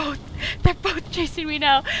 they're both chasing me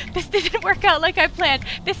now. This didn't work out like I planned.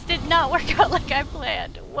 This did not work out like I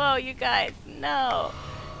planned. Whoa, you guys. No.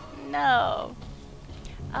 No.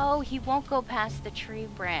 Oh, he won't go past the tree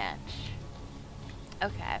branch.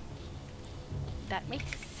 Okay. That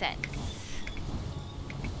makes sense.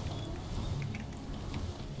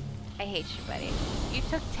 I hate you, buddy. You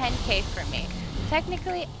took 10k from me.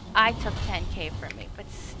 Technically, I took 10k from me, but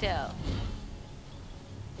still.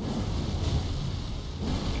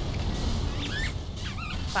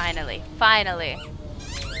 Finally. Finally.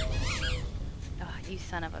 Oh, you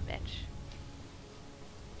son of a bitch.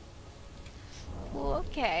 Well,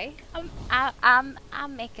 okay. I'm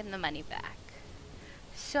making the money back.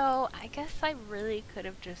 So, I guess I really could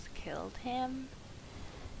have just killed him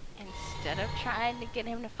instead of trying to get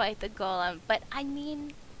him to fight the golem. But, I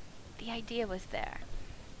mean, the idea was there.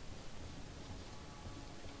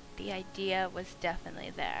 The idea was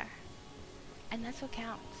definitely there. And that's what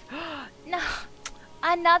counts. No!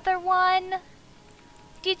 Another one!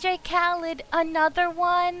 DJ Khaled, another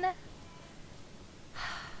one!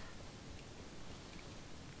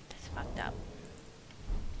 That's fucked up.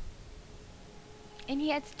 And he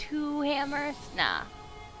has 2 hammers? Nah.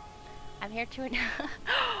 I'm here to...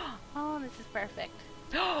 Oh, this is perfect.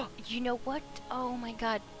 You know what? Oh my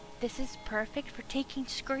god. This is perfect for taking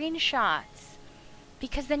screenshots.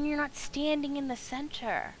 Because then you're not standing in the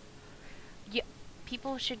center.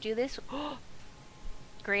 People should do this.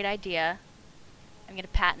 Great idea. I'm gonna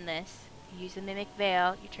patent this. You use the mimic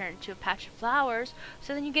veil, you turn it into a patch of flowers,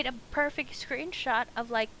 so then you get a perfect screenshot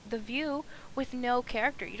of like the view with no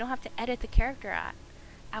character. You don't have to edit the character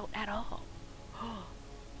out at all.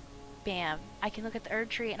 Bam. I can look at the herb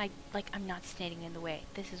tree and I'm not standing in the way.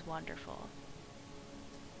 This is wonderful.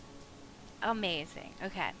 Amazing.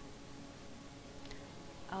 Okay.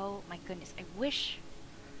 Oh my goodness. I wish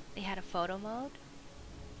they had a photo mode.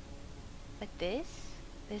 But this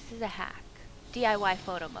is a hack. DIY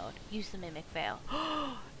photo mode. Use the mimic veil.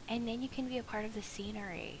 And then you can be a part of the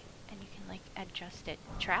scenery. And you can like adjust it.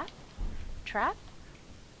 Trap? Trap?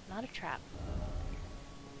 Not a trap.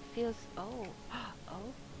 Feels, oh.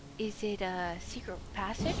 Oh. Is it a secret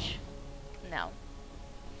passage? No.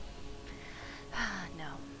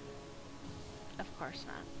 No. Of course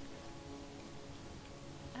not.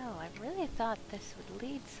 Oh, I really thought this would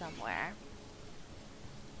lead somewhere.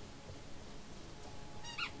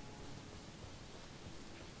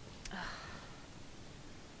 Ugh.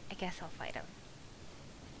 I guess I'll fight him.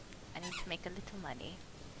 I need to make a little money.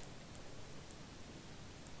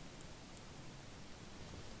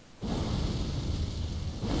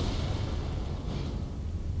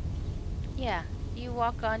 Yeah, you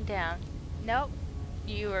walk on down. Nope,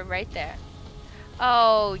 you were right there.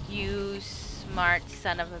 Oh, you smart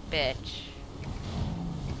son of a bitch.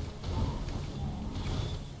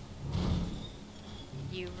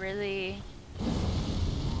 You really...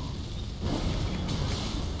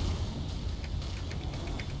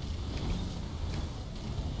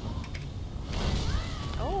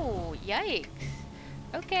 Oh, yikes.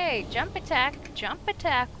 Okay, jump attack, jump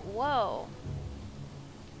attack, whoa.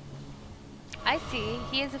 I see,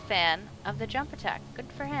 he is a fan of the jump attack.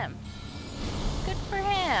 Good for him. Good for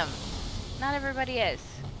him. Not everybody is.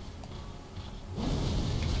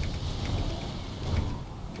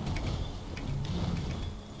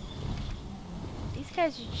 These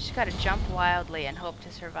guys, you just gotta jump wildly and hope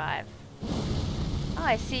to survive. Oh,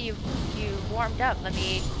 I see you warmed up. Let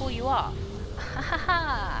me cool you off.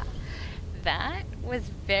 Hahaha. That was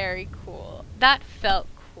very cool. That felt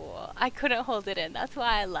cool. I couldn't hold it in. That's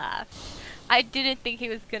why I laughed. I didn't think he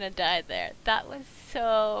was gonna die there. That was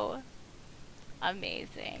so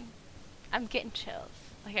amazing. I'm getting chills.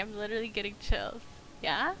 Like, I'm literally getting chills.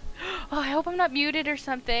 Yeah? Oh, I hope I'm not muted or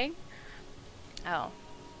something. Oh.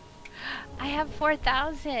 I have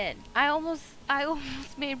 4,000. I almost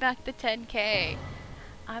made back the 10K.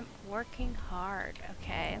 I'm working hard,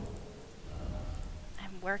 okay?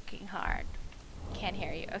 I'm working hard. Can't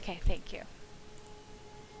hear you. Okay, thank you.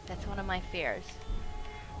 That's one of my fears.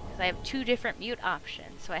 Because I have 2 different mute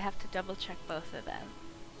options, so I have to double check both of them.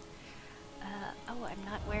 Oh, I'm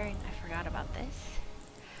not wearing... I forgot about this.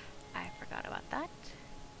 I forgot about that.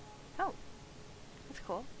 Oh, that's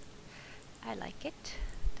cool. I like it.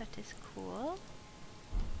 That is cool.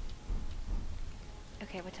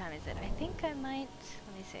 Okay, what time is it? I think I might...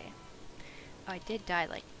 Let me see. Oh, I did die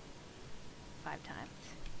like 5 times.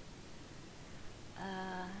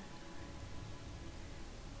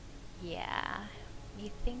 Yeah.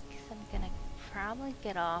 Methinks I'm gonna probably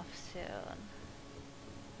get off soon.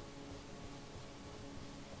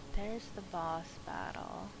 There's the boss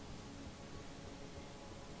battle.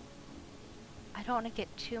 I don't want to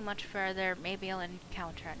get too much further. Maybe I'll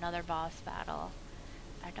encounter another boss battle.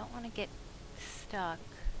 I don't want to get stuck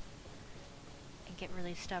and get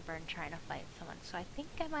really stubborn trying to fight someone. So I think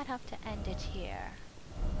I might have to end it here.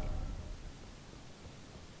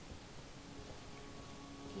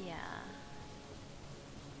 Yeah.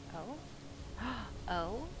 Oh?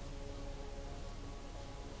 Oh?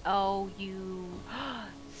 Oh, you...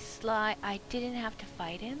 Sly... I didn't have to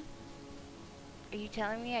fight him? Are you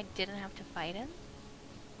telling me I didn't have to fight him?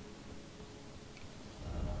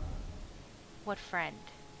 What friend?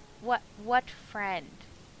 What friend?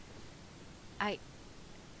 I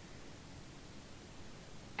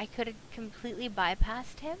could have completely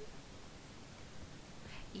bypassed him?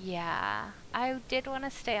 Yeah, I did want to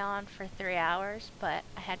stay on for 3 hours, but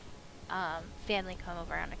I had family come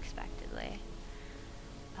over unexpectedly.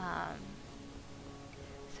 So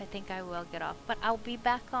I think I will get off, but I'll be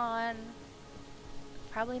back on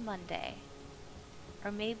probably Monday,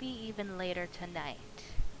 or maybe even later tonight.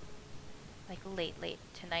 Like late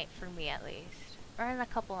tonight for me at least, or in a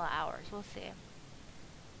couple of hours. We'll see.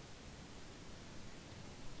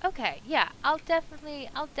 Okay, yeah, I'll definitely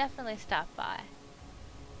stop by.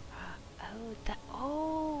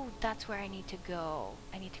 Oh, that's where I need to go.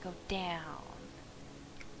 I need to go down.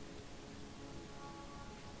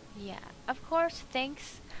 Yeah, of course,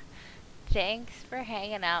 thanks for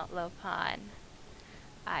hanging out, Lopan.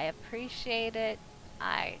 I appreciate it.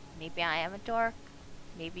 Maybe I am a dork.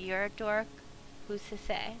 Maybe you're a dork. Who's to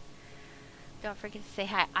say? Don't forget to say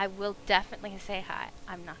hi. I will definitely say hi.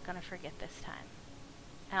 I'm not gonna forget this time.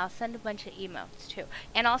 And I'll send a bunch of emotes too.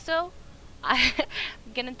 And also, I'm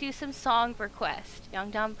gonna do some song requests.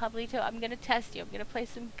 Young Dom Pablito, I'm gonna test you. I'm gonna play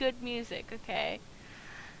some good music, okay?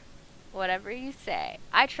 Whatever you say.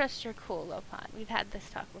 I trust you're cool, Lopan. We've had this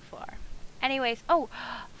talk before. Anyways, oh,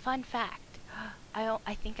 fun fact.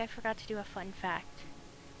 I think I forgot to do a fun fact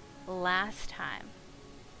last time.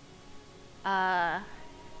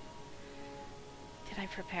 Did I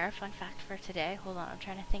prepare a fun fact for today? Hold on, I'm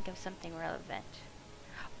trying to think of something relevant.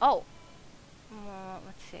 Oh!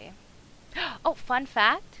 Let's see. Oh, fun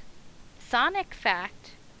fact! Sonic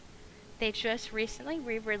fact! They just recently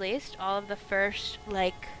re-released all of the first,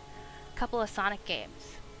 like, couple of Sonic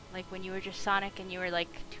games. Like when you were just Sonic and you were like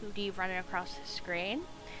 2D running across the screen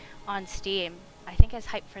on Steam. I think as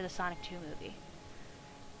hype for the Sonic 2 movie.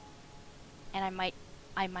 And I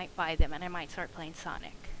might buy them and I might start playing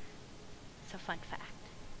Sonic. It's a fun fact.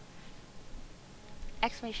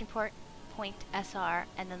 Exclamation point SR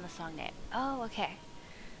and then the song name. Oh, okay.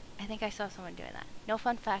 I think I saw someone doing that. No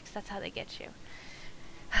fun facts, that's how they get you.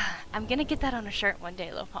 I'm gonna get that on a shirt one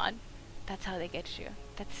day, Lopon. That's how they get you.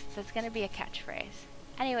 That's gonna be a catchphrase.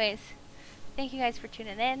 Anyways, thank you guys for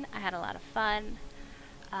tuning in. I had a lot of fun.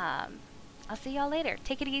 I'll see y'all later.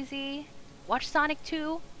 Take it easy. Watch Sonic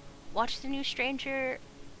 2. Watch the new Stranger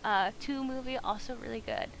 2 movie. Also really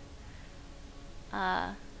good.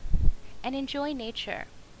 And enjoy nature.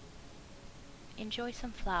 Enjoy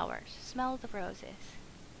some flowers. Smell the roses.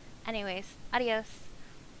 Anyways, adios.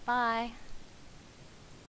 Bye.